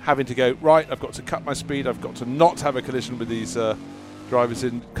having to go right, I've got to cut my speed, I've got to not have a collision with these drivers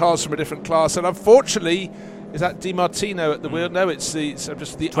in cars from a different class. And unfortunately, is that Di Martino at the wheel? No, it's the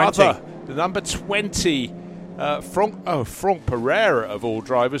 20. Other, the number 20, Franck Pereira of all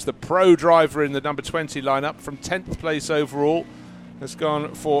drivers, the pro driver in the number 20 lineup, from 10th place overall, has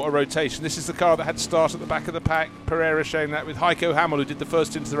gone for a rotation. This is the car that had to start at the back of the pack. Pereira sharing that with Heiko Hammel, who did the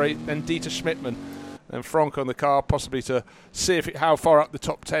first into the race, then Dieter Schmidtmann, and Franck on the car, possibly to see how far up the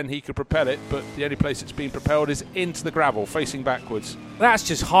top 10 he could propel it, but the only place it's been propelled is into the gravel, facing backwards. That's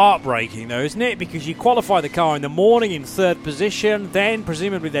just heartbreaking, though, isn't it? Because you qualify the car in the morning in 3rd position, then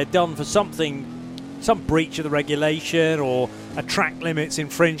presumably they're done for some breach of the regulation or a track limits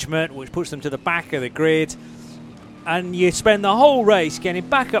infringement, which puts them to the back of the grid, and you spend the whole race getting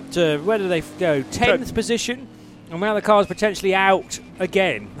back up to, where do they go, 10th position, and now the car's potentially out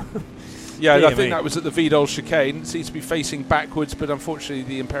again. Yeah, I think that was at the Vidal chicane. It seems to be facing backwards, but unfortunately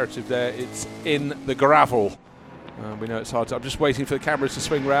the imperative there, it's in the gravel. We know it's hard. I'm just waiting for the cameras to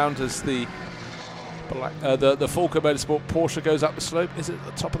swing round as the Falken Motorsport Porsche goes up the slope. Is it at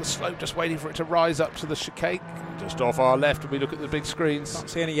the top of the slope, just waiting for it to rise up to the chicane? Just off our left when we look at the big screens. Can't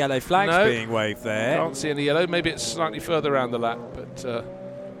see any yellow flags being waved there. Can't see any yellow. Maybe it's slightly further around the lap, but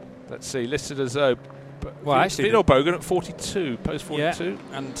let's see. Listed as well, actually, Vidal Bogen at 42, post 42.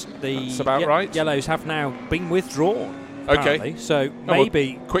 Yeah, and that's about right. Yellows have now been withdrawn. Apparently. Okay. So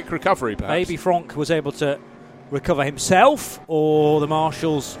maybe quick recovery, perhaps. Maybe Franck was able to recover himself, or the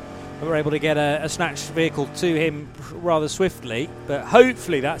marshals were able to get a snatched vehicle to him rather swiftly. But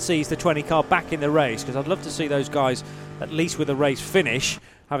hopefully that sees the 20 car back in the race, because I'd love to see those guys at least with a race finish,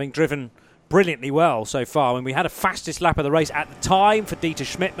 having driven brilliantly well so far. When we had a fastest lap of the race at the time for Dieter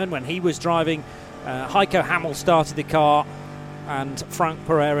Schmidtmann when he was driving. Heiko Hammel started the car, and Franck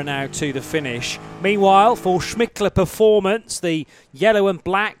Pereira now to the finish. Meanwhile, for Schmickler Performance, the yellow and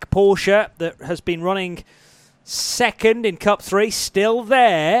black Porsche that has been running second in Cup 3, still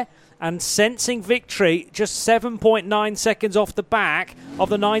there and sensing victory, just 7.9 seconds off the back of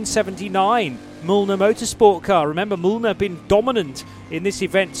the 979 Müllner Motorsport car. Remember, Müllner have been dominant in this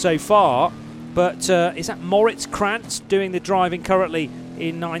event so far, but is that Moritz Krantz doing the driving currently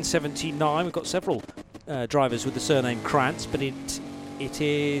in 979? We've got several drivers with the surname Krantz, but it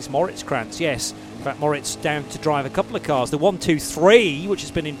is Moritz Krantz, yes, In fact, Moritz down to drive a couple of cars. The 123, which has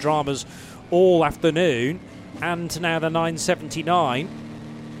been in dramas all afternoon, and now the 979.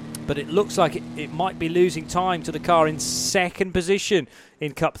 But it looks like it might be losing time to the car in second position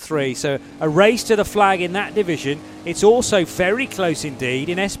in Cup 3. So a race to the flag in that division. It's also very close indeed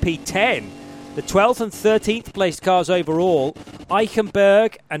in SP10. The 12th and 13th placed cars overall,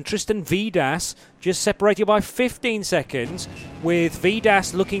 Eichenberg and Tristan Vidas just separated by 15 seconds, with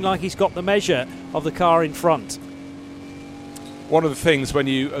Vidas looking like he's got the measure of the car in front. One of the things when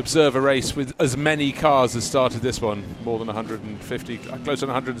you observe a race with as many cars as started this one, more than 150, close to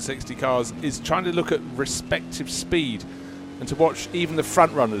 160 cars, is trying to look at respective speed and to watch even the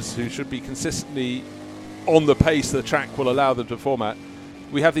front runners who should be consistently on the pace the track will allow them to perform at.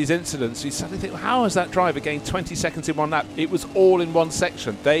 We have these incidents, you suddenly think, how has that driver gained 20 seconds in one lap? It was all in one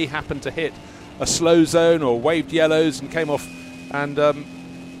section. They happened to hit a slow zone or waved yellows and came off, and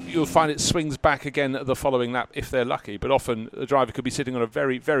you'll find it swings back again at the following lap if they're lucky. But often a driver could be sitting on a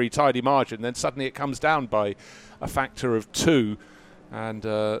very, very tidy margin, then suddenly it comes down by a factor of 2, and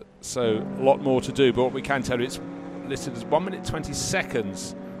so a lot more to do. But what we can tell you, it's listed as 1 minute 20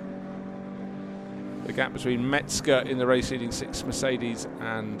 seconds. The gap between Metzger in the race leading 6 Mercedes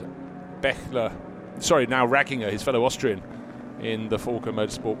and Bechler, now Ragginger, his fellow Austrian, in the Falken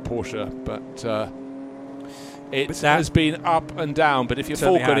Motorsport Porsche. But it has been up and down. But if you're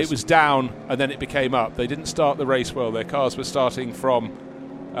Falken, it was down and then it became up. They didn't start the race well. Their cars were starting from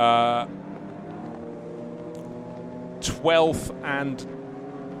 12th and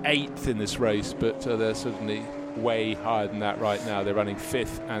 8th in this race, but they're certainly way higher than that right now. They're running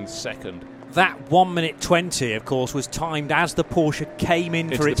 5th and 2nd. That 1 minute 20, of course, was timed as the Porsche came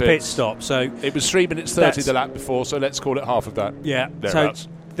in for its pit stop. So it was 3 minutes 30 the lap before, so let's call it half of that. Yeah, so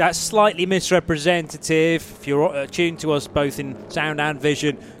that's slightly misrepresentative. If you're tuned to us both in sound and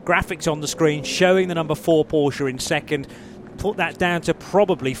vision, graphics on the screen showing the number 4 Porsche in second. Put that down to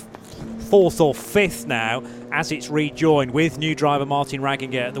probably 4th or 5th now as it's rejoined with new driver Martin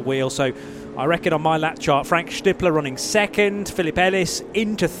Ragginger at the wheel. So I reckon on my lap chart, Frank Stippler running second, Philip Ellis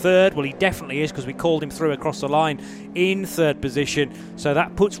into third. Well, he definitely is because we called him through across the line in third position. So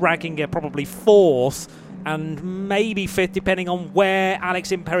that puts Ragginger probably 4th and maybe 5th, depending on where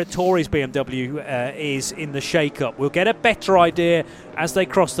Alex Imperatori's BMW is in the shake-up. We'll get a better idea as they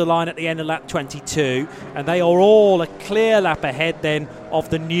cross the line at the end of lap 22, and they are all a clear lap ahead then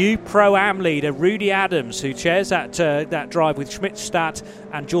of the new Pro-Am leader, Rudy Adams, who chairs that drive with Schmidtstadt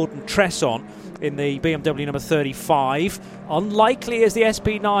and Jordan Tresson in the BMW number 35. Unlikely as the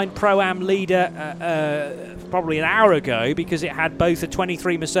SP9 Pro-Am leader probably an hour ago, because it had both the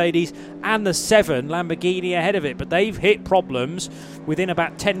 23 Mercedes and the 7 Lamborghini ahead of it. But they've hit problems within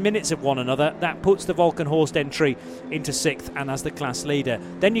about 10 minutes of one another. That puts the Volkenhorst entry into 6th and as the class leader.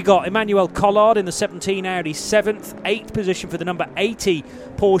 Then you got Emmanuel Collard in the 17 Audi 7th, 8th position for the number 80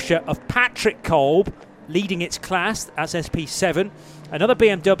 Porsche of Patrick Kolb, leading its class. That's SP7. Another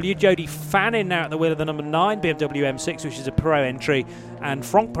BMW, Jody Fannin now at the wheel of the number 9 BMW M6, which is a pro entry. And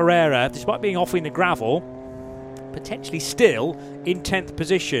Franck Pereira, despite being off in the gravel, potentially still in 10th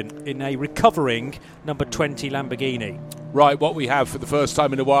position in a recovering number 20 Lamborghini. Right, what we have for the first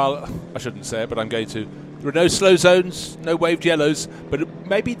time in a while, I shouldn't say it, but I'm going to. There are no slow zones, no waved yellows, but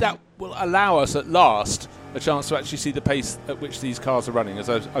maybe that will allow us at last a chance to actually see the pace at which these cars are running. As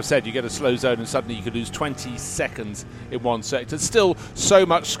I've said, you get a slow zone and suddenly you could lose 20 seconds in one sector. There's still so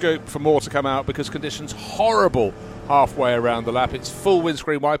much scope for more to come out because conditions horrible halfway around the lap. It's full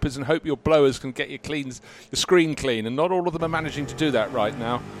windscreen wipers and hope your blowers can get your screen clean, and not all of them are managing to do that right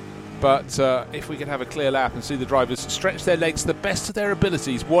now. But if we can have a clear lap and see the drivers stretch their legs to the best of their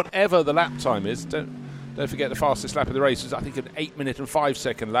abilities, whatever the lap time is. Don't forget the fastest lap of the race was, I think, an 8 minute and 5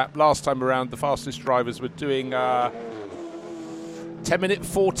 second lap. Last time around, the fastest drivers were doing 10 minutes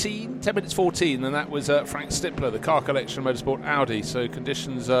 14, and that was Frank Stippler, the Car Collection Motorsport Audi. So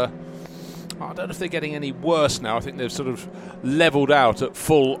conditions, I don't know if they're getting any worse now. I think they've sort of levelled out at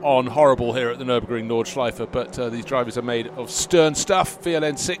full-on horrible here at the Nürburgring Nordschleife, but these drivers are made of stern stuff.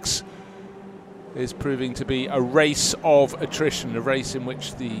 VLN 6 is proving to be a race of attrition, a race in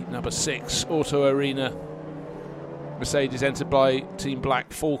which the number 6 Auto Arena Mercedes, entered by Team Black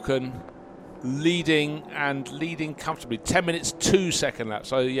Falken, leading comfortably. 10 minutes 2 second lap.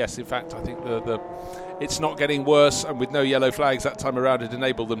 So yes, in fact, I think it's not getting worse, and with no yellow flags that time around, it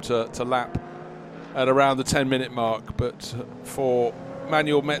enabled them to lap at around the 10-minute mark. But for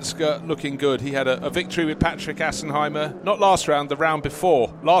Manuel Metzger, looking good. He had a victory with Patrick Assenheimer, not last round, the round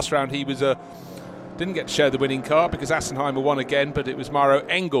before. Last round he was didn't get to share the winning car because Assenheimer won again, but it was Maro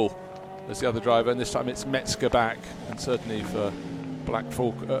Engel as the other driver, and this time it's Metzger back. And certainly for Black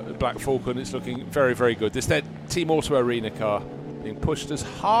Falcon is looking very, very good. This their Team Auto Arena car being pushed as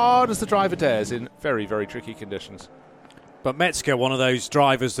hard as the driver dares in very, very tricky conditions. But Metzger, one of those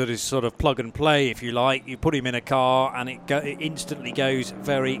drivers that is sort of plug and play, if you like. You put him in a car and it instantly goes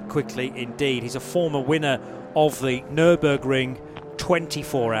very quickly indeed. He's a former winner of the Nürburgring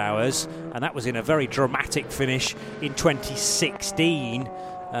 24 hours, and that was in a very dramatic finish in 2016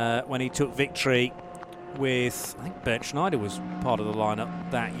 when he took victory with, I think Bernd Schneider was part of the lineup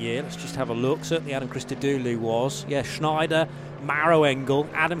that year. Let's just have a look. Certainly Adam Christodoulou was. Yeah, Schneider, Maro Engel,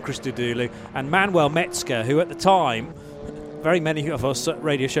 Adam Christodoulou, and Manuel Metzger, who at the time, very many of us at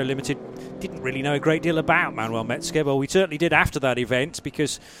Radio Show Limited didn't really know a great deal about Manuel Metzger. Well, we certainly did after that event,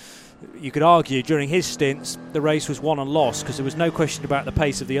 because you could argue during his stints the race was won and lost, because there was no question about the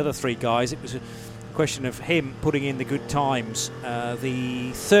pace of the other three guys. It was a question of him putting in the good times.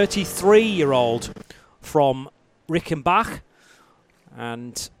 The 33-year-old from Rickenbach,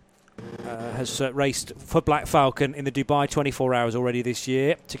 and has raced for Black Falcon in the Dubai 24 hours already this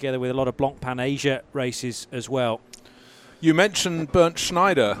year, together with a lot of Blancpain Asia races as well. You mentioned Bernd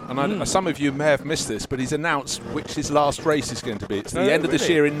Schneider, and some of you may have missed this, but he's announced which his last race is going to be. It's the end of this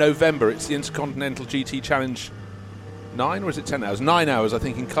year in November. It's the Intercontinental GT Challenge 9, or is it 10 hours? 9 hours, I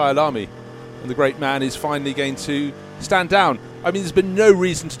think, in Kyalami. And the great man is finally going to stand down. I mean, there's been no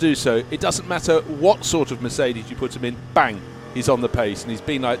reason to do so. It doesn't matter what sort of Mercedes you put him in, bang, he's on the pace. And he's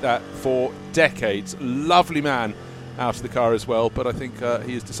been like that for decades. Lovely man out of the car as well, but I think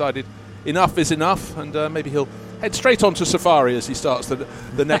he has decided enough is enough, and maybe he'll head straight on to Safari as he starts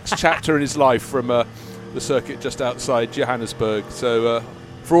the next chapter in his life from the circuit just outside Johannesburg. So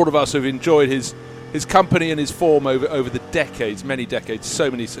for all of us who've enjoyed his company and his form over the decades, many decades,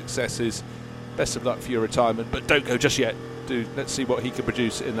 so many successes, best of luck for your retirement, but don't go just yet. Let's see what he can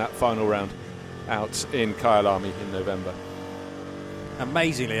produce in that final round out in Kyalami in November.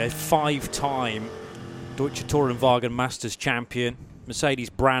 Amazingly, a 5-time Deutsche Tourenwagen Masters champion, Mercedes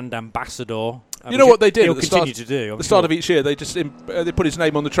brand ambassador. You know what they did? He'll continue to do. At the start of each year, they just they put his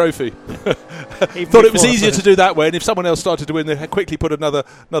name on the trophy. Thought it was easier to do that way, and if someone else started to win, they quickly put another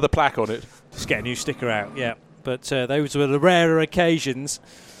plaque on it. Just get a new sticker out, yeah. But those were the rarer occasions.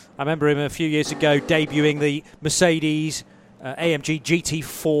 I remember him a few years ago debuting the Mercedes AMG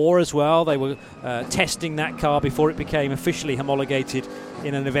GT4 as well. They were testing that car before it became officially homologated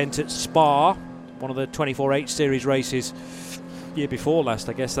in an event at Spa, one of the 24H Series races year before last,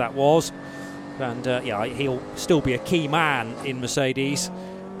 I guess that was. And he'll still be a key man in Mercedes,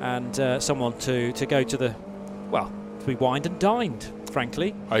 and someone to go to to be wined and dined,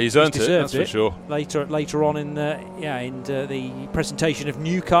 frankly. He's earned it, that's for sure. Later on in the presentation of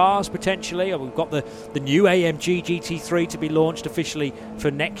new cars, potentially. We've got the new AMG GT3 to be launched officially for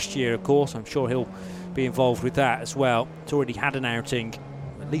next year, of course. I'm sure he'll be involved with that as well. It's already had an outing,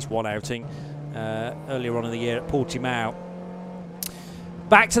 at least one outing, earlier on in the year at Portimao.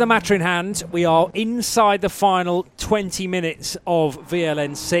 Back to the matter in hand. We are inside the final 20 minutes of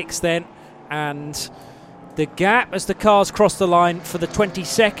VLN 6 then, and the gap as the cars cross the line for the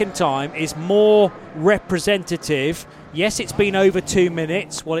 22nd time is more representative. Yes, it's been over 2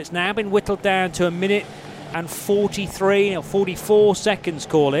 minutes. Well, it's now been whittled down to 1 minute and 43 or 44 seconds,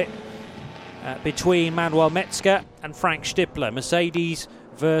 call it, between Manuel Metzger and Frank Stippler. Mercedes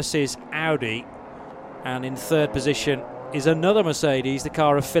versus Audi. And in third position is another Mercedes, the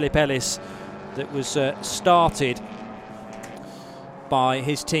car of Philip Ellis, that was started by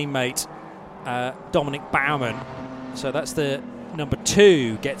his teammate Dominic Baumann. So that's the number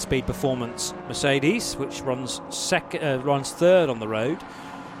 2 Get Speed Performance Mercedes, which runs third on the road.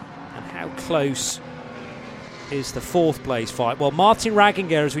 And how close is the fourth place fight? Well, Martin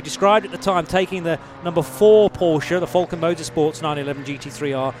Ragginger, as we described at the time, taking the number 4 Porsche, the Falcon Motorsports 911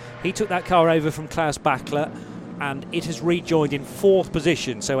 GT3R. He took that car over from Klaus Bachler, and it has rejoined in 4th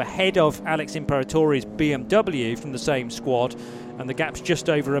position, so ahead of Alex Imperatori's BMW from the same squad, and the gap's just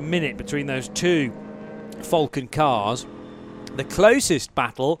over 1 minute between those 2 Falcon cars. The closest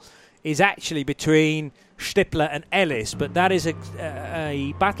battle is actually between Stippler and Ellis, but that is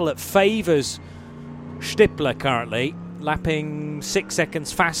a battle that favours Stippler currently, lapping 6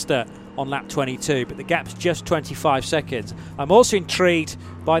 seconds faster on lap 22, but the gap's just 25 seconds. I'm also intrigued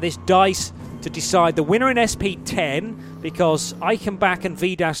by this dice to decide the winner in SP10, because Eichenbach and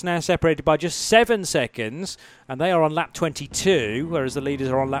Vidas now separated by just 7 seconds, and they are on lap 22, whereas the leaders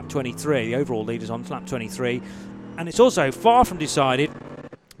are on lap 23, the overall leaders on lap 23. And it's also far from decided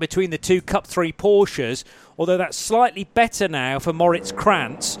between the 2 Cup 3 Porsches, although that's slightly better now for Moritz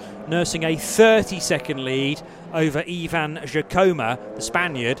Krantz, nursing a 30-second lead over Ivan Jacoma, the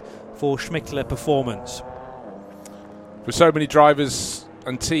Spaniard, for Schmickler Performance. For so many drivers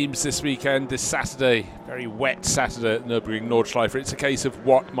and teams this weekend, this Saturday, very wet Saturday at Nürburgring Nordschleife, it's a case of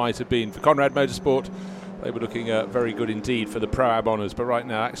what might have been. For Conrad Motorsport, they were looking very good indeed for the Pro-Am honours, but right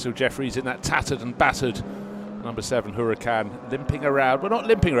now Axel Jeffries in that tattered and battered number 7 Huracan, limping around. Well, not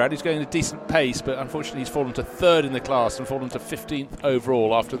limping around, he's going at a decent pace, but unfortunately he's fallen to 3rd in the class and fallen to 15th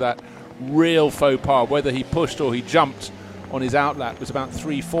overall after that real faux pas. Whether he pushed or he jumped on his outlap was about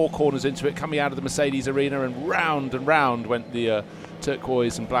 3-4 corners into it, coming out of the Mercedes arena, and round went the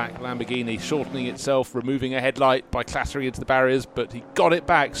turquoise and black Lamborghini, shortening itself, removing a headlight by clattering into the barriers, but he got it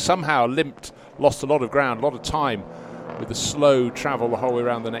back, somehow limped, lost a lot of ground, a lot of time with the slow travel the whole way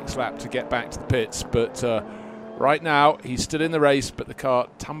around the next lap to get back to the pits. But right now he's still in the race, but the car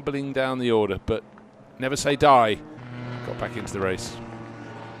tumbling down the order, but never say die, got back into the race.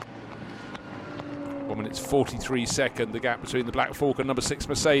 1 minute 43 second, the gap between the Black Falcon number 6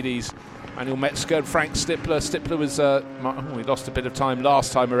 Mercedes, Manuel Metzger and Frank Stippler. Stippler was he lost a bit of time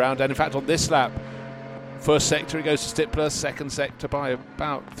last time around, and in fact on this lap, first sector it goes to Stippler, second sector by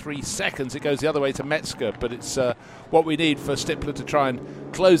about 3 seconds it goes the other way to Metzger. But it's what we need for Stippler to try and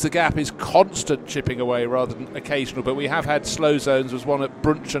close the gap is constant chipping away rather than occasional. But we have had slow zones. There was one at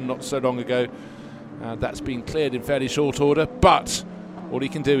Brunchen not so long ago, that's been cleared in fairly short order, but all he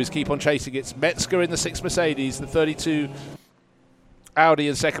can do is keep on chasing. It's Metzger in the 6 Mercedes, the 32 Audi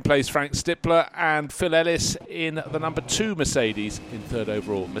in second place, Frank Stippler, and Phil Ellis in the number 2 Mercedes in 3rd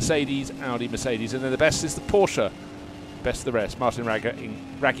overall. Mercedes, Audi, Mercedes, and then the best is the Porsche. Best of the rest, Martin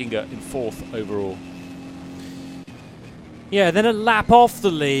Ragginger in 4th overall. Yeah, then a lap off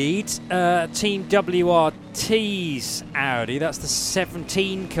the lead, Team WRT's Audi. That's the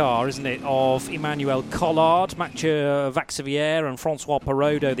 17 car, isn't it, of Emmanuel Collard, Mathieu Vaxivière and Francois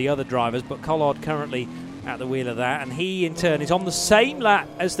Perrodo, the other drivers, but Collard currently at the wheel of that, and he in turn is on the same lap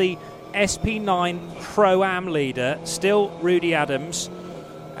as the SP9 Pro-Am leader, still Rudy Adams,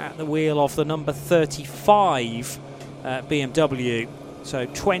 at the wheel of the number 35 BMW. So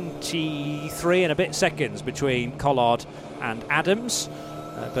 23 and a bit seconds between Collard and Adams,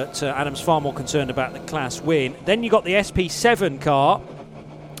 but Adams far more concerned about the class win. Then you got the SP7 car,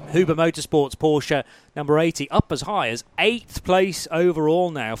 Huber Motorsports Porsche number 80, up as high as 8th place overall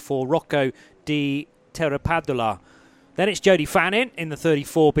now for Rocco Di Terrapadula. Then it's Jody Fannin in the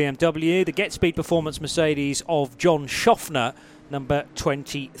 34 BMW, the Get Speed Performance Mercedes of John Schaffner, number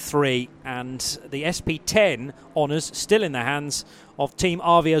 23, and the SP10 honours still in the hands of Team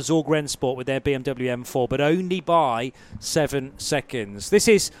Avia Zorg Rennsport with their BMW M4, but only by 7 seconds. This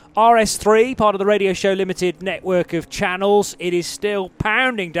is RS3, part of the Radio Show Limited network of channels. It is still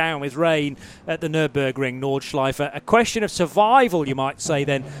pounding down with rain at the Nürburgring Nordschleife. A question of survival, you might say,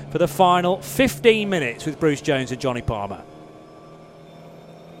 then, for the final 15 minutes with Bruce Jones and Johnny Palmer.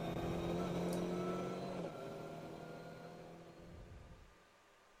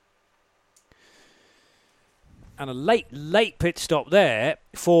 And a late pit stop there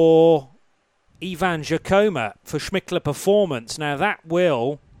for Ivan Jacoma for Schmickler Performance. Now that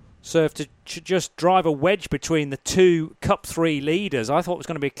will serve to just drive a wedge between the 2 Cup 3 leaders. I thought it was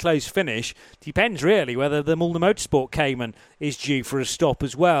going to be a close finish. Depends really whether the Mulder Motorsport Cayman is due for a stop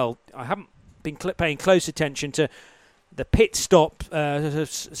as well. I haven't been paying close attention to the pit stop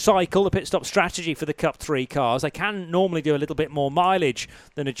cycle, the pit stop strategy for the Cup 3 cars. They can normally do a little bit more mileage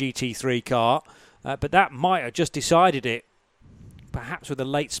than a GT3 car. But that might have just decided it, perhaps with a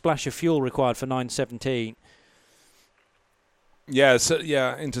late splash of fuel required for 9:17. Yeah,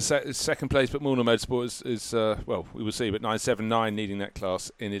 into second place, but Mulder Motorsport is well, we will see, but 9:79 needing that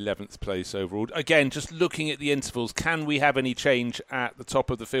class in 11th place overall. Again, just looking at the intervals, can we have any change at the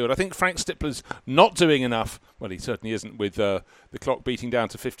top of the field? I think Frank Stippler's not doing enough. Well, he certainly isn't, with the clock beating down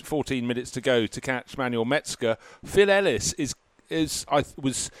to 14 minutes to go to catch Manuel Metzger. Phil Ellis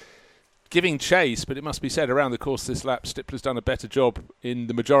was giving chase, but it must be said, around the course of this lap, Stippler's done a better job in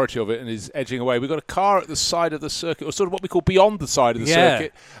the majority of it and is edging away. We've got a car at the side of the circuit, or sort of what we call beyond the side of the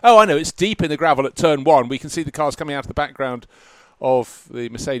circuit. Oh, I know, it's deep in the gravel at turn 1. We can see the cars coming out of the background of the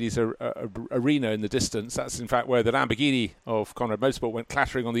Mercedes arena in the distance. That's in fact where the Lamborghini of Conrad Motorsport went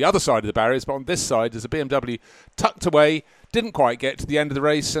clattering on the other side of the barriers, but on this side there's a BMW tucked away, didn't quite get to the end of the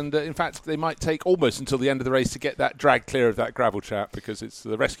race, and in fact they might take almost until the end of the race to get that drag clear of that gravel trap, because it's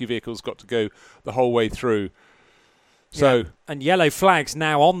the rescue vehicle's got to go the whole way through. So, yeah. And yellow flags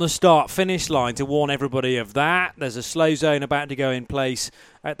now on the start-finish line to warn everybody of that. There's a slow zone about to go in place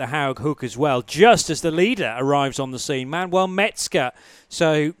at the Haug Hook as well, just as the leader arrives on the scene, Manuel Metzger.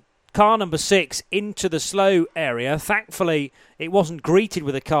 So car number 6 into the slow area. Thankfully, it wasn't greeted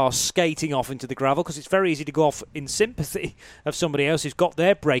with a car skating off into the gravel, because it's very easy to go off in sympathy of somebody else who's got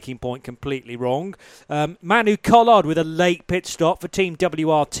their braking point completely wrong. Manu Collard with a late pit stop for Team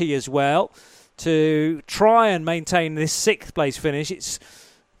WRT as well to try and maintain this 6th place finish. It's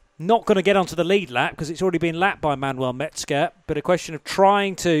not going to get onto the lead lap because it's already been lapped by Manuel Metzger, but a question of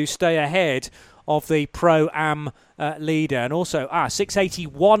trying to stay ahead of the Pro-Am leader. And also,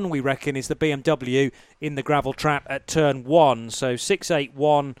 681 we reckon is the BMW in the gravel trap at turn 1. So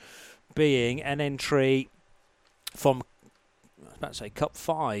 681 being an entry from, I was about to say Cup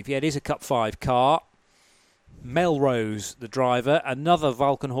 5. Yeah, it is a Cup 5 car. Melrose, the driver, another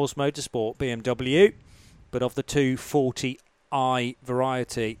Valkenhorst Motorsport BMW, but of the 240i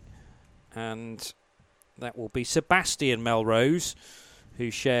variety. And that will be Sebastian Melrose,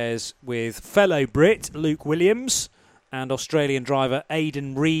 who shares with fellow Brit Luke Williams and Australian driver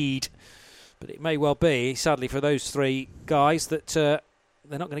Aidan Reid. But it may well be, sadly for those 3 guys, that they're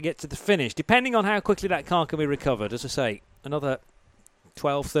not going to get to the finish, depending on how quickly that car can be recovered. As I say, another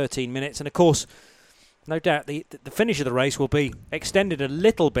 12, 13 minutes. And of course, no doubt the finish of the race will be extended a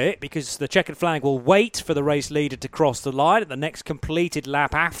little bit, because the checkered flag will wait for the race leader to cross the line at the next completed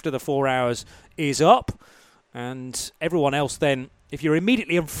lap after the 4 hours is up. And everyone else then, if you're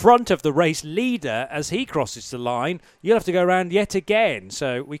immediately in front of the race leader as he crosses the line, you'll have to go around yet again.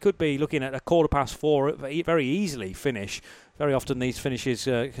 So we could be looking at a 4:15 very easily finish. Very often these finishes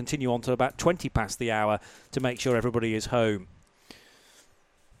continue on to about 20 past the hour to make sure everybody is home.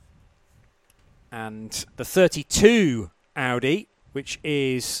 And the 32 Audi, which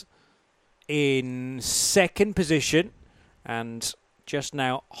is in 2nd position and just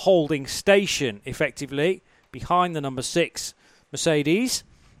now holding station effectively behind the number 6 Mercedes,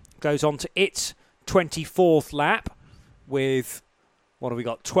 goes on to its 24th lap with, what have we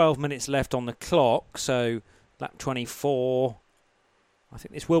got, 12 minutes left on the clock. So lap 24, I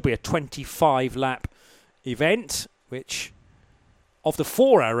think this will be a 25 lap event, which of the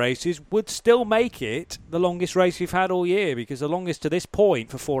 4-hour races would still make it the longest race we've had all year, because the longest to this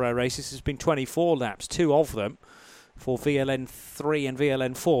point for 4-hour races has been 24 laps, 2 of them for VLN 3 and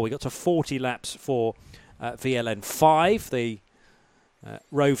VLN 4. We got to 40 laps for VLN 5, the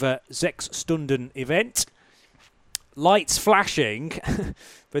Rover 6 Stunden event. Lights flashing,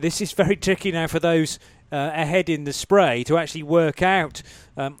 but this is very tricky now for those ahead in the spray to actually work out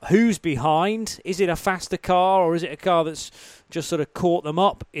who's behind. Is it a faster car, or is it a car that's just sort of caught them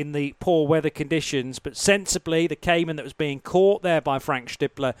up in the poor weather conditions? But sensibly, the Cayman that was being caught there by Frank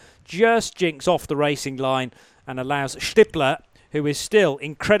Stippler just jinks off the racing line and allows Stippler, who is still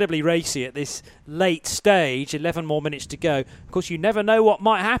incredibly racy at this late stage, 11 more minutes to go. Of course, you never know what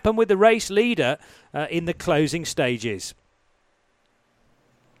might happen with the race leader in the closing stages.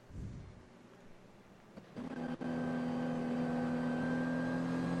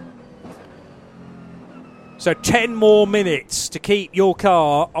 So 10 more minutes to keep your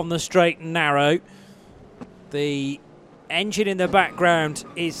car on the straight and narrow. The engine in the background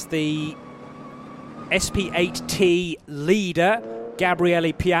is the SP8T leader,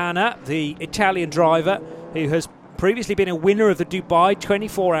 Gabriele Piana, the Italian driver who has previously been a winner of the Dubai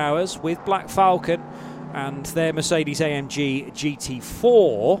 24 Hours with Black Falcon and their Mercedes-AMG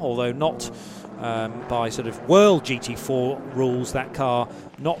GT4, although not by sort of world GT4 rules, that car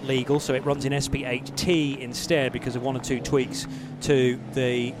not legal, so it runs in SP8T instead because of 1 or 2 tweaks to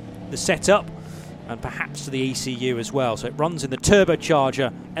the setup and perhaps to the ECU as well. So it runs in the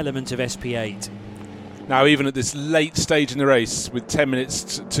turbocharger element of SP8. Now, even at this late stage in the race, with 10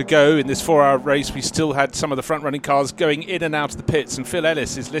 minutes to go in this 4-hour race, we still had some of the front-running cars going in and out of the pits, and Phil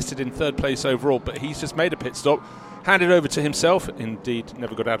Ellis is listed in 3rd place overall, but he's just made a pit stop, handed over to himself, indeed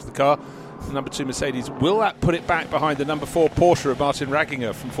never got out of the car. The number 2 Mercedes, will that put it back behind the number 4 Porsche of Martin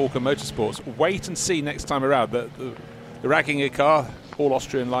Ragginger from Falcon Motorsports? Wait and see next time around. The Ragginger car, all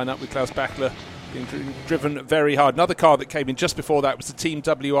Austrian lineup with Klaus Bachler being driven very hard. Another car that came in just before that was the Team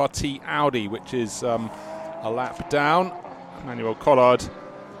WRT Audi, which is a lap down. Manuel Collard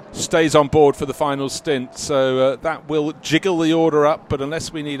stays on board for the final stint, so that will jiggle the order up, but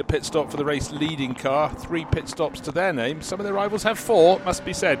unless we need a pit stop for the race leading car, 3 pit stops to their name. Some of their rivals have 4, must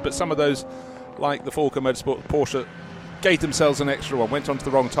be said, but some of those, like the Falcon Motorsport Porsche, gave themselves an extra one, went onto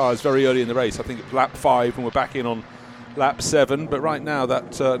the wrong tyres very early in the race. I think it's lap 5 and we're back in on lap 7, but right now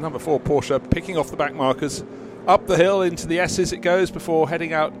that number 4 Porsche picking off the back markers, up the hill into the S's it goes before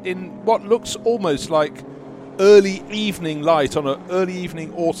heading out in what looks almost like early evening light on an early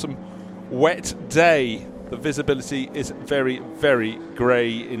evening autumn wet day. The visibility is very, very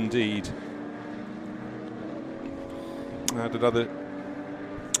grey indeed. And another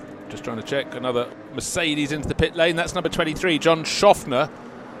just trying to check. Another Mercedes into the pit lane. That's number 23, John Schaffner,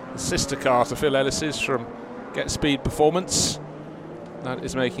 the sister car to Phil Ellis's from Get Speed Performance. That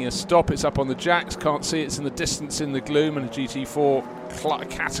is making a stop. It's up on the jacks. Can't see it's in the distance in the gloom. And a GT4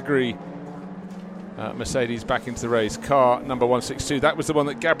 category Mercedes back into the race. Car number 162. That was the one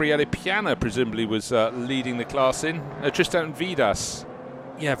that Gabriele Piana presumably was leading the class in. Tristan Vidas.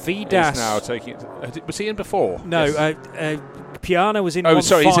 Yeah, Vidas is now taking it. Was he in before? No, yes. Piana was in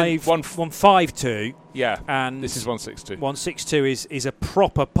he's in 152. Yeah, and this is 162. 162 is a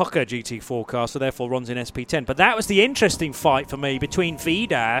proper pucker GT4 car, so therefore runs in SP10. But that was the interesting fight for me between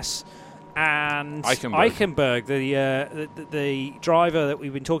Vidas and Eichenberg, the driver that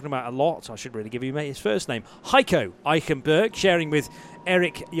we've been talking about a lot. I should really give you his first name, Heiko Eichenberg, sharing with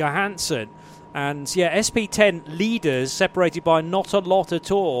Eric Johansson. And yeah, SP10 leaders separated by not a lot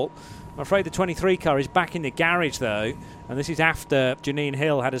at all. I'm afraid the 23 car is back in the garage though, and this is after Janine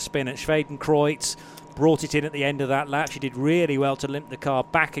Hill had a spin at Schwedenkreuz, brought it in at the end of that lap. She did really well to limp the car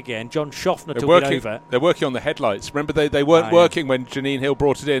back again. John Schaffner took it over. They're working on the headlights. Remember, they weren't working when Janine Hill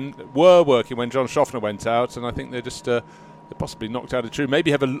brought it in, were working when John Schaffner went out, and I think they're just they're possibly knocked out of tune.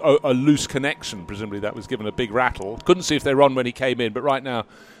 Maybe have a loose connection. Presumably that was given a big rattle. Couldn't see if they were on when he came in, but right now,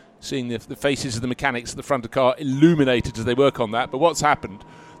 seeing the faces of the mechanics at the front of the car illuminated as they work on that. But what's happened?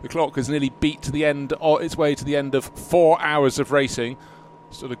 The clock has nearly beat to the end, or its way to the end of 4 hours of racing.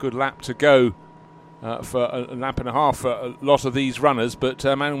 Still a good lap to go for a lap and a half for a lot of these runners. But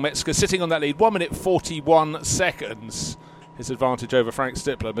Manuel Metzger sitting on that lead, 1 minute 41 seconds. His advantage over Frank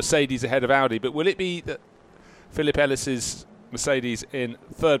Stippler. Mercedes ahead of Audi. But will it be that Philip Ellis's Mercedes in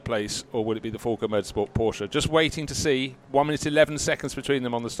third place, or will it be the Falco Motorsport Porsche? Just waiting to see. 1 minute 11 seconds between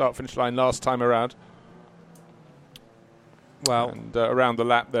them on the start-finish line last time around. Well, and around the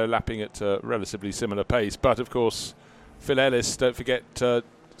lap, they're lapping at a relatively similar pace. But of course, Phil Ellis, don't forget,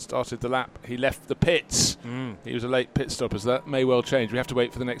 started the lap. He left the pits. He was a late pit stop, as that may well change. We have to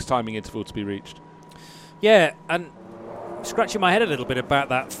wait for the next timing interval to be reached. Yeah, and scratching my head a little bit about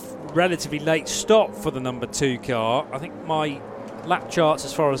that relatively late stop for the number 2 car. I think my lap charts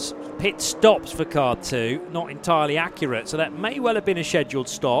as far as pit stops for car 2 not entirely accurate, so that may well have been a scheduled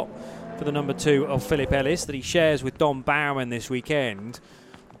stop for the number 2 of Philip Ellis that he shares with Don Baumann this weekend.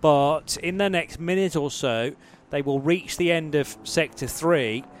 But in the next minute or so, they will reach the end of Sector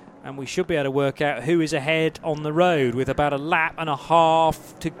 3, and we should be able to work out who is ahead on the road with about a lap and a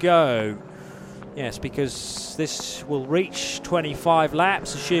half to go. Yes, because this will reach 25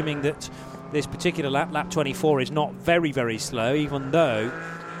 laps, assuming that this particular lap, lap 24, is not very, very slow, even though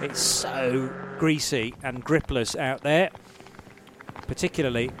it's so greasy and gripless out there.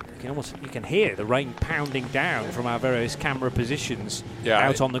 Particularly, you can hear the rain pounding down from our various camera positions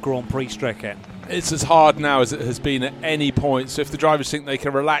out on the Grand Prix Strecke. It's as hard now as it has been at any point, so if the drivers think they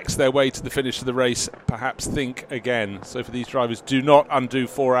can relax their way to the finish of the race, perhaps think again. So for these drivers, do not undo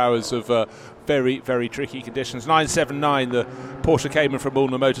 4 hours of very, very tricky conditions. 9.79, the Porsche Cayman from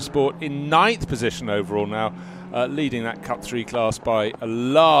Ulna Motorsport in 9th position overall now, leading that Cup 3 class by a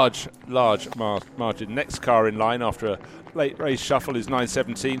large margin. Next car in line after a late race shuffle is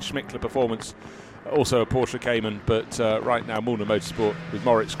 9.17, Schmickler Performance, also a Porsche Cayman, but right now Ulna Motorsport with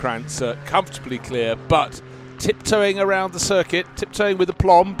Moritz Krantz comfortably clear, but tiptoeing around the circuit, tiptoeing with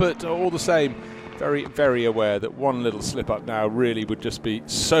aplomb, but all the same very, very aware that one little slip up now really would just be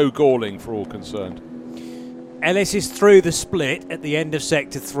so galling for all concerned. Ellis is through the split at the end of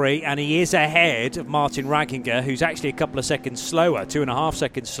Sector 3, and he is ahead of Martin Ragginger, who's actually a couple of seconds slower, 2.5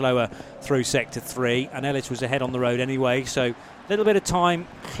 seconds slower through Sector 3, and Ellis was ahead on the road anyway, so a little bit of time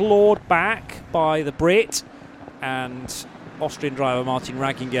clawed back by the Brit, and Austrian driver Martin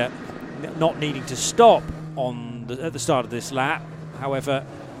Ragginger not needing to stop at the start of this lap, however,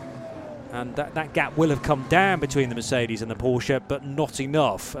 and that gap will have come down between the Mercedes and the Porsche, but not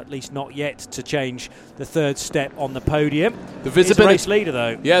enough, at least not yet, to change the third step on the podium. The visibility, race leader,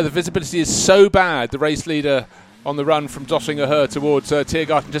 though. Yeah, the visibility is so bad. The race leader on the run from Dottinger towards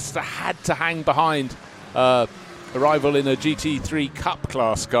Tiergarten just had to hang behind a rival in a GT3 Cup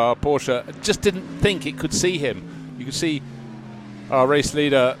class car. Porsche just didn't think it could see him. You could see our race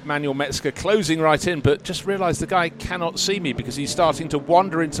leader, Manuel Metzger, closing right in, but just realised the guy cannot see me because he's starting to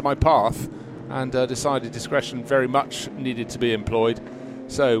wander into my path, and decided discretion very much needed to be employed.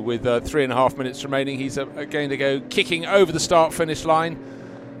 So with 3.5 minutes remaining, he's going to go kicking over the start-finish line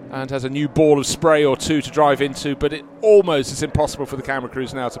and has a new ball of spray or two to drive into, but it almost is impossible for the camera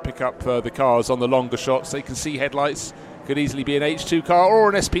crews now to pick up the cars on the longer shots. They can see headlights, could easily be an H2 car or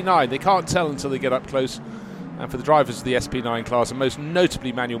an SP9. They can't tell until they get up close. And for the drivers of the SP9 class, and most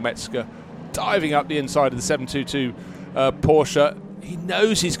notably Manuel Metzger, diving up the inside of the 722 Porsche, he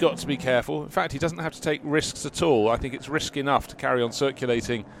knows he's got to be careful. In fact, he doesn't have to take risks at all. I think it's risk enough to carry on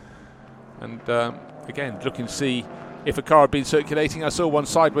circulating. And again, looking to see if a car had been circulating. I saw one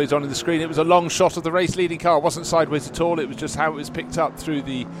sideways on in the screen. It was a long shot of the race-leading car. It wasn't sideways at all. It was just how it was picked up through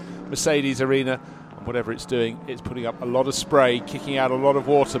the Mercedes arena. And whatever it's doing, it's putting up a lot of spray, kicking out a lot of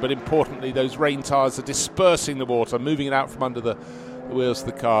water. But importantly, those rain tyres are dispersing the water, moving it out from under the wheels of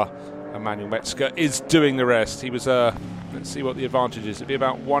the car. And Manuel Metzger is doing the rest. He was, let's see what the advantage is. It'd be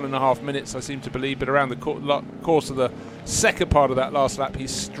about 1.5 minutes, I seem to believe, but around the course of the second part of that last lap, he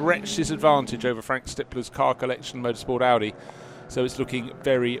stretched his advantage over Frank Stippler's Car Collection Motorsport Audi. So it's looking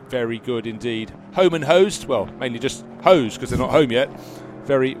very, very good indeed. Home and hosed, well, mainly just hosed because they're not home yet.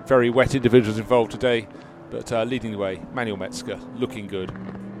 Very, very wet individuals involved today, but leading the way, Manuel Metzger, looking good.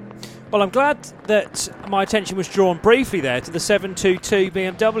 Well, I'm glad that my attention was drawn briefly there to the 722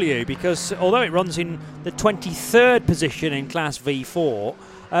 BMW, because although it runs in the 23rd position in Class V4,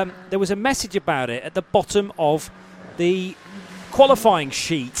 there was a message about it at the bottom of the qualifying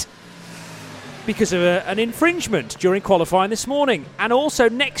sheet because of an infringement during qualifying this morning. And also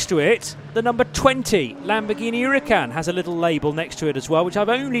next to it, the number 20 Lamborghini Huracan has a little label next to it as well, which I've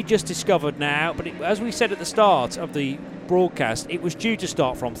only just discovered now. But as we said at the start of the broadcast, it was due to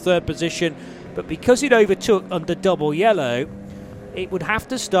start from third position, but because it overtook under double yellow, it would have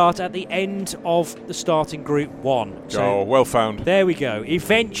to start at the end of the starting Group 1. So well found. There we go.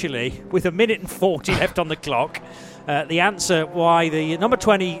 Eventually, with 1 minute and 40 left on the clock, the answer why the number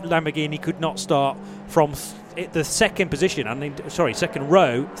 20 Lamborghini could not start from the second position, second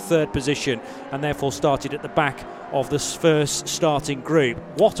row, third position, and therefore started at the back of the first starting group.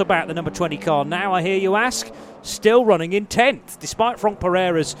 What about the number 20 car now, I hear you ask? Still running in 10th, despite Frank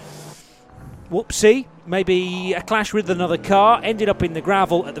Pereira's whoopsie, maybe a clash with another car, ended up in the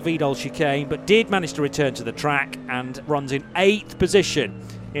gravel at the Vidal chicane, but did manage to return to the track and runs in 8th position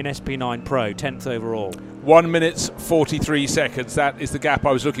in SP9 Pro, 10th overall. 1 minute 43 seconds. That is the gap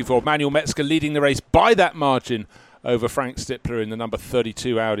I was looking for. Manuel Metzger leading the race by that margin over Frank Stippler in the number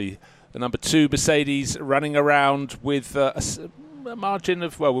 32 Audi. The number 2 Mercedes running around with a margin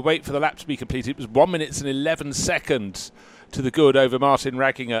of, well, we'll wait for the lap to be completed. It was 1 minute and 11 seconds to the good over Martin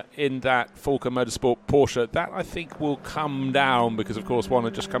Ragginger in that Falcon Motorsport Porsche. That, I think, will come down because, of course, one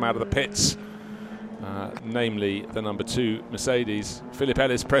had just come out of the pits, namely the number 2 Mercedes. Philip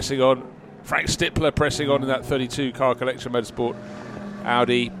Ellis pressing on. Frank Stippler pressing on in that 32 Car Collection Motorsport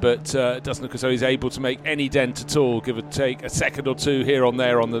Audi, but it doesn't look as though he's able to make any dent at all, give or take a second or two here on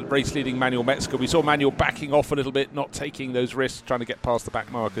there on the race-leading Manuel Metzger. We saw Manuel backing off a little bit, not taking those risks, trying to get past the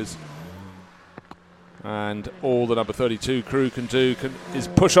back markers. And all the number 32 crew can do is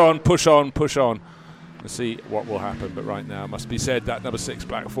push on, push on, push on, and see what will happen. But right now, it must be said that number 6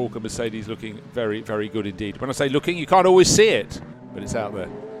 Black Falcon Mercedes looking very, very good indeed. When I say looking, you can't always see it, but it's out there.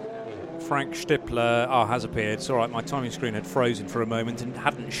 Frank Stippler has appeared. It's all right, my timing screen had frozen for a moment and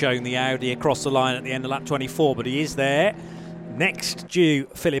hadn't shown the Audi across the line at the end of lap 24, but he is there. Next due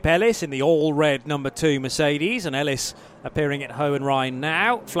Philip Ellis in the all-red number 2 Mercedes, and Ellis appearing at Hohenrhein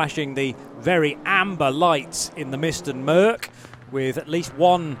now, flashing the very amber lights in the mist and murk, with at least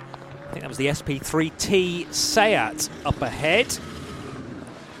one, I think that was the SP3T Seat up ahead,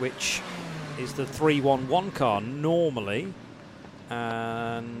 which is the 311 car normally.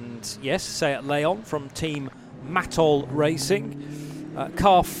 And yes, Seat Leon from Team Matol Racing.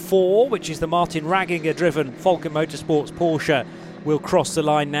 Car 4, which is the Martin Ragginger driven Falcon Motorsports Porsche, will cross the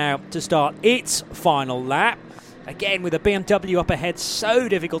line now to start its final lap. Again, with a BMW up ahead, so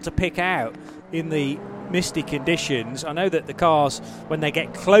difficult to pick out in the misty conditions. I know that the cars, when they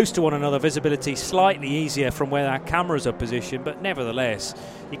get close to one another, visibility slightly easier from where our cameras are positioned, but nevertheless,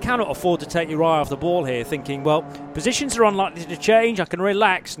 you cannot afford to take your eye off the ball here, thinking, well, positions are unlikely to change, I can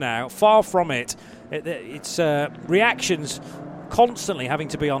relax now. Far from it. It's reactions constantly having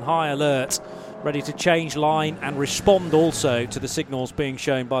to be on high alert, ready to change line and respond also to the signals being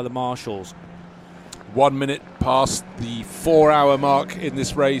shown by the marshals. 1 minute past the 4-hour mark in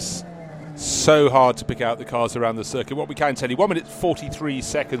this race. So hard to pick out the cars around the circuit. What we can tell you, 1 minute 43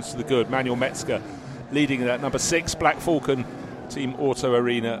 seconds to the good. Manuel Metzger leading that number 6 Black Falcon Team Auto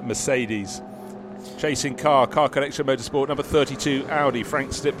Arena Mercedes. Chasing car Collection Motorsport number 32 Audi,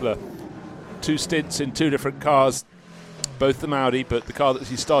 Frank Stippler. 2 stints in 2 different cars, both them Audi, but the car that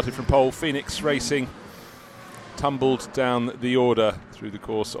he started from pole, Phoenix Racing, tumbled down the order through the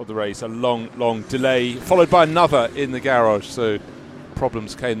course of the race. A long delay, followed by another in the garage, so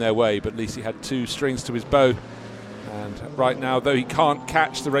problems came their way, but at least he had 2 strings to his bow. And right now, though he can't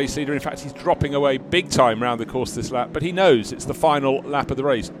catch the race leader, in fact he's dropping away big time around the course this lap, but he knows it's the final lap of the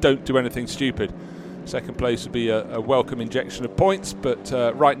race. Don't do anything stupid. second place would be a welcome injection of points, but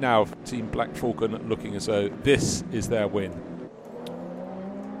right now Team Black Falcon looking as though this is their win.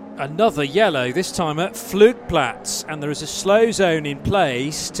 Another yellow, this time at Flugplatz, and there is a slow zone in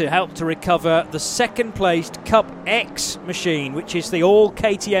place to help to recover the second placed Cup X machine, which is the all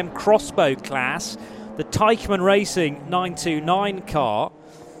KTM crossbow class, the Teichmann Racing 929 car.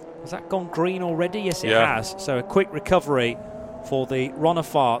 Has that gone green already? Yes, it has. So a quick recovery for the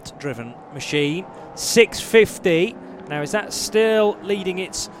Ronafart driven machine. 650. Now, is that still leading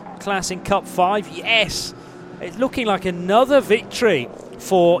its class in Cup 5? Yes. It's looking like another victory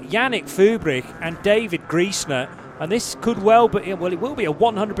for Yannick Fubrich and David Griesner, and this could well be, well, it will be a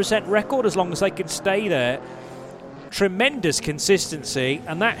 100% record as long as they can stay there. Tremendous consistency,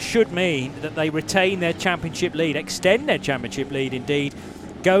 and that should mean that they retain their championship lead, extend their championship lead indeed,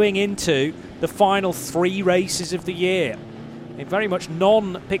 going into the final 3 races of the year in very much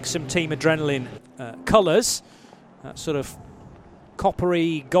non-Pixum Team Adrenaline colours, sort of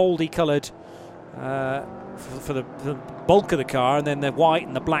coppery, goldy coloured for the bulk of the car, and then the white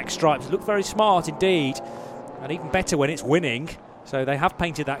and the black stripes look very smart indeed, and even better when it's winning. So they have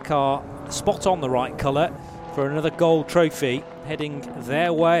painted that car spot on the right colour for another gold trophy heading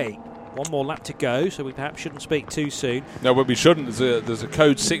their way. One more lap to go, so we perhaps shouldn't speak too soon. No, but we shouldn't. There's a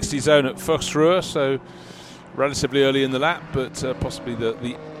code 60 zone at Fuchsruhe, so relatively early in the lap, but possibly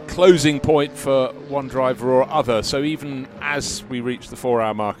the closing point for one driver or other. So even as we reach the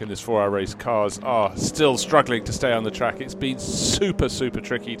 4-hour mark in this 4-hour race, cars are still struggling to stay on the track. It's been super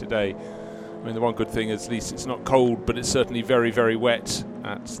tricky today. I mean, the one good thing is at least it's not cold, but it's certainly very, very wet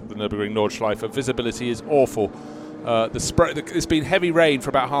at the Nürburgring Nordschleife. Visibility is awful. It's been heavy rain for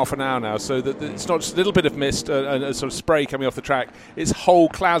about half an hour now, so that it's not just a little bit of mist and a sort of spray coming off the track. It's whole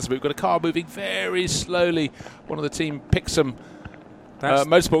clouds of it. We've got a car moving very slowly. One of the Team Pixum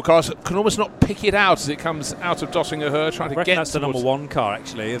motorsport cars can almost not pick it out as it comes out of Döttinger trying to get that's the number 1 car,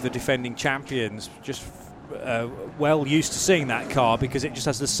 actually, of the defending champions. Just well used to seeing that car because it just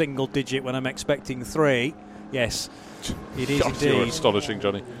has the single digit when I'm expecting 3. Yes, it is indeed. You're astonishing,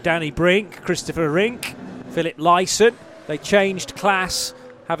 Johnny. Danny Brink, Christopher Rink, Philip Lyson. They changed class,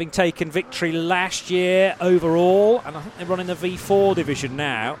 having taken victory last year overall, and I think they're running the V4 division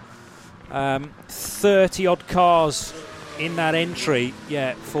now. 30-odd cars in that entry,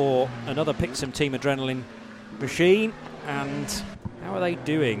 for another Pixum Team Adrenaline machine. And how are they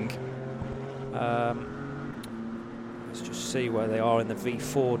doing? Let's just see where they are in the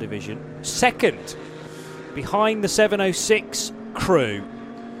V4 division. Second, behind the 706 crew.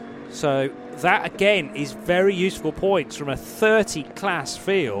 So that again is very useful points from a 30 class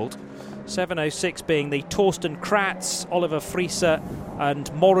field. 706 being the Torsten Kratz, Oliver Frieser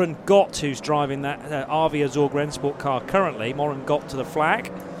and Moran Gott, who's driving that RV Azorg Rennsport car currently. Moran Gott to the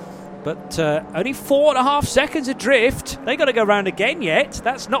flag. But only 4.5 seconds adrift. They got to go round again yet.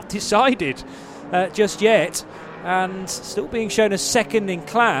 That's not decided just yet. And still being shown as second in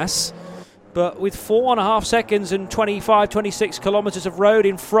class. But with 4.5 seconds and 26 kilometres of road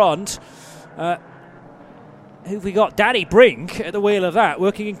in front, who've we got? Danny Brink at the wheel of that,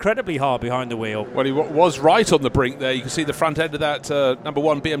 working incredibly hard behind the wheel. Well, he was right on the brink there. You can see the front end of that number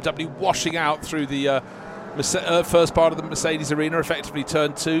 1 BMW washing out through the first part of the Mercedes arena, effectively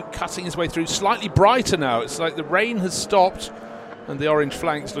turn 2, cutting his way through. Slightly brighter now. It's like the rain has stopped and the orange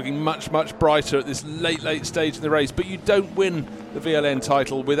flanks looking much brighter at this late stage in the race. But you don't win the VLN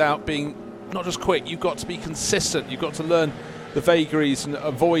title without being not just quick. You've got to be consistent. You've got to learn the vagaries and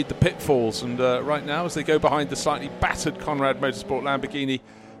avoid the pitfalls. And right now, as they go behind the slightly battered Conrad Motorsport Lamborghini,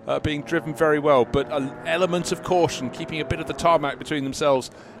 being driven very well, but an element of caution, keeping a bit of the tarmac between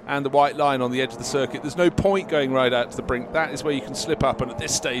themselves and the white line on the edge of the circuit. There's no point going right out to the brink. That is where you can slip up, and at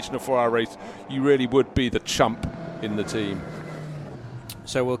this stage in a 4-hour race, you really would be the chump in the team.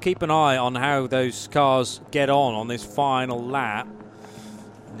 So we'll keep an eye on how those cars get on this final lap.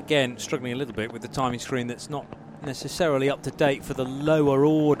 And again, struggling a little bit with the timing screen that's not necessarily up to date for the lower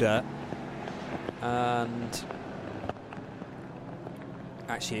order. And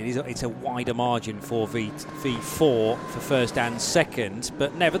actually it's a wider margin for V4 for first and second,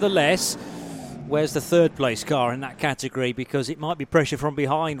 but nevertheless, where's the third place car in that category? Because it might be pressure from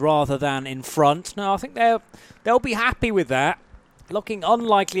behind rather than in front. No, I think they'll be happy with that. Looking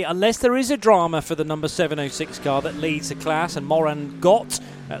unlikely unless there is a drama for the number 706 car that leads the class and Moran Gott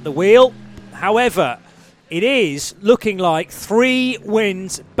at the wheel. However, it is looking like 3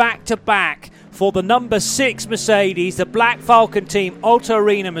 wins back-to-back for the number 6 Mercedes, the Black Falcon team, Auto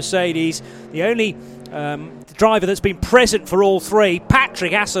Arena Mercedes, the only driver that's been present for all 3,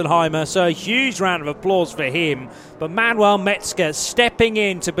 Patrick Assenheimer, so a huge round of applause for him. But Manuel Metzger stepping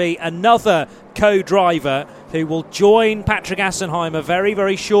in to be another co-driver who will join Patrick Assenheimer very,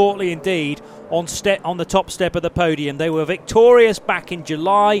 very shortly indeed on the top step of the podium. They were victorious back in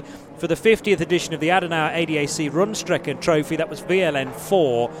July for the 50th edition of the Adenauer ADAC Rundstrecken Trophy. That was VLN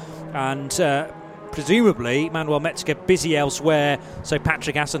 4, and presumably Manuel Metzger busy elsewhere, so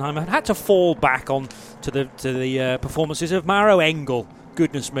Patrick Assenheimer had to fall back on to the performances of Maro Engel.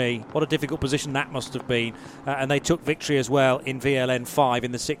 Goodness me, what a difficult position that must have been. And they took victory as well in VLN 5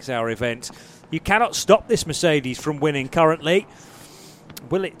 in the 6-hour event. You cannot stop this Mercedes from winning currently.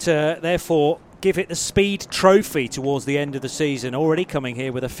 Will it therefore give it the speed trophy towards the end of the season, already coming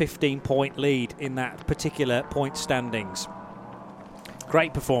here with a 15-point lead in that particular point standings?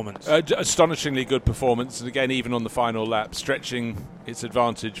 Great performance. Astonishingly good performance, and again, even on the final lap, stretching its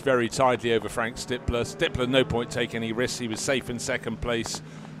advantage very tidily over Frank Stippler. Stippler, no point taking any risks. He was safe in second place,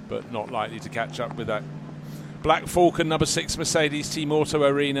 but not likely to catch up with that. Black Falcon, number 6 Mercedes, Team Auto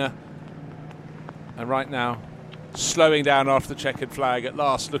Arena. And right now, slowing down after the checkered flag, at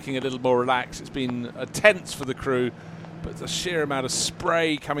last looking a little more relaxed. It's been tense for the crew, but the sheer amount of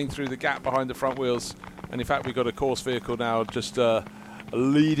spray coming through the gap behind the front wheels. And in fact, we've got a course vehicle now just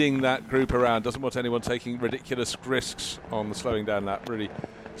leading that group around. Doesn't want anyone taking ridiculous risks on the slowing down lap, really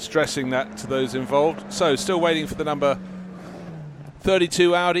stressing that to those involved. So still waiting for the number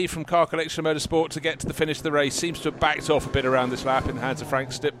 32 Audi from Car Collection Motorsport to get to the finish of the race. Seems to have backed off a bit around this lap in the hands of Frank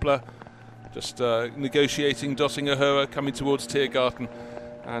Stippler. Just negotiating Dottinger Höhe, coming towards Tiergarten,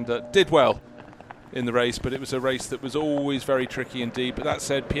 and did well in the race, but it was a race that was always very tricky indeed. But that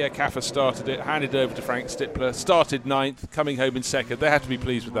said, Pierre Caffer started it, handed over to Frank Stippler, started 9th, coming home in 2nd. They had to be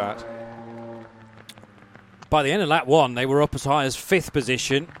pleased with that. By the end of lap 1, they were up as high as 5th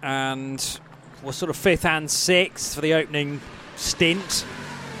position and were sort of 5th and 6th for the opening stint.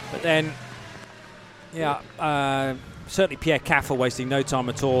 But then, certainly Pierre Caffer wasting no time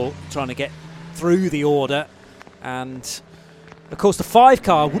at all trying to get through the order, and of course the 5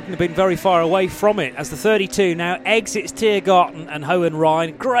 car wouldn't have been very far away from it as the 32 now exits Tiergarten and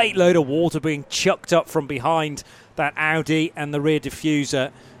Hohenrhein. Great load of water being chucked up from behind that Audi and the rear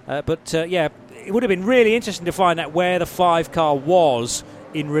diffuser, but it would have been really interesting to find out where the 5 car was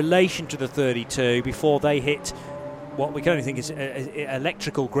in relation to the 32 before they hit what we can only think is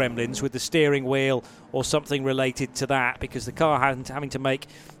electrical gremlins with the steering wheel or something related to that, because the car having to make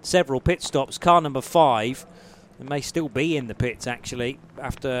several pit stops. Car number 5 may still be in the pits actually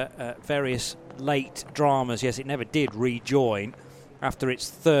after various late dramas. Yes, it never did rejoin after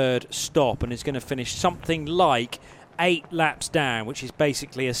its 3rd stop, and is going to finish something like 8 laps down, which is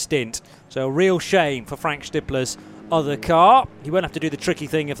basically a stint. So a real shame for Frank Stippler's other car. He won't have to do the tricky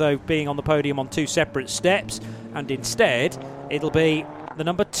thing of though being on the podium on 2 separate steps, and instead it'll be the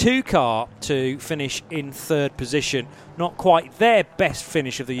number 2 car to finish in 3rd position. Not quite their best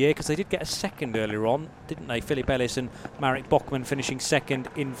finish of the year, because they did get a 2nd earlier on, didn't they? Philip Ellis and Marek Bachmann finishing 2nd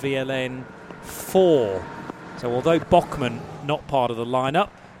in VLN 4. So although Bachmann not part of the lineup,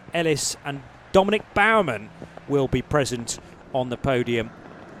 Ellis and Dominic Baumann will be present on the podium.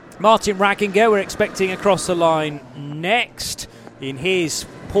 Martin Rackinger we're expecting across the line next in his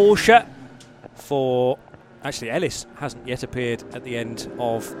Porsche for... Actually, Ellis hasn't yet appeared at the end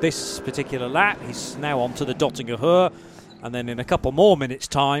of this particular lap. He's now on to the Dottinger Höhe, and then in a couple more minutes'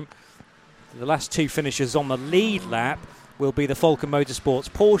 time, the last 2 finishers on the lead lap will be the Falcon Motorsports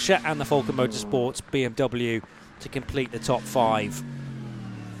Porsche and the Falcon Motorsports BMW to complete the top 5.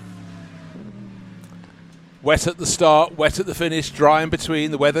 Wet at the start, wet at the finish, dry in between.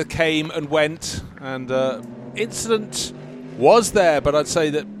 The weather came and went, and incident was there, but I'd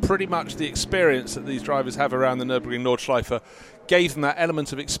say that pretty much the experience that these drivers have around the Nürburgring Nordschleife gave them that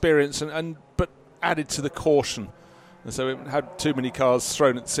element of experience, but added to the caution. And so it had too many cars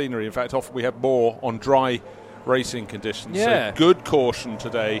thrown at the scenery. In fact, often we have more on dry racing conditions. Yeah. So good caution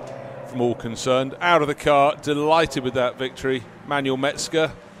today from all concerned. Out of the car, delighted with that victory. Manuel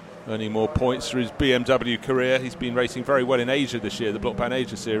Metzger earning more points through his BMW career. He's been racing very well in Asia this year, the Blockpan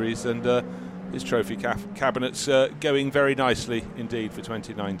Asia Series, and his trophy cabinet's going very nicely indeed for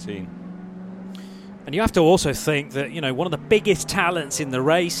 2019. And you have to also think that, one of the biggest talents in the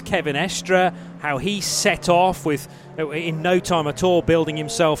race, Kevin Estre, how he set off with, in no time at all, building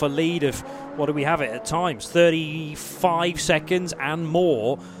himself a lead of, what do we have it at times, 35 seconds and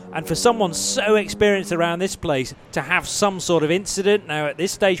more. And for someone so experienced around this place to have some sort of incident, now at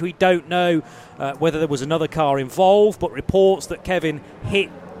this stage we don't know whether there was another car involved, but reports that Kevin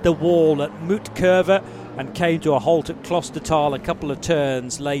hit the wall at Mutkirche and came to a halt at Klostertal a couple of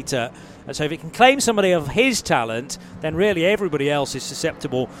turns later. And so if it can claim somebody of his talent, then really everybody else is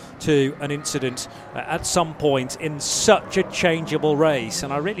susceptible to an incident at some point in such a changeable race.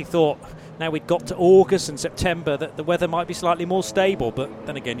 And I really thought now we'd got to August and September, that the weather might be slightly more stable. But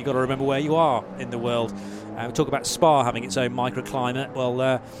then again, you've got to remember where you are in the world. We talk about Spa having its own microclimate.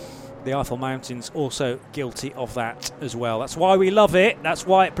 Well, the Eiffel Mountains also guilty of that as well. That's why we love it. That's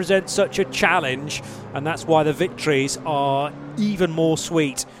why it presents such a challenge. And that's why the victories are even more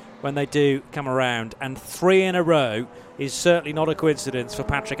sweet when they do come around. And 3 in a row is certainly not a coincidence for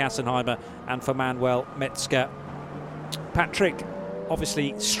Patrick Assenheimer and for Manuel Metzger. Patrick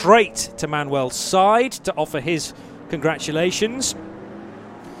obviously straight to Manuel's side to offer his congratulations.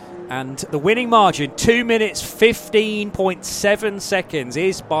 And the winning margin, 2 minutes 15.7 seconds,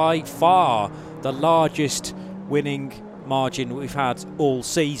 is by far the largest winning margin we've had all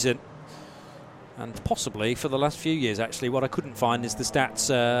season. And possibly for the last few years, actually. What I couldn't find is the stats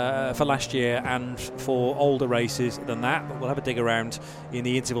for last year and for older races than that. But we'll have a dig around in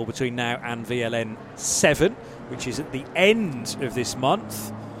the interval between now and VLN 7, which is at the end of this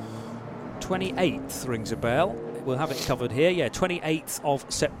month. 28th rings a bell. We'll have it covered here. Yeah, 28th of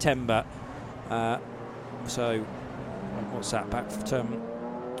September. So, what's that? Back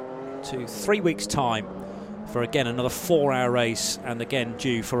to 3 weeks' time for, again, another 4-hour race, and again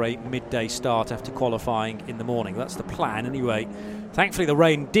due for a midday start after qualifying in the morning. That's the plan anyway. Thankfully, the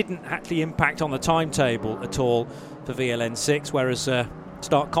rain didn't actually impact on the timetable at all for VLN 6, whereas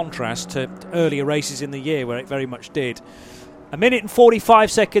stark contrast to earlier races in the year where it very much did. 1 minute and 45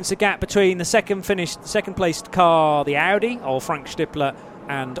 seconds the gap between the second placed car, the Audi of Frank Stippler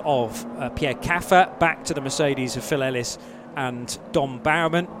and of Pierre Caffer, back to the Mercedes of Phil Ellis and Dom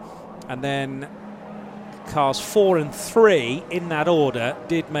Baumann. And then cars 4 and 3 in that order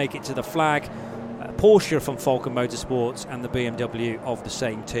did make it to the flag. Porsche from Falcon Motorsports and the BMW of the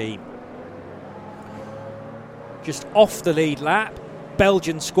same team. Just off the lead lap,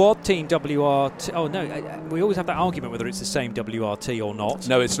 Belgian squad, Team WRT. Oh, no, we always have that argument whether it's the same WRT or not.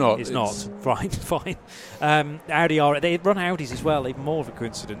 No, it's not. It's not. Right, fine. Audi are. They run Audis as well, even more of a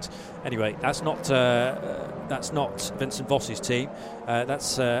coincidence. Anyway, that's not Vincent Voss's team.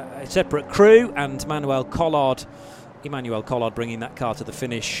 That's a separate crew, and Emmanuel Collard bringing that car to the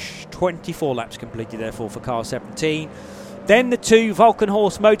finish. 24 laps completed, therefore, for car 17. Then the 2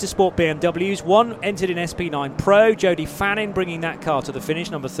 Valkenhorst Motorsport BMWs, one entered in SP9 Pro, Jody Fannin bringing that car to the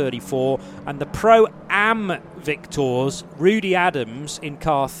finish, number 34, and the Pro-Am victors, Rudy Adams in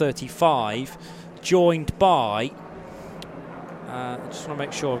car 35, joined by, I just want to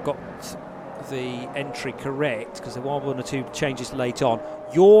make sure I've got the entry correct, because there were 1 or 2 changes late on,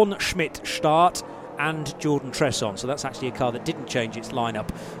 Jorn Schmidt-Start and Jordan Tresson. So that's actually a car that didn't change its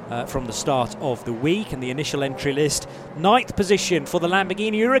lineup from the start of the week. And the initial entry list, 9th position for the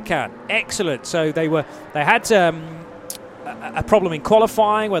Lamborghini Huracan. Excellent. So they had a problem in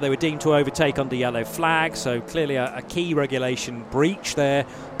qualifying where they were deemed to overtake under yellow flag. So clearly a key regulation breach there.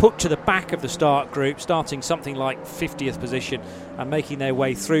 Put to the back of the start group, starting something like 50th position and making their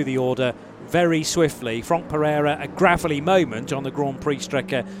way through the order very swiftly. Franck Pereira, a gravelly moment on the Grand Prix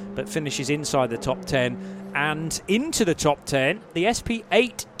Strecke, but finishes inside the top 10. And into the top 10, the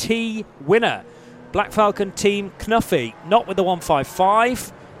SP8T winner, Black Falcon Team Knuffy, not with the 155,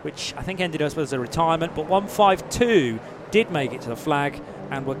 which I think ended up as a retirement, but 152 did make it to the flag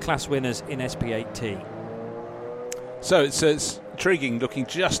and were class winners in SP8T. So it's intriguing, looking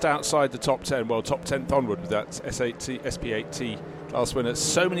just outside the top 10, well, top 10th onward with that SP8T class winner.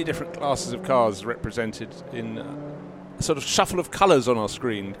 So many different classes of cars represented in a sort of shuffle of colours on our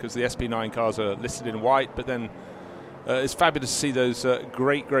screen, because the SP9 cars are listed in white, but then it's fabulous to see those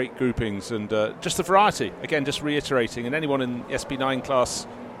great groupings and just the variety. Again, just reiterating, and anyone in the SP9 class,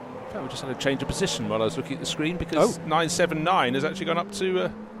 we just had a change of position while I was looking at the screen, because 979 has actually gone up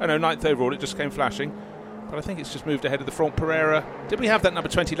to 9th overall. It just came flashing, but I think it's just moved ahead of the Franck Pereira. Did we have that number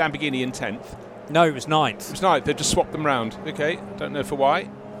 20 Lamborghini in 10th? No, it was 9th. It was 9th. They've just swapped them round. Okay, don't know for why.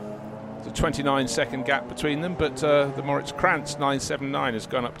 There's a 29-second gap between them, but the Moritz Krantz 979 has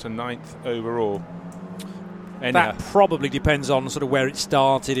gone up to 9th overall. That probably depends on sort of where it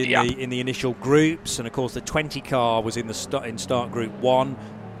started in the initial groups, and of course the 20 car was in start group 1,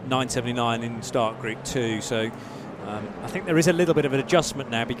 979 in start group 2. So I think there is a little bit of an adjustment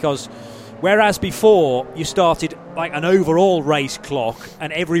now, because whereas before you started like an overall race clock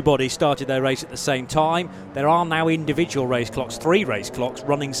and everybody started their race at the same time, there are now individual race clocks, 3 race clocks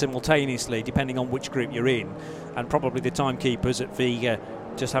running simultaneously depending on which group you're in, and probably the timekeepers at Vega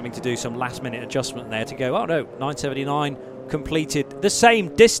just having to do some last minute adjustment there to go, 979 completed the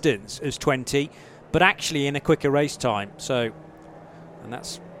same distance as 20 but actually in a quicker race time. So, and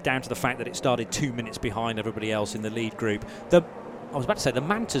that's down to the fact that it started 2 minutes behind everybody else in the lead group. I was about to say the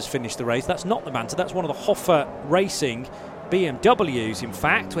Mantas finished the race. That's not the Manta. That's one of the Hoffa Racing BMWs, in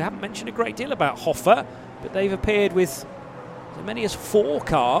fact. We haven't mentioned a great deal about Hoffa, but they've appeared with as many as 4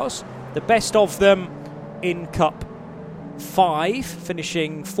 cars, the best of them in Cup 5,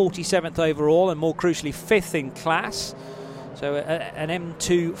 finishing 47th overall and more crucially 5th in class. So an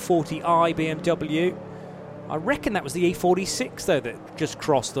M240i BMW. I reckon that was the E46 though that just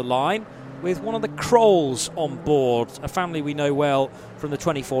crossed the line, with one of the Krolls on board, a family we know well from the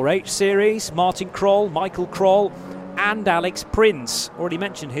 24H series, Martin Kroll, Michael Kroll and Alex Prince. Already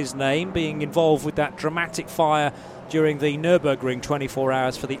mentioned his name, being involved with that dramatic fire during the Nürburgring 24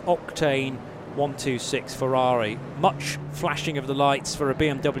 hours for the Octane 126 Ferrari. Much flashing of the lights for a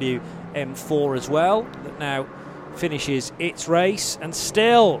BMW M4 as well, that now finishes its race, and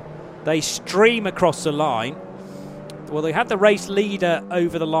still they stream across the line. Well, they had the race leader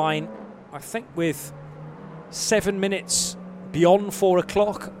over the line, I think, with 7 minutes beyond 4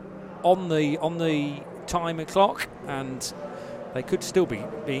 o'clock on the timer clock, and they could still be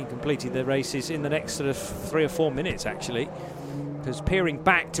completing their races in the next sort of 3 or 4 minutes, actually, because peering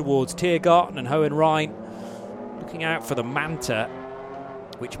back towards Tiergarten and Hohenrhein, looking out for the Manta,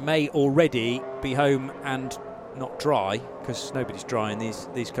 which may already be home and not dry, because nobody's dry in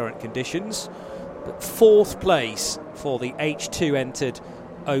these current conditions. But 4th place for the H2 entered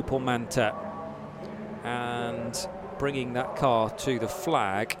Opel Manta, and bringing that car to the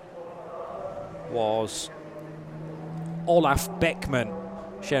flag was Olaf Beckmann,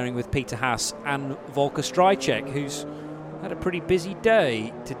 sharing with Peter Haas and Volker Strycek, who's had a pretty busy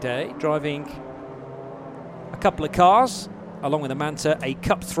day today, driving a couple of cars along with the Manta, a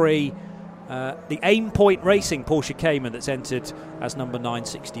Cup 3, the Aim Point Racing Porsche Cayman that's entered as number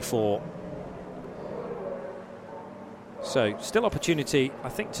 964. So still opportunity, I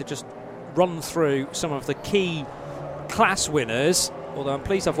think, to just run through some of the key class winners, although I'm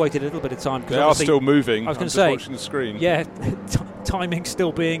pleased I've waited a little bit of time. They are still moving. I was going to say, watching the screen. Yeah, timing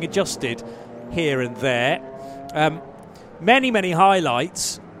still being adjusted here and there. Many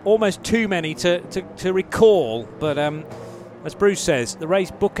highlights, almost too many to recall, but as Bruce says, the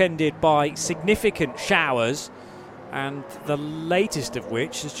race bookended by significant showers, and the latest of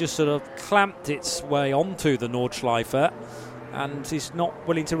which has just sort of clamped its way onto the Nordschleife and is not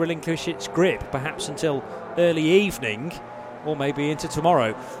willing to relinquish its grip, perhaps until early evening or maybe into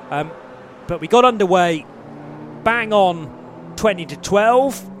tomorrow. But we got underway bang on 20 to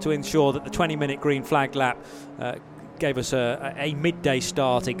 12 to ensure that the 20-minute green flag lap gave us a midday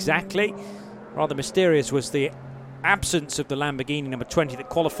start exactly. Rather mysterious was the absence of the Lamborghini number 20 that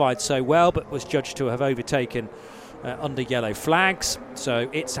qualified so well but was judged to have overtaken under yellow flags, so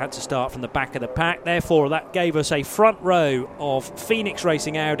it's had to start from the back of the pack. Therefore, that gave us a front row of Phoenix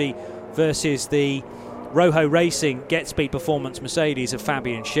Racing Audi versus the Rojo Racing Get Speed Performance Mercedes of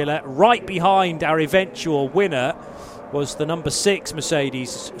Fabian Schiller. Right behind our eventual winner was the number 6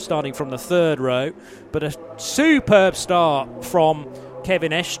 Mercedes, starting from the 3rd row, but a superb start from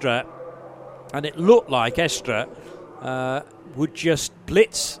Kevin Estre, and it looked like Estre would just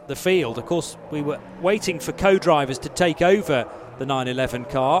blitz the field. Of course, we were waiting for co-drivers to take over the 911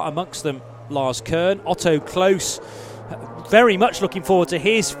 car, amongst them Lars Kern, Otto Close, very much looking forward to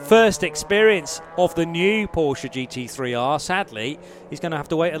his first experience of the new Porsche GT3R. Sadly, he's going to have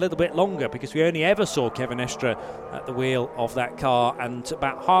to wait a little bit longer because we only ever saw Kevin Estre at the wheel of that car, and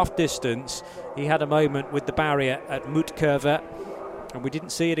about half distance he had a moment with the barrier at Mutkurve, and we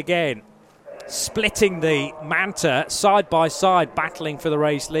didn't see it again. Splitting the Manta side by side, battling for the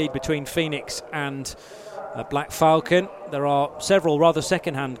race lead between Phoenix and Black Falcon. There are several rather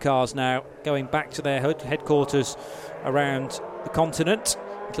second-hand cars now going back to their headquarters around the continent,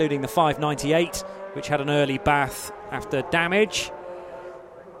 including the 598, which had an early bath after damage,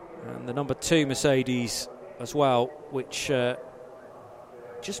 and the number 2 Mercedes as well, which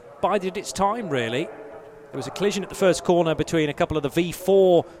just bided its time, really. There was a collision at the first corner between a couple of the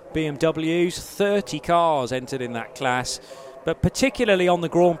V4 BMWs. 30 cars entered in that class, but particularly on the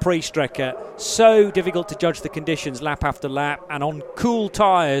Grand Prix Strecke, so difficult to judge the conditions lap after lap, and on cool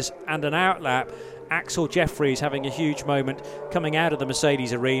tyres and an outlap, Axel Jeffries having a huge moment coming out of the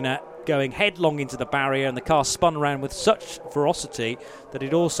Mercedes arena, going headlong into the barrier, and the car spun around with such ferocity that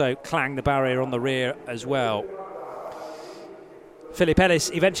it also clanged the barrier on the rear as well. Philip Ellis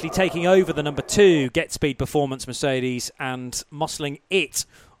eventually taking over the number 2 Get Speed Performance Mercedes and muscling it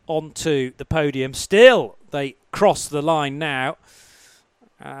onto the podium. Still, they cross the line now.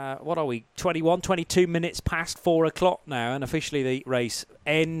 What are we? 22 minutes past 4 o'clock now, and officially the race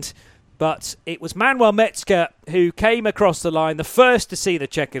end. But it was Manuel Metzger who came across the line, the first to see the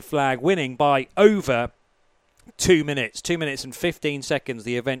checkered flag, winning by over 2 minutes. 2 minutes and 15 seconds,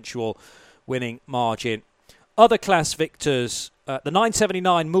 the eventual winning margin. other class victors, the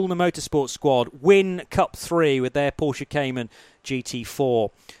 979 Mulner Motorsports squad win Cup 3 with their Porsche Cayman GT4.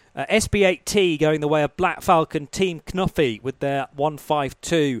 SB8T going the way of Black Falcon Team Knuffy with their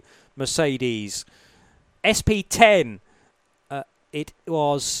 152 Mercedes. SP10, it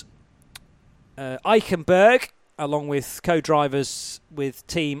was Eichenberg, along with co-drivers with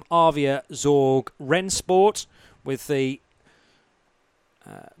Team Avia Zorg Rennsport, with the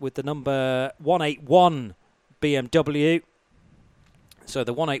number 181 BMW. So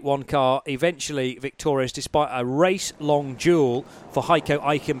the 181 car eventually victorious despite a race-long duel for Heiko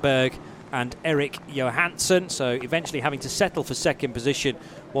Eichenberg and Eric Johansson. So eventually having to settle for second position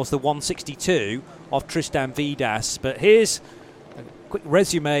was the 162 of Tristan Vidas. But here's a quick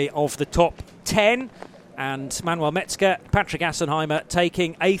resume of the top 10. And Manuel Metzger, Patrick Assenheimer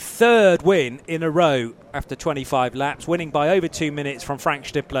taking a third win in a row after 25 laps, winning by over 2 minutes from Frank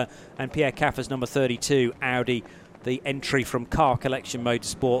Stippler and Pierre Caffer's number 32 Audi, the entry from Car Collection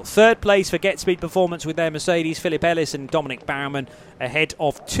Motorsport. Third place for Get Speed Performance with their Mercedes, Philip Ellis and Dominic Baumann, ahead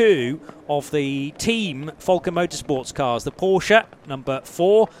of two of the Team Falcon Motorsports cars. The Porsche, number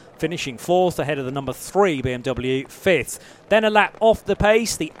 4, finishing 4th, ahead of the number 3 BMW, 5th. Then a lap off the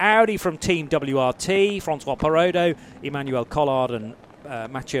pace, the Audi from Team WRT, Francois Perrodo, Emmanuel Collard and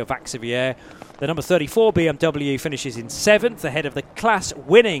Mathieu Vaxivière. The number 34 BMW finishes in 7th, ahead of the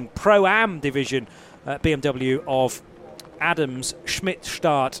class-winning Pro-Am division BMW of Adams, Schmidt,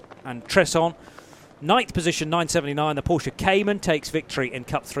 Start and Tresson. 9th position, 979, the Porsche Cayman takes victory in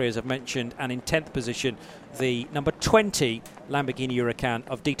Cup 3, as I've mentioned. And in 10th position, the number 20 Lamborghini Huracan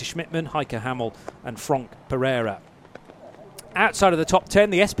of Dieter Schmidtmann, Heiko Hammel and Franck Pereira. Outside of the top 10,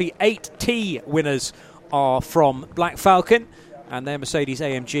 the SP8T winners are from Black Falcon, and their Mercedes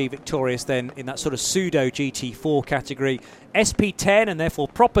AMG victorious then in that sort of pseudo GT4 category. SP10 and therefore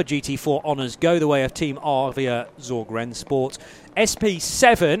proper GT4 honours go the way of Team Avia Zorg Rennsport.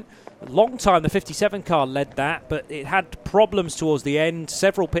 SP7, long time the 57 car led that, but it had problems towards the end,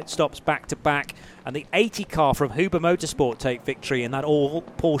 several pit stops back to back, and the 80 car from Huber Motorsport take victory in that all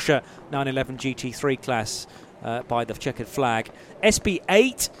Porsche 911 GT3 class by the checkered flag.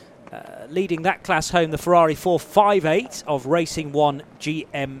 SP8 leading that class home, the Ferrari 458 of Racing 1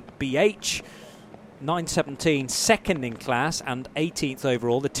 GmbH. 917 second in class and 18th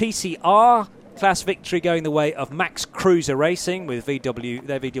overall. The TCR class victory going the way of Max Cruiser Racing with their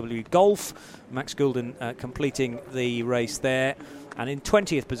VW Golf. Max Goulden completing the race there. And in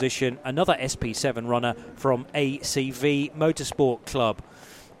 20th position, another SP7 runner from ACV Motorsport Club.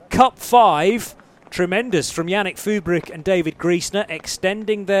 Cup 5, tremendous from Yannick Fubrick and David Griesner,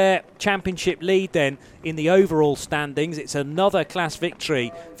 extending their championship lead then in the overall standings. It's another class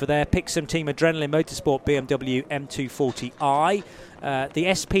victory for their Pixum Team Adrenaline Motorsport BMW M240i. The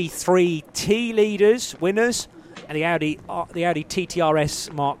SP3T leaders, winners, and the Audi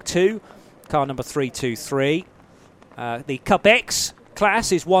TTRS Mark II, car number 323. The Cup X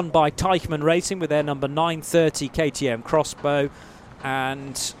class is won by Teichmann Racing with their number 930 KTM Crossbow,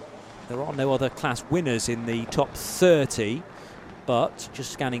 and there are no other class winners in the top 30, but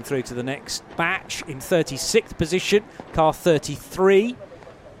just scanning through to the next batch, in 36th position, car 33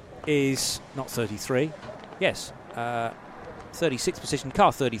 is, not 33, yes, 36th position,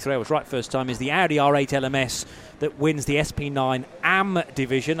 car 33, I was right first time, is the Audi R8 LMS that wins the SP9 AM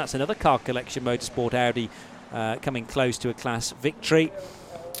division. That's another Car Collection Motorsport Audi coming close to a class victory.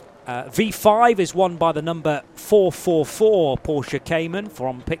 V5 is won by the number 444 Porsche Cayman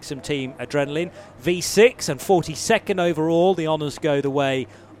from Pixum Team Adrenaline. V6 and 42nd overall, the honours go the way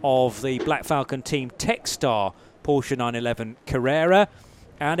of the Black Falcon Team Techstar Porsche 911 Carrera.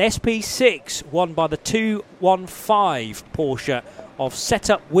 And SP6 won by the 215 Porsche of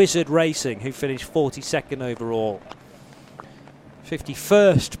Setup Wizard Racing, who finished 42nd overall.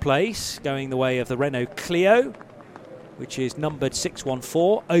 51st place going the way of the Renault Clio, which is numbered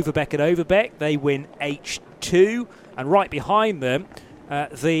 614, Overbeck and Overbeck. They win H2. And right behind them,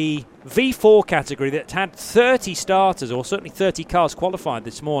 the V4 category that had 30 starters, or certainly 30 cars qualified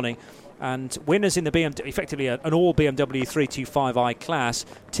this morning, and winners in the BMW, effectively an all BMW 325i class,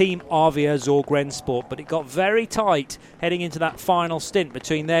 Team Avia Zorg Rennsport. But it got very tight heading into that final stint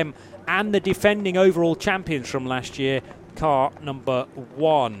between them and the defending overall champions from last year, car number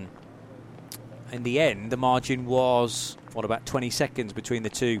 1. In the end, the margin was, about 20 seconds between the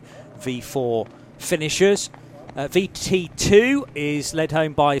two V4 finishers. VT2 is led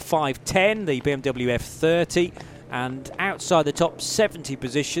home by 510, the BMW F30. And outside the top 70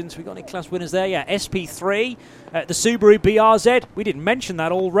 positions, we got any class winners there? Yeah, SP3, the Subaru BRZ. We didn't mention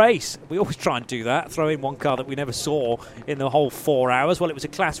that all race. We always try and do that, throw in one car that we never saw in the whole 4 hours. Well, it was a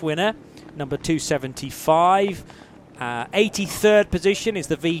class winner. number 275. 83rd position is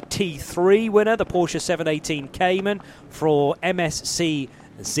the VT3 winner, the Porsche 718 Cayman for MSC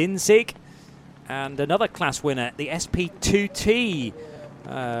Zinzig. And another class winner, the SP2T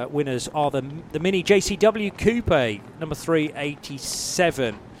winners are the Mini JCW Coupe, number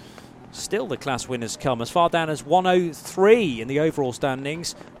 387. Still the class winners come as far down as 103 in the overall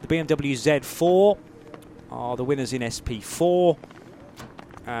standings. The BMW Z4 are the winners in SP4.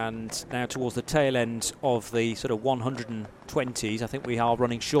 And now towards the tail end of the sort of 120s, I think we are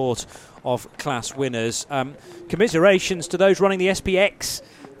running short of class winners. Commiserations to those running the SPX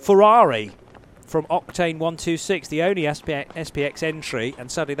Ferrari from Octane 126, the only SPX entry, and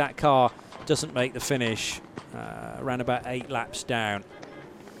sadly that car doesn't make the finish, around about 8 laps down.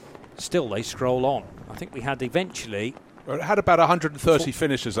 Still, they scroll on. I think we had eventually... Well, it had about 130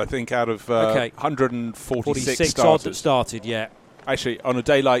 finishes, I think, out of 146 starters. That started, yeah. Actually, on a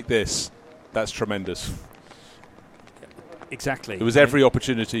day like this, that's tremendous. Exactly. There was every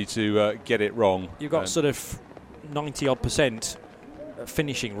opportunity to get it wrong. You've got sort of 90-odd%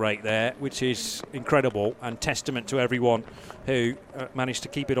 finishing rate there, which is incredible and testament to everyone who managed to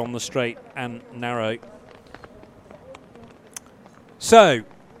keep it on the straight and narrow. So,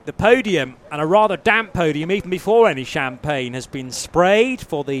 the podium, and a rather damp podium, even before any champagne has been sprayed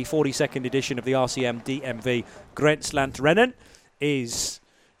for the 42nd edition of the RCM DMV Grenzlandrennen, is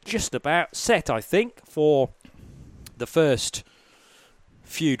just about set, I think, for the first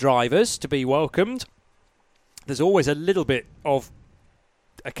few drivers to be welcomed. There's always a little bit of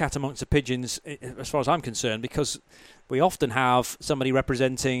a cat amongst the pigeons as far as I'm concerned, because we often have somebody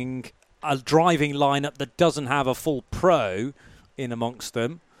representing a driving lineup that doesn't have a full pro in amongst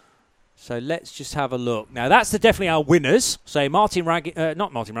them. So let's just have a look. Now, that's definitely our winners. So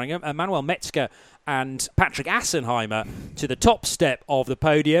Manuel Metzger and Patrick Assenheimer to the top step of the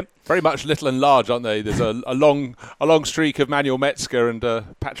podium. Very much little and large, aren't they? There's a long streak of Manuel Metzger and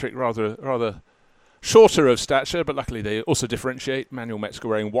Patrick rather shorter of stature, but luckily they also differentiate. Manuel Metzger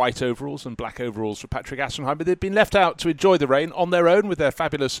wearing white overalls and black overalls for Patrick Assenheimer. They've been left out to enjoy the rain on their own with their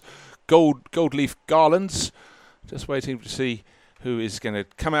fabulous gold leaf garlands. Just waiting to see who is going to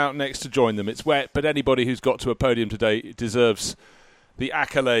come out next to join them. It's wet, but anybody who's got to a podium today deserves the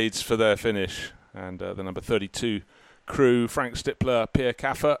accolades for their finish. And the number 32 crew, Frank Stippler, Pierre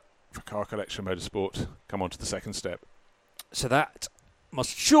Caffer, for Car Collection Motorsport, come on to the second step. So that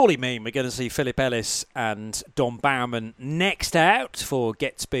must surely mean we're going to see Philip Ellis and Don Baumann next out for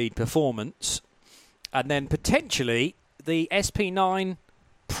Get Speed Performance. And then potentially the SP9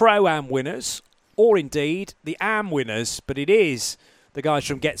 Pro-Am winners, or indeed the AM winners, but it is the guys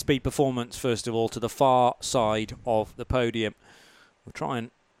from Get Speed Performance, first of all, to the far side of the podium. We'll try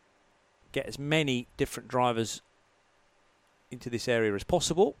and get as many different drivers into this area as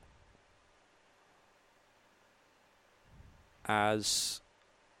possible. As,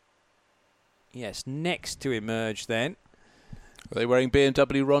 yes, next to emerge then. Are they wearing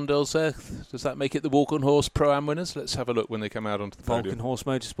BMW rondels there? Does that make it the Walk-on Horse Pro-Am winners? Let's have a look when they come out onto the podium. Walk-on Horse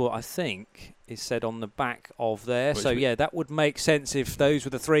Motorsport, I think, is said on the back of there. So, yeah, that would make sense if those were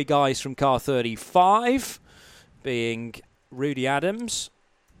the three guys from car 35, being Rudy Adams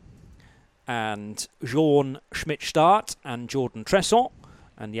and Jean Schmidt-Start and Jordan Tresson.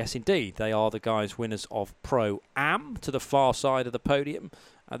 And yes, indeed, they are the guys winners of Pro-Am to the far side of the podium.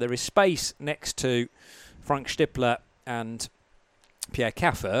 There is space next to Frank Stippler and Pierre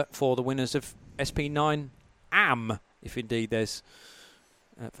Caffer for the winners of SP9 AM, if indeed there's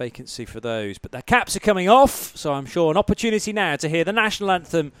a vacancy for those. But their caps are coming off, so I'm sure an opportunity now to hear the national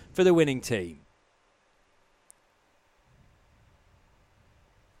anthem for the winning team.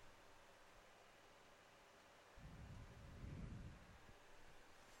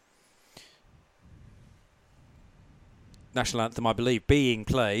 National anthem, I believe, being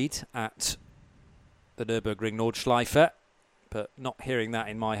played at the Nürburgring Nordschleife, but not hearing that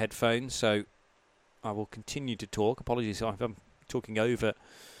in my headphones, so I will continue to talk. Apologies if I'm talking over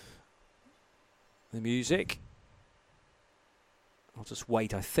the music. I'll just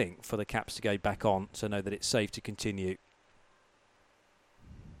wait, I think, for the caps to go back on so I know that it's safe to continue.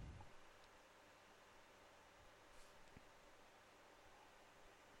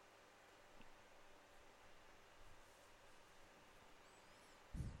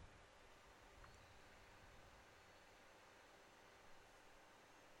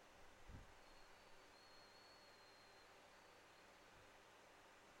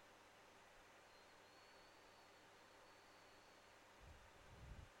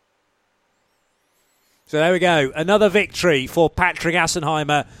 So there we go. Another victory for Patrick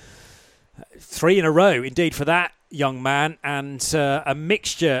Assenheimer. 3 in a row, indeed, for that. young man and a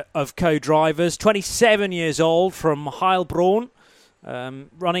mixture of co-drivers. 27 years old from Heilbronn,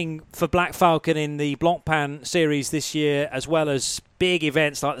 running for Black Falcon in the Blancpain series this year, as well as big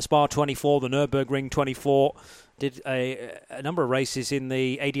events like the Spa 24, the Nürburgring 24. Did a number of races in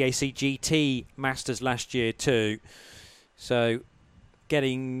the ADAC GT Masters last year too. So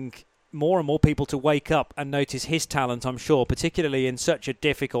getting more and more people to wake up and notice his talent, I'm sure, particularly in such a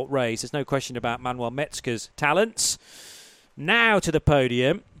difficult race. There's no question about Manuel Metzger's talents. Now to the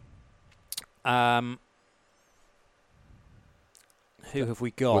podium. Who have we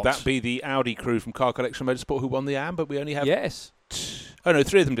got? Would that be the Audi crew from Car Collection Motorsport who won the AM? But we only have... Yes. Oh, no,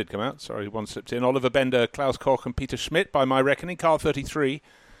 3 of them did come out. Sorry, one slipped in. Oliver Bender, Klaus Koch and Peter Schmidt, by my reckoning. Car 33.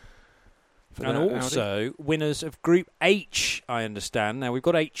 And also Audi. Winners of Group H, I understand. Now, we've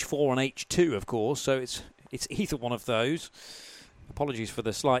got H4 and H2, of course, so it's either one of those. Apologies for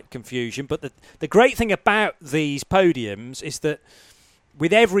the slight confusion. But the great thing about these podiums is that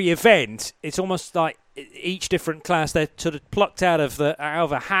with every event, it's almost like each different class, they're sort of plucked out of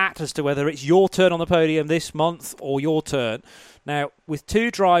a hat as to whether it's your turn on the podium this month or your turn. Now, with 2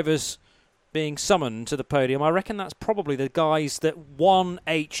 drivers being summoned to the podium, I reckon that's probably the guys that won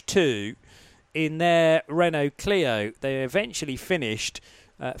H2 in their Renault Clio. They eventually finished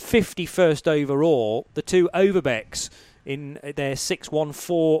 51st overall, the 2 Overbecks in their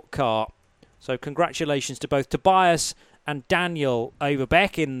 614 car. So congratulations to both Tobias and Daniel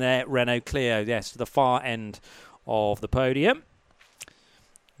Overbeck in their Renault Clio, yes, to the far end of the podium.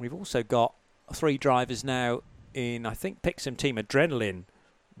 We've also got 3 drivers now in, I think, Pixum Team Adrenaline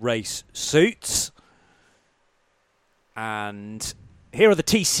race suits. And here are the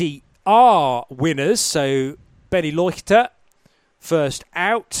TCR winners. So Benny Leuchter, first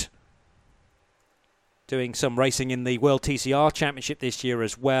out, doing some racing in the World TCR Championship this year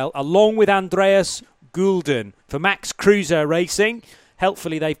as well, along with Andreas Gulden for Max Cruiser Racing.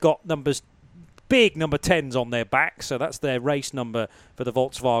 Helpfully, they've got big number 10s on their back, so that's their race number for the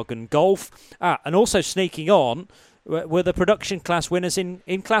Volkswagen Golf. And also sneaking on were the production class winners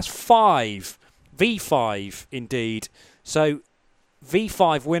in class 5, V5 indeed. So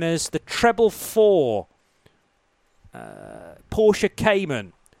V5 winners, the treble 4 Porsche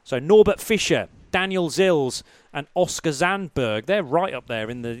Cayman. So Norbert Fischer, Daniel Zils and Oscar Zandberg, they're right up there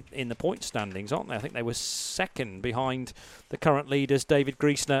in the point standings, aren't they? I think they were second behind the current leaders, David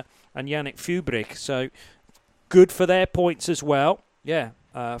Griesner and Yannick Fubrich. So good for their points as well. Yeah,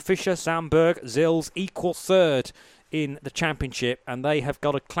 Fischer, Zandberg, Zils equal third in the championship, and they have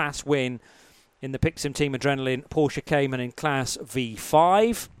got a class win in the Pixum Team Adrenaline Porsche Cayman in class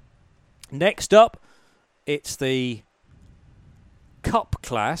V5. Next up, it's the Cup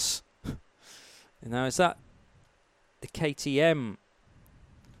class. Now, is that the KTM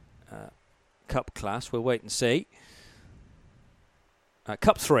Cup class? We'll wait and see.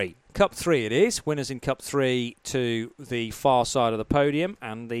 Cup 3. Cup 3 it is. Winners in Cup 3 to the far side of the podium.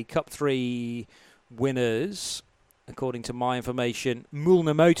 And the Cup 3 winners, according to my information,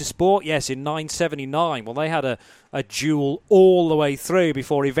 Mühlner Motorsport, yes, in 979. Well, they had a duel all the way through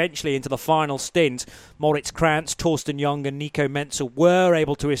before eventually into the final stint. Moritz Krantz, Torsten Young and Nico Menzel were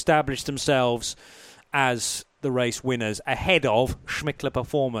able to establish themselves as the race winners ahead of Schmickler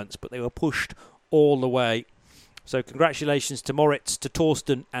Performance, but they were pushed all the way. So congratulations to Moritz, to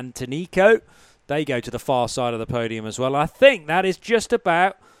Torsten and to Nico. They go to the far side of the podium as well. I think that is just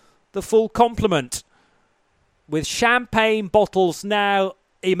about the full complement, with champagne bottles now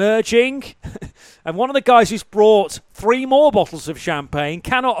emerging. And one of the guys who's brought 3 more bottles of champagne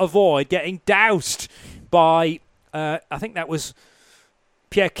cannot avoid getting doused by, I think that was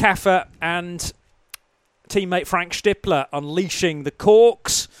Pierre Caffer and teammate Frank Stippler unleashing the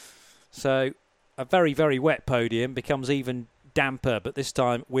corks. So a very, very wet podium becomes even damper, but this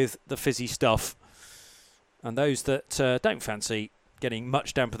time with the fizzy stuff. And those that don't fancy getting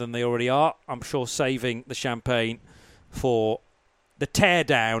much damper than they already are, I'm sure saving the champagne for the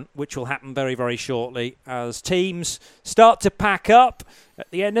teardown, which will happen very, very shortly as teams start to pack up at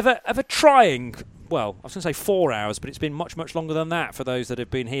the end of a trying, well, I was going to say 4 hours, but it's been much, much longer than that for those that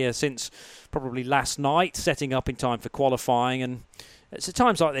have been here since probably last night, setting up in time for qualifying. And it's at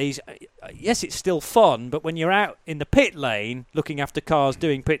times like these, yes, it's still fun, but when you're out in the pit lane looking after cars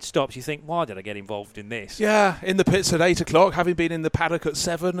doing pit stops, you think, why did I get involved in this? Yeah, in the pits at 8 o'clock, having been in the paddock at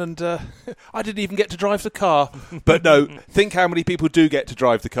 7, and I didn't even get to drive the car. But no, think how many people do get to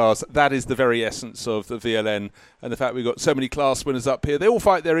drive the cars. That is the very essence of the VLN, and the fact we've got so many class winners up here. They all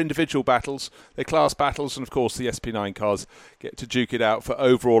fight their individual battles, their class battles, and of course the SP9 cars get to duke it out for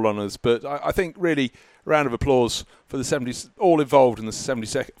overall honours. But I think really round of applause for the 70s, all involved in the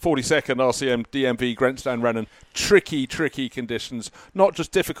 42nd RCM DMV Grenzlandrennen. Tricky conditions, not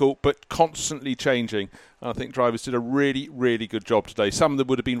just difficult, but constantly changing. And I think drivers did a really, really good job today. Some of them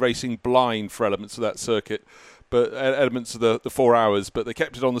would have been racing blind for elements of that circuit, but elements of the 4 hours, but they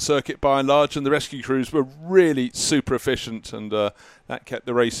kept it on the circuit by and large, and the rescue crews were really super efficient, and that kept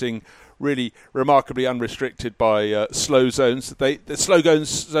the racing really remarkably unrestricted by slow zones. The slow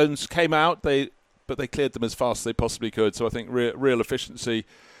zones came out, but they cleared them as fast as they possibly could. So I think real efficiency,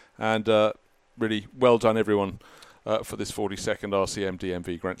 and really well done everyone for this 42nd RCM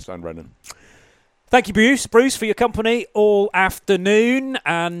DMV Grenzlandrennen. Thank you, Bruce, for your company all afternoon,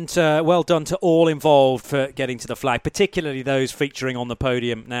 and well done to all involved for getting to the flag, particularly those featuring on the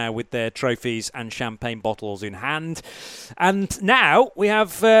podium now with their trophies and champagne bottles in hand. And now we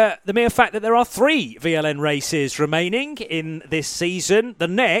have the mere fact that there are 3 VLN races remaining in this season. The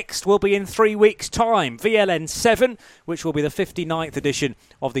next will be in 3 weeks' time. VLN 7, which will be the 59th edition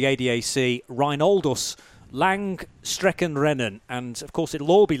of the ADAC Rheinaldus Langstreckenrennen, and of course it'll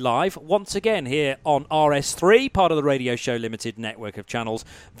all be live once again here on RS3, part of the Radio Show Limited network of channels.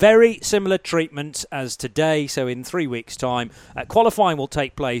 Very similar treatment as today, so in 3 weeks' time qualifying will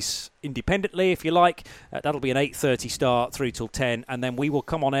take place independently, if you like. That'll be an 8:30 start through till 10, and then we will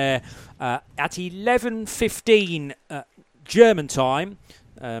come on air at 11:15 German time,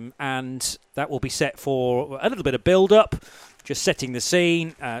 and that will be set for a little bit of build-up, just setting the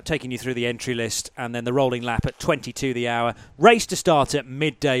scene, taking you through the entry list, and then the rolling lap at 22 the hour. Race to start at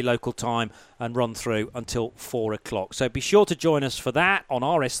midday local time and run through until 4 o'clock. So be sure to join us for that on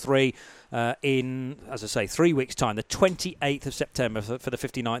RS3 in, as I say, 3 weeks' time, the 28th of September for the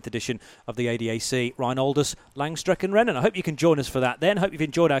 59th edition of the ADAC Rheinaldus Langstreckenrennen. I hope you can join us for that then. Hope you've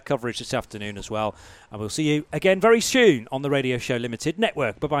enjoyed our coverage this afternoon as well. And we'll see you again very soon on the Radio Show Limited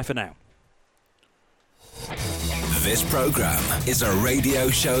network. Bye-bye for now. This programme is a Radio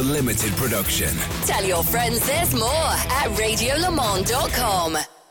Show Limited production. Tell your friends there's more at radiolemans.com.